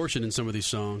Social Distortion in some of these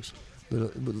songs.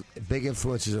 Big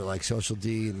influences are like Social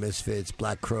D, Misfits,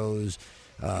 Black Crowes,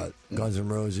 Guns N'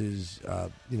 Roses.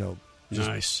 You know,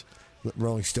 nice.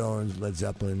 Rolling Stones, Led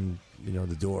Zeppelin. You know,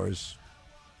 The Doors.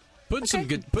 Putting some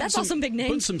good. That's all some big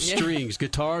names. Put some strings,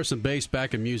 guitar, some bass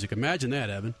back in music. Imagine that,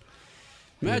 Evan.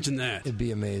 Imagine that. It'd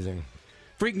be amazing.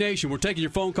 Freak Nation, we're taking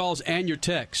your phone calls and your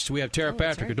texts. We have Tara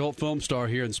Patrick, right. adult film star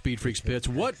here in Speed Freaks Pits.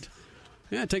 What?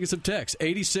 Yeah, taking some text.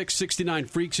 8669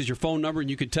 Freaks is your phone number, and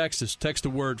you can text us. Text the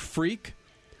word freak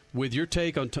with your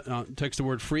take on text the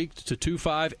word freak to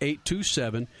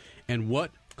 25827. And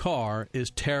what car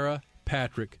is Tara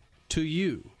Patrick to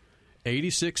you?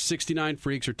 8669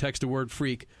 Freaks, or text the word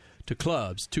freak to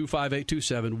clubs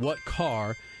 25827. What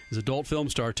car is adult film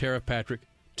star Tara Patrick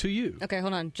to you? Okay,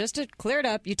 hold on. Just to clear it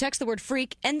up, you text the word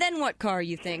freak, and then what car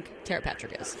you think Tara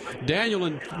Patrick is. Daniel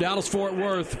in Dallas-Fort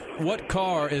Worth, what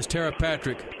car is Tara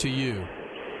Patrick to you?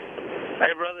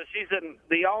 Hey, brother, she's in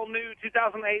the all-new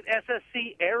 2008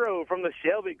 SSC Aero from the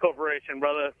Shelby Corporation,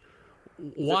 brother.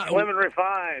 Why? Slim and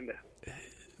refined.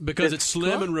 Because it's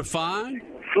slim and refined?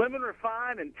 Slim and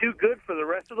refined and too good for the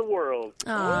rest of the world.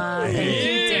 Aw,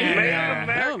 Made in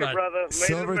America, brother. Made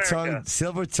in America.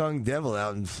 Silver-tongued devil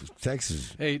out in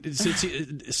Texas. Hey,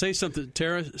 say something,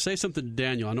 Tara. Say something to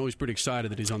Daniel. I know he's pretty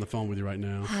excited that he's on the phone with you right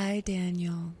now. Hi,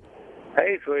 Daniel.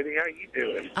 Hey, sweetie, how you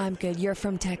doing? I'm good. You're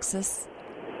from Texas?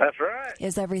 That's right.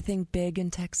 Is everything big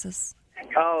in Texas?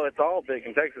 Oh, it's all big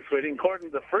in Texas, sweetie, according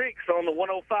to the freaks on the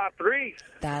 105.3.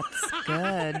 That's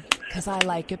good, because I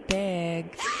like it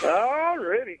big.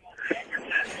 Already.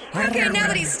 Okay, now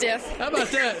that he's stiff. How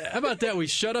about that? How about that? We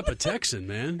shut up a Texan,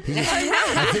 man.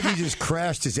 I think he just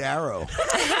crashed his arrow.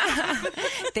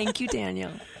 Thank you, Daniel.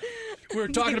 We're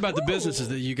talking about the businesses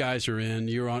that you guys are in.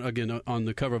 You're on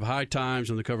the cover of High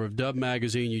Times, on the cover of Dub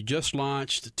Magazine. You just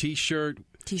launched a T-shirt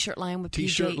line with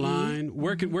T-shirt PJE. line.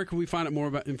 Where can we find out more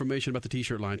about information about the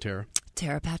T-shirt line, Tara?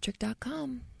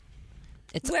 TaraPatrick.com.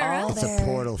 It's Where all else? there. It's a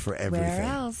portal for everything. Where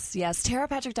else? Yes,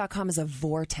 TaraPatrick.com is a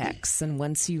vortex, and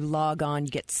once you log on,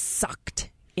 you get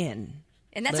sucked in.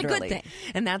 And that's literally. a good thing.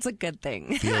 And that's a good thing.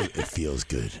 It feels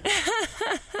good.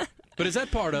 But is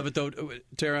that part of it, though,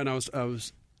 Tara? And I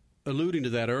was alluding to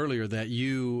that earlier, that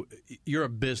you're a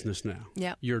business now.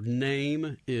 Yep. Your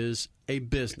name is a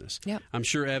business. Yep. I'm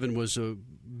sure Evan was a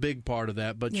big part of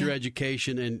that, but your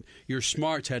education and your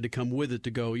smarts had to come with it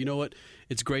to go, you know what,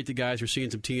 it's great the guys are seeing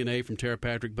some TNA from Tara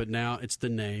Patrick, but now it's the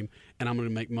name, and I'm going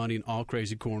to make money in all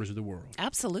crazy corners of the world.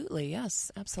 Absolutely,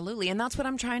 yes, absolutely. And that's what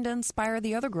I'm trying to inspire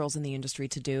the other girls in the industry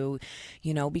to do,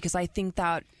 because I think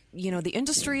that, the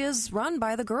industry is run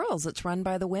by the girls. It's run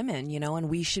by the women, and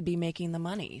we should be making the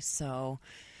money. So,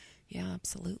 yeah,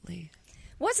 absolutely.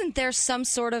 Wasn't there some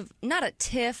sort of, not a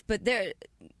tiff, but there...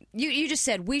 You just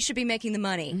said we should be making the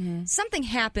money. Mm-hmm. Something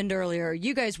happened earlier.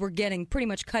 You guys were getting pretty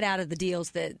much cut out of the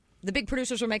deals that the big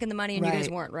producers were making the money and you guys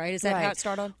weren't, right? Is that how it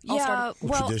started?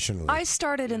 Traditionally. I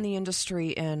started in the industry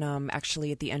in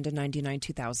actually at the end of 99,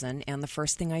 2000, and the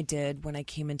first thing I did when I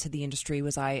came into the industry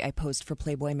was I posed for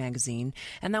Playboy magazine,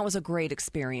 and that was a great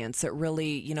experience. It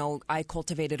really, I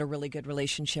cultivated a really good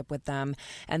relationship with them,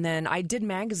 and then I did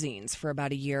magazines for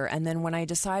about a year, and then when I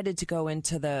decided to go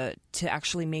into to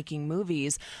actually making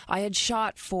movies, I had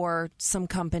shot for some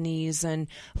companies and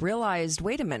realized,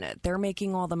 wait a minute, they're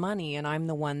making all the money, and I'm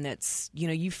the one that's,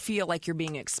 you feel like you're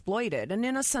being exploited. And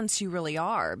in a sense, you really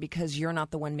are, because you're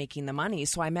not the one making the money.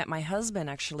 So I met my husband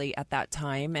actually at that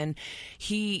time, and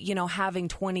he, having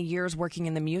 20 years working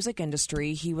in the music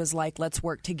industry, he was like, let's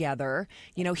work together.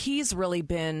 He's really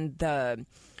been the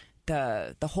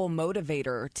whole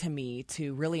motivator to me,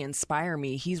 to really inspire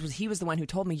me. He was the one who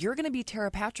told me, you're going to be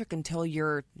Tara Patrick until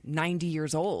you're 90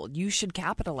 years old. You should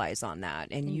capitalize on that,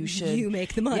 and you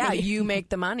make the money. Yeah, you make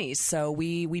the money. So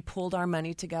we pulled our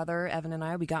money together. Evan and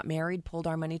I, we got married, pulled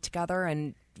our money together,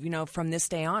 and from this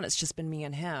day on, it's just been me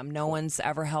and him. No one's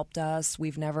ever helped us.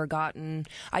 We've never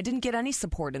I didn't get any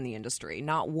support in the industry.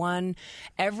 Not one.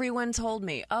 Everyone told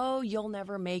me, oh, you'll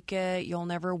never make it. You'll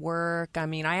never work. I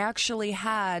mean, I actually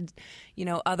had,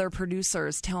 other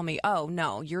producers tell me, oh,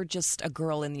 no, you're just a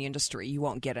girl in the industry. You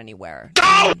won't get anywhere.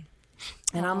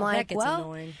 And I'm like,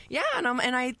 annoying. Yeah, I'm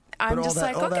But just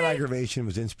all okay. that aggravation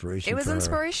was inspiration. It was for her.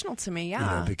 inspirational to me,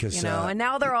 yeah. Because and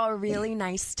now they're all really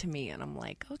nice to me, and I'm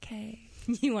like, okay.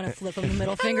 You want to flip them the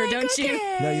middle finger, don't you?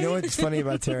 No, you know what's funny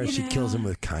about Tara? She kills him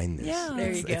with kindness. Yeah,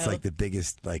 there you go. It's like the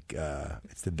biggest,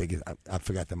 it's the biggest. I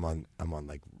forgot I'm on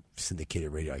like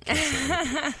syndicated radio. I can't say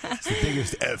anything. It's the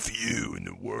biggest FU in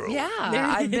the world. Yeah,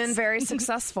 I've been very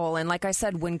successful. And like I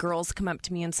said, when girls come up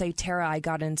to me and say, Tara, I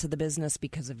got into the business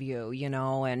because of you,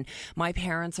 and my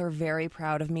parents are very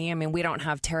proud of me. I mean, we don't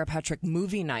have Tara Patrick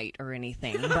movie night or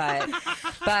anything, but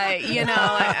my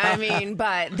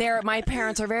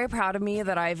parents are very proud of me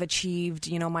that I've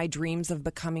achieved, my dreams of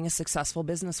becoming a successful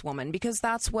businesswoman, because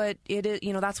that's what it is.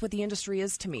 That's what the industry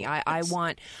is to me. I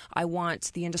want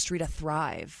the industry to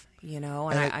thrive. And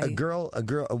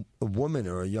a woman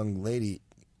or a young lady.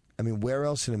 I mean, where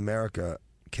else in America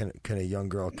can a young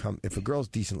girl come? If a girl's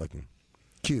decent looking,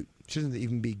 cute, she doesn't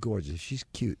even be gorgeous. She's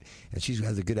cute and she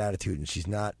has a good attitude and she's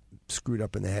not screwed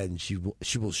up in the head, and she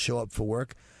will show up for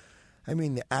work. I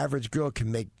mean, the average girl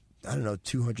can make, I don't know,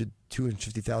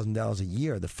 $250,000 a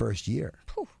year the first year.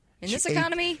 In this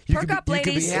economy, perk up,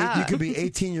 ladies. You could be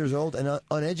 18 years old and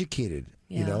uneducated.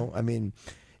 Yeah. I mean,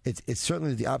 it's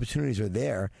certainly the opportunities are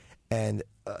there. And,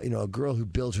 a girl who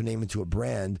builds her name into a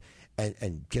brand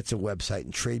and gets a website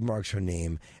and trademarks her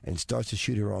name and starts to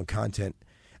shoot her own content.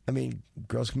 I mean,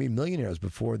 girls can be millionaires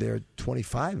before they're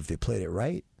 25 if they played it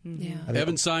right. Yeah.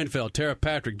 Evan Seinfeld, Tara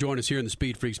Patrick, join us here in the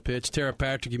Speed Freaks pitch. Tara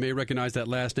Patrick, you may recognize that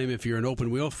last name if you're an open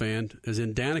wheel fan, as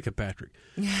in Danica Patrick.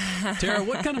 Tara,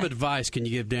 what kind of advice can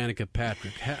you give Danica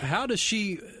Patrick? How does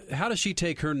she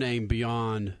take her name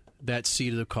beyond that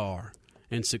seat of the car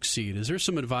and succeed? Is there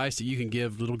some advice that you can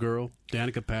give little girl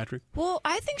Danica Patrick? Well,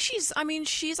 I think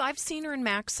I've seen her in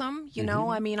Maxim,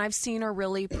 I mean, I've seen her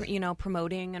really,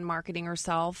 promoting and marketing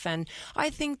herself. And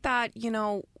I think that,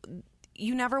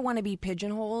 you never want to be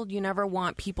pigeonholed. You never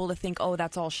want people to think, oh,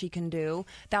 that's all she can do.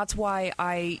 That's why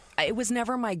it was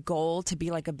never my goal to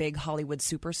be like a big Hollywood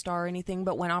superstar or anything.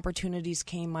 But when opportunities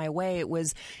came my way, it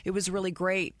was really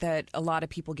great that a lot of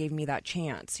people gave me that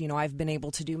chance. I've been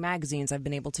able to do magazines. I've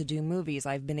been able to do movies.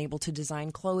 I've been able to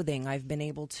design clothing. I've been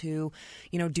able to,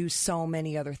 do so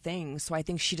many other things. So I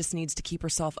think she just needs to keep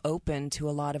herself open to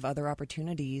a lot of other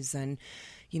opportunities. And,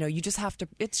 you just have to,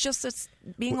 it's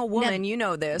being a woman,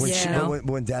 this.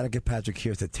 When Danica Patrick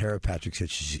hears that Tara Patrick said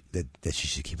that she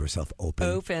should keep herself open.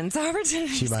 Open to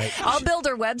opportunities. She might. I'll build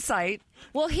her website.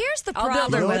 Well, here's the I'll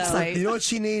problem. build her website. You know what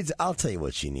she needs? I'll tell you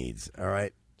what she needs, all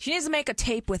right? She needs to make a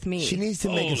tape with me. She needs to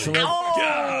make she needs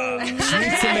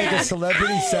to make a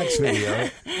celebrity sex video.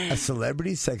 A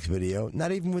celebrity sex video,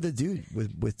 not even with a dude,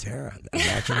 with Tara.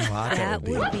 Imagine how hot that would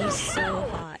be. That would be so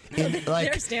hot.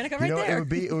 There's Danica right there.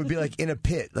 It would be like in a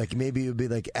pit. Like maybe it would be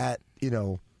like at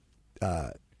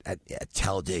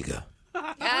Talladega.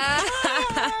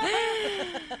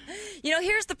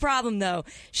 Here's the problem, though.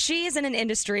 She is in an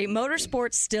industry.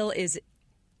 Motorsports still is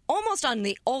almost on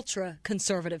the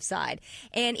ultra-conservative side.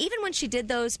 And even when she did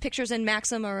those pictures in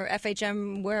Maxim or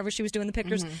FHM, wherever she was doing the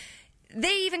pictures,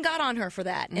 they even got on her for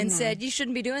that and said, you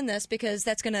shouldn't be doing this because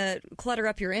that's going to clutter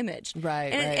up your image.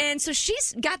 Right, and so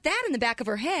she's got that in the back of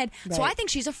her head. Right. So I think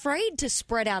she's afraid to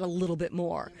spread out a little bit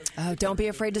more. Oh, don't be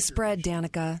afraid to spread,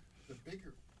 Danica.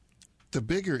 The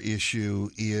bigger issue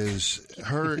is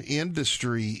her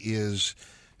industry is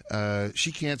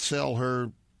she can't sell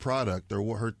her product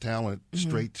or her talent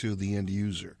straight to the end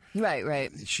user.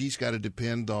 Right. She's got to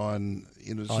depend on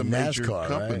On some major NASCAR,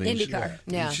 companies. IndyCar.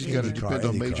 Yeah. She's got to depend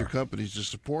on major IndyCar. companies to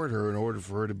support her in order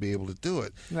for her to be able to do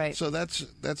it. Right. So that's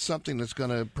something that's going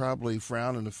to probably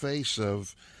frown in the face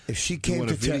of if she came doing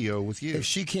to a video with you. If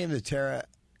she came to Tara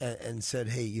and said,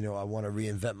 "Hey, I want to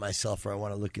reinvent myself, or I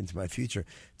want to look into my future,"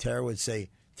 Tara would say.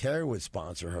 Tara would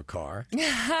sponsor her car,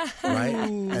 right?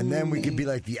 And then we could be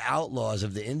like the outlaws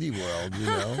of the indie world,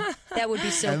 That would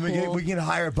be so and cool. we can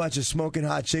hire a bunch of smoking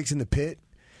hot chicks in the pit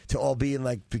to all be in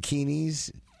like bikinis.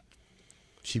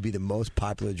 She'd be the most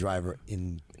popular driver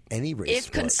in any race. If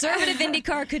sport. conservative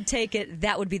IndyCar could take it,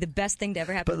 that would be the best thing to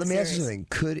ever happen. But let to me the ask you series. something.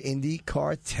 Could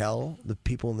IndyCar tell the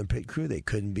people in the pit crew they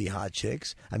couldn't be hot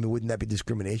chicks? I mean, wouldn't that be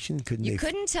discrimination? You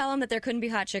couldn't tell them that there couldn't be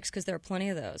hot chicks because there are plenty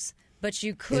of those. But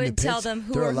you in the could tell pits? them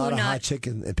who there or are a lot who of not. hot chick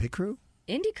in the pit crew?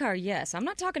 IndyCar, yes. I'm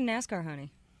not talking NASCAR,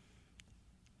 honey.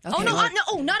 Okay. Oh,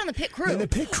 no, not on the pit crew. In the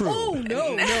pit crew. Oh,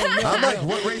 no. I'm like,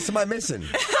 what race am I missing?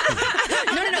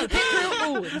 No, the pit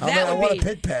crew. Ooh, I want a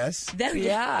pit pass.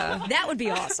 That would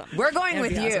be awesome. We're going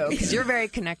That'd with be you awesome. because you're very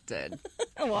connected.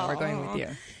 Well, We're going with you.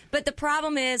 But the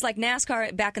problem is, like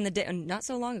NASCAR back in the day, not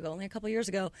so long ago, only a couple years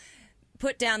ago,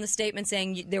 put down the statement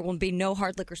saying there will be no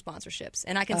hard liquor sponsorships.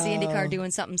 And I can see IndyCar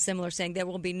doing something similar, saying there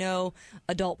will be no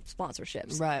adult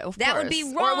sponsorships. Right, of that course. would be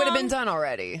wrong. Or it would have been done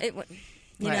already. It would,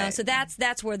 you know, so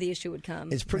that's where the issue would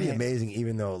come. It's pretty amazing,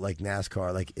 even though like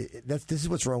NASCAR, like this is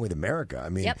what's wrong with America. I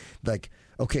mean, like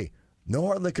okay. No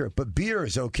hard liquor, but beer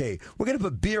is okay. We're going to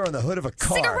put beer on the hood of a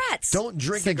car. Cigarettes. Don't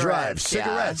drink and drive. Cigarettes,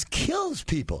 Cigarettes kills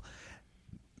people.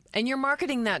 And you're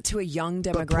marketing that to a young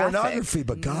demographic. But pornography,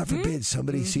 but God forbid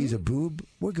somebody sees a boob,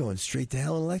 we're going straight to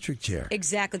hell in an electric chair.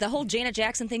 Exactly. The whole Janet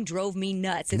Jackson thing drove me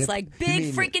nuts. It's like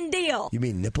big freaking deal. You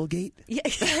mean Nipplegate? Yeah.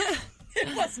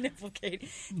 It was Nipplegate.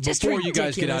 Just Before you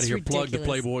guys get out of here, ridiculous. plug the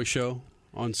Playboy Show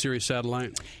on Sirius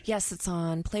Satellite. Yes, it's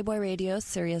on Playboy Radio,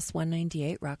 Sirius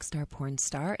 198, Rockstar Porn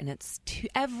Star, and it's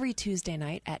every Tuesday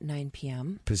night at 9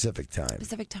 p.m. Pacific time.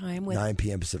 Pacific time. With 9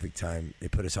 p.m. Pacific time. They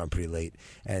put us on pretty late.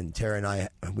 And Tara and I,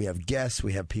 we have guests.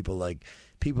 We have people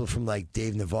from like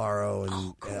Dave Navarro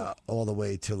and all the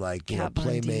way to like Kat Von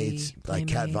D, Playmates. Like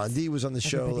Kat Von D was on the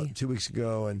show everybody. 2 weeks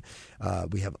ago, and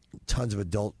we have tons of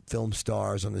adult film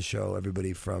stars on the show.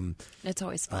 Everybody from It's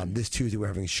always fun. this Tuesday we're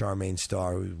having Charmaine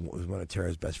Starr, who was one of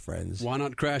Tara's best friends. Why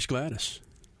not Crash Gladys?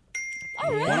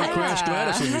 Oh, Why not Crash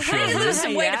Gladys on your show? I need to man? lose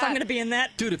some weight if I'm going to be in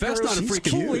that. Dude, if that's not a She's freaking,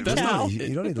 cute. if that's not,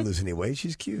 You don't need to lose any weight.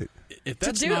 She's cute. if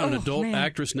that's do- not an oh, adult man.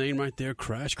 actress name right there,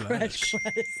 Crash Gladys.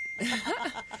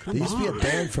 There used to be a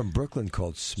band from Brooklyn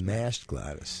called Smashed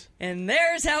Gladys. And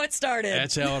there's how it started.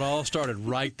 That's how it all started,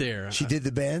 right there. She did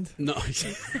the band? No,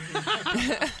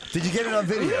 Did you get it on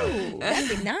video? Ooh,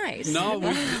 that'd be nice. no.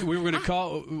 We were going to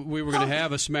call. We were going to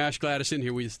have a Smash Gladys in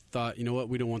here. We thought, you know what?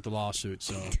 We don't want the lawsuit.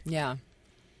 So, yeah.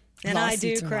 And I do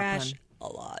Lawsuits are not crash fun. a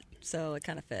lot, so it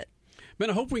kind of fit. man,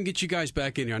 I hope we can get you guys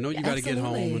back in here. I know you got to get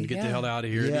home and get the hell out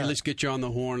of here. Yeah. At least get you on the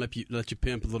horn. Let you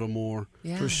pimp a little more.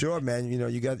 Yeah. For sure, man. You know,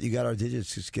 you got our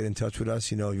digits. Just get in touch with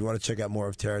us. You know, if you want to check out more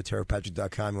of Tara,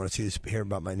 TaraPatrick.com. You want to hear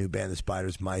about my new band, The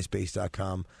Spiders,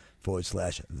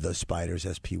 MySpace.com/The Spiders,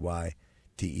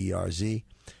 SPYDERZ.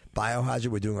 Biohazard,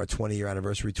 we're doing our 20-year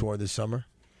anniversary tour this summer.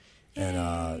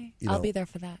 And, you know, I'll be there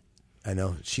for that. I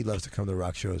know. She loves to come to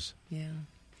rock shows. Yeah.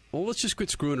 Well, let's just quit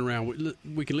screwing around.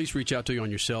 We can at least reach out to you on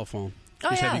your cell phone. Oh,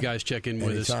 Just have yeah. you guys check in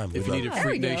with Anytime. us. If We'd you need love a it.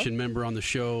 Freak There we go. Nation member on the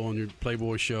show, on your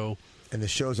Playboy show. And the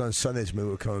show's on Sundays. Maybe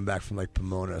we're coming back from like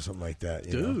Pomona or something like that.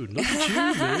 You know? Dude, look at you,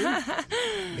 man.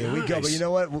 Yeah, we go. But you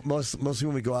know what? Mostly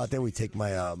when we go out there, we take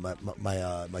my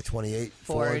my 28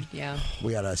 Ford. Yeah.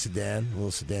 We got a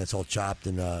little sedan. It's all chopped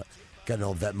and got an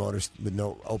old vet motor with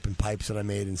no open pipes that I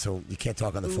made, and so you can't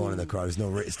talk on the phone in the car. There's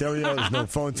no stereo. There's no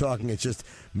phone talking. It's just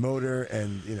motor,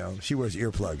 and you know she wears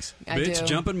earplugs. I Bitch, do.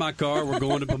 jump in my car. We're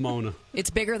going to Pomona. It's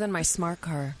bigger than my smart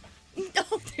car.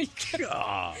 Oh, there you go.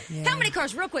 God. Yeah. How many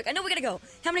cars, real quick? I know we got to go.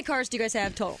 How many cars do you guys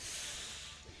have total?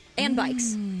 And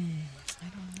bikes.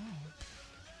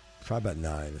 Probably about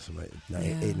 9 or something. Like,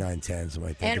 Yeah. 8, 9, 10, something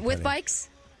like that. And with depending. bikes?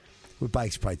 With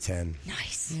bikes, probably 10.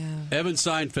 Nice. Yeah. Evan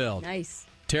Seinfeld. Nice.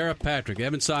 Tara Patrick.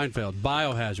 Evan Seinfeld.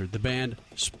 Biohazard. The band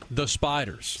The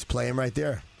Spiders. It's playing right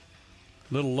there.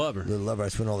 Little Lover. Little Lover.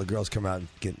 That's when all the girls come out and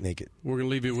get naked. We're going to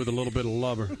leave you with a little bit of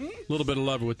Lover. A little bit of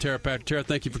Lover with Tara Patrick. Tara,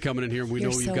 thank you for coming in here. We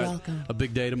You're know you've so got welcome. a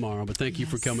big day tomorrow, but thank you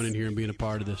for coming in here and being a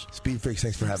part of this. SpeedFreaks,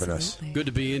 thanks for having us. Absolutely. Good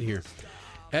to be in here.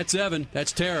 That's Evan.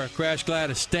 That's Tara. Crash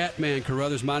Gladys. Statman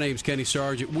Carruthers. My name's Kenny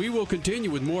Sargent. We will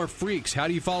continue with more freaks. How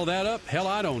do you follow that up? Hell,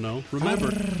 I don't know. Remember,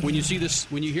 when you see this,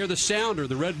 when you hear the sounder,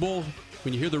 the Red Bull,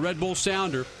 when you hear the Red Bull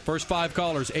sounder, first 5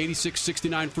 callers,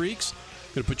 8669 freaks.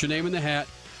 Gonna put your name in the hat.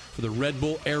 for the Red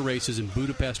Bull Air Races in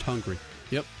Budapest, Hungary.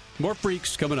 Yep, more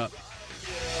freaks coming up.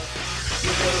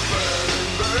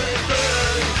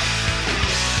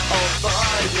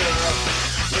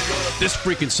 This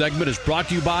freaking segment is brought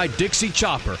to you by Dixie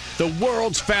Chopper, the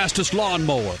world's fastest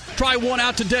lawnmower. Try one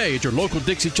out today at your local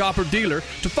Dixie Chopper dealer.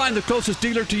 To find the closest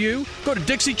dealer to you, go to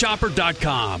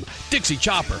DixieChopper.com. Dixie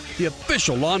Chopper, the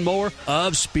official lawnmower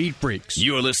of Speed Freaks.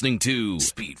 You're listening to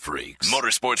Speed Freaks,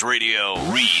 Motorsports Radio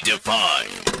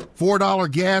redefined.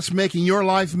 $4 gas making your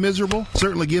life miserable?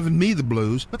 Certainly giving me the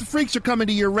blues, but the Freaks are coming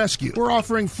to your rescue. We're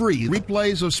offering free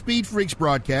replays of Speed Freaks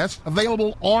broadcasts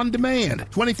available on demand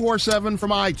 24/7 from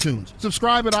iTunes.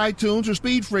 Subscribe at iTunes or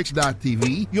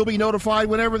SpeedFreaks.tv. You'll be notified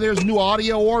whenever there's new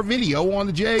audio or video on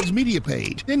the JAGS media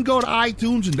page. Then go to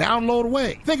iTunes and download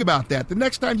away. Think about that the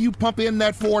next time you pump in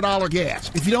that $4 gas.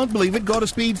 If you don't believe it, go to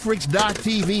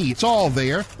SpeedFreaks.tv. It's all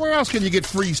there. Where else can you get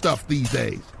free stuff these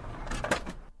days?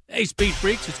 Hey, Speed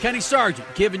Freaks, it's Kenny Sargent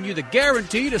giving you the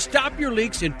guarantee to stop your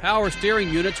leaks in power steering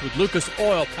units with Lucas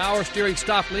Oil Power Steering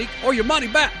Stop Leak or your money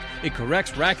back. It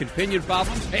corrects rack and pinion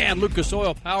problems, and Lucas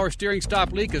Oil Power Steering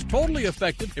Stop Leak is totally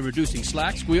effective in reducing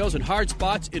slack, squeals, and hard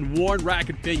spots in worn rack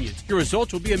and pinions. Your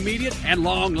results will be immediate and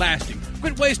long-lasting.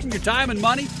 Quit wasting your time and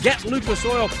money. Get Lucas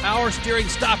Oil Power Steering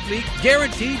Stop Leak,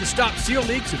 guaranteed to stop seal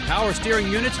leaks in power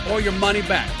steering units or your money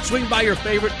back. Swing by your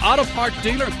favorite auto parts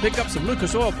dealer and pick up some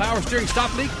Lucas Oil Power Steering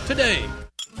Stop Leak today.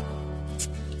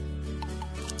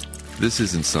 This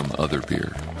isn't some other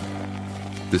beer.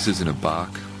 This isn't a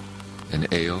bock, an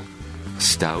ale, a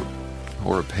stout,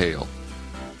 or a pale.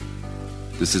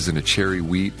 This isn't a cherry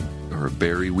wheat or a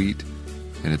berry wheat,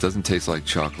 and it doesn't taste like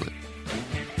chocolate.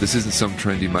 This isn't some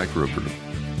trendy microbrew.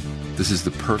 This is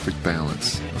the perfect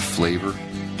balance of flavor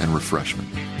and refreshment.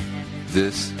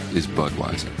 This is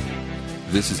Budweiser.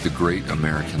 This is the Great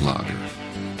American Lager.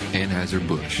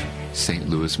 Anheuser-Busch, St.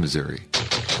 Louis, Missouri.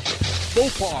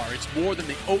 Mopar, it's more than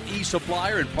the OE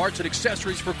supplier in parts and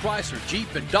accessories for Chrysler,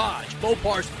 Jeep, and Dodge.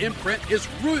 Mopar's imprint is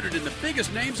rooted in the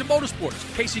biggest names in motorsports.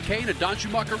 Casey Kane and Don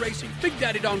Schumacher Racing, Big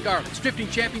Daddy Don Garlits,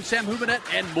 15 champion Sam Hubernet,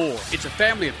 and more. It's a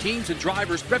family of teams and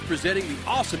drivers representing the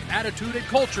awesome attitude and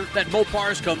culture that Mopar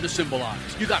has come to symbolize.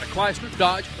 You got a Chrysler,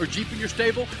 Dodge, or Jeep in your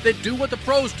stable? Then do what the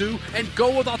pros do and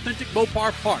go with authentic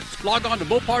Mopar parts. Log on to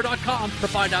Mopar.com to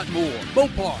find out more.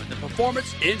 Mopar, the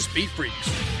performance in Speed Freaks.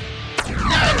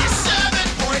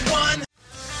 97.1.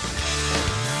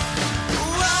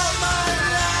 Well, my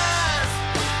life,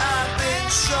 I've been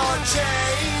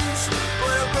shortchanged,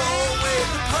 but I roll with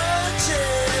the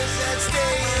punches and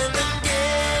stay in the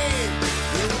game.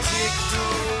 Been kicked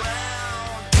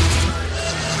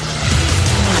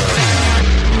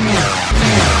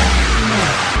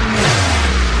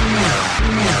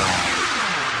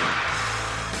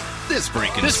This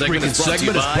freaking segment is brought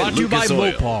to you by Lucas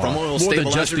Oil. From oil More than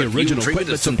stabilizer just the to fuel original treatment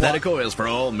to equipment synthetic supply. oils for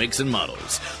all makes and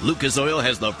models. Lucas Oil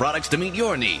has the products to meet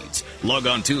your needs. Log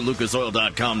on to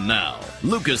lucasoil.com now.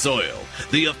 Lucas Oil,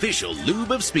 the official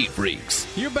lube of Speed Freaks.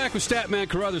 You're back with Statman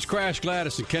Carruthers, Crash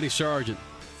Gladys, and Kenny Sargent.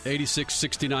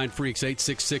 8669 Freaks,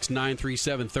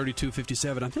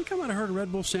 866-937-3257. I think I might have heard a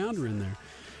Red Bull sounder in there.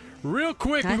 Real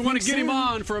quick, we want to get him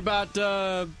on for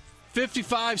about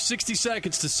 55, 60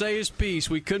 seconds to say his piece.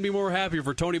 We couldn't be more happier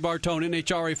for Tony Bartone,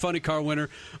 NHRA Funny Car winner.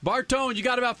 Bartone, you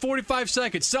got about 45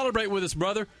 seconds. Celebrate with us,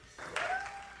 brother.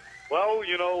 Well,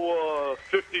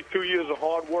 52 years of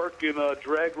hard work in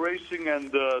drag racing,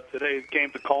 and today it came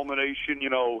to culmination,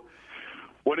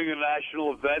 winning a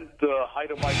national event,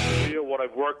 height of my career, what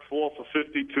I've worked for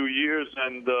 52 years,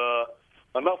 and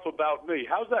enough about me.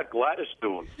 How's that Gladys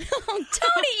doing? Oh,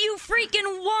 Tony, you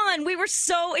freaking won. We were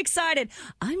so excited.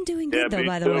 I'm doing good, though,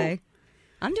 by the way.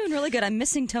 I'm doing really good. I'm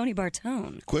missing Tony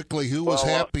Bartone. Quickly, who was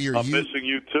happier? I'm missing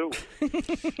you, too.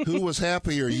 Who was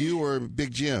happier, you or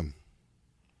Big Jim?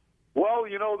 Well,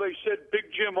 they said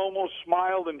Big Jim almost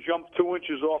smiled and jumped 2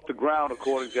 inches off the ground,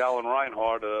 according to Alan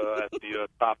Reinhardt at the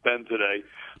top end today.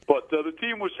 But the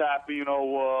team was happy, a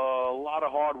lot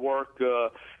of hard work.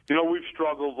 We've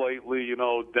struggled lately.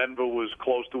 Denver was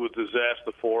close to a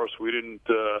disaster for us. We didn't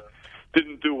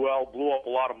do well, blew up a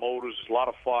lot of motors, a lot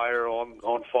of fire,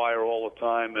 on fire all the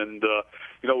time. And,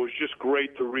 it was just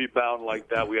great to rebound like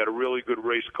that. We had a really good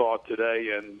race car today,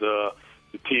 and the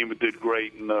team did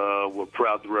great, and we're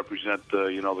proud to represent,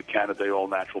 the Canada All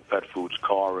Natural Pet Foods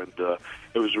car, and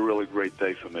it was a really great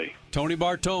day for me. Tony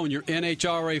Bartone, your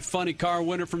NHRA Funny Car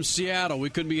winner from Seattle. We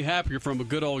couldn't be happier from a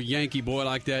good old Yankee boy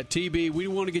like that. TB, we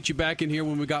want to get you back in here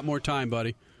when we got more time,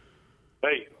 buddy.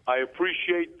 Hey, I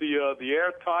appreciate the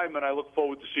airtime, and I look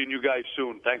forward to seeing you guys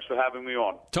soon. Thanks for having me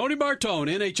on. Tony Bartone,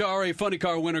 NHRA Funny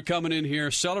Car winner, coming in here.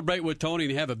 Celebrate with Tony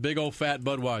and have a big old fat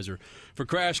Budweiser. For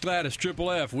Crash Gladys, Triple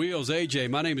F, Wheels,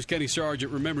 AJ, my name is Kenny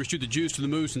Sargent. Remember, shoot the juice to the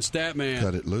moose and Statman.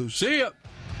 Cut it loose. See ya.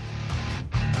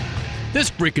 This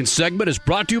freaking segment is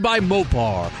brought to you by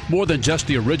Mopar. More than just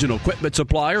the original equipment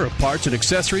supplier of parts and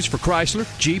accessories for Chrysler,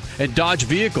 Jeep, and Dodge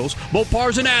vehicles,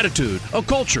 Mopar's an attitude, a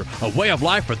culture, a way of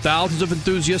life for thousands of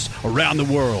enthusiasts around the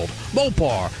world.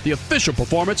 Mopar, the official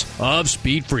performance of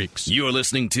Speed Freaks. You're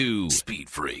listening to Speed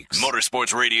Freaks,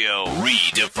 Motorsports Radio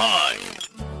redefined.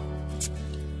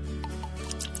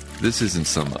 This isn't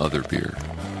some other beer.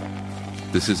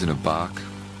 This isn't a bock,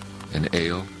 an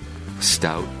ale, a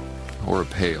stout, or a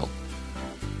pale.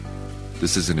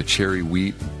 This isn't a cherry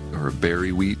wheat or a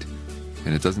berry wheat,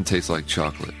 and it doesn't taste like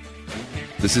chocolate.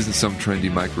 This isn't some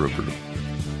trendy microbrew.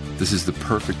 This is the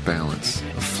perfect balance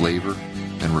of flavor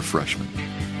and refreshment.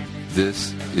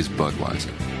 This is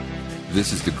Budweiser.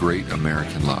 This is the great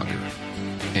American lager.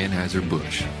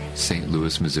 Anheuser-Busch, St.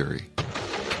 Louis, Missouri.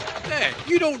 Hey,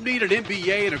 you don't need an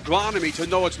MBA in agronomy to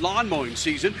know it's lawn mowing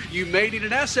season. You may need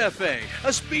an SFA,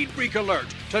 a Speed Freak alert,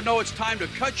 to know it's time to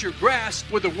cut your grass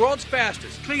with the world's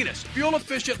fastest, cleanest,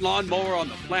 fuel-efficient lawnmower on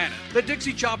the planet. The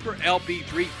Dixie Chopper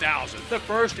LP3000, the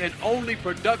first and only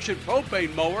production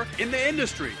propane mower in the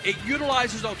industry. It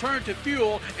utilizes alternative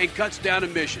fuel and cuts down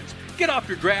emissions. Get off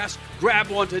your grass, grab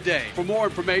one today. For more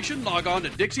information, log on to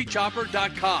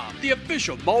DixieChopper.com, the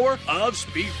official mower of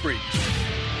Speed Freaks.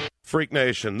 Freak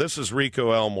Nation, this is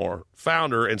Rico Elmore,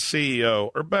 founder and CEO,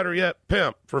 or better yet,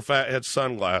 pimp for Fathead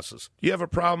Sunglasses. You have a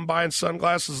problem buying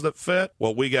sunglasses that fit?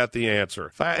 Well, we got the answer.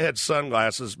 Fathead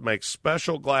Sunglasses makes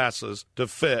special glasses to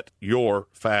fit your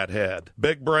fat head.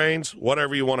 Big brains,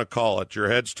 whatever you want to call it. Your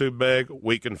head's too big,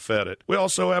 we can fit it. We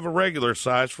also have a regular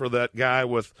size for that guy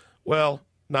with, well,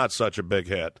 not such a big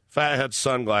head. Fathead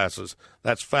Sunglasses.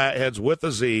 That's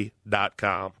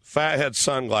fatheadswithaz.com. Fathead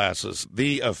Sunglasses,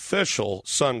 the official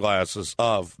sunglasses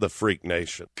of the Freak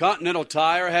Nation. Continental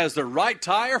Tire has the right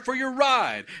tire for your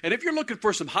ride. And if you're looking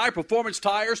for some high-performance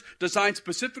tires designed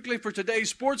specifically for today's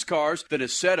sports cars, then a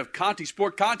set of Conti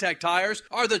Sport Contact tires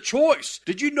are the choice.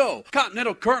 Did you know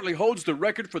Continental currently holds the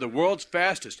record for the world's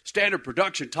fastest standard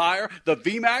production tire, the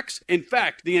VMAX? In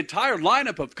fact, the entire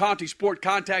lineup of Conti Sport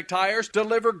Contact tires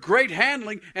deliver great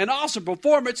handling and awesome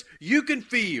performance you can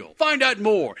feel. Find out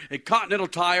more at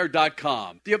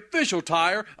ContinentalTire.com, the official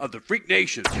tire of the Freak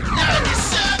Nation.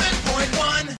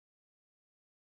 97.1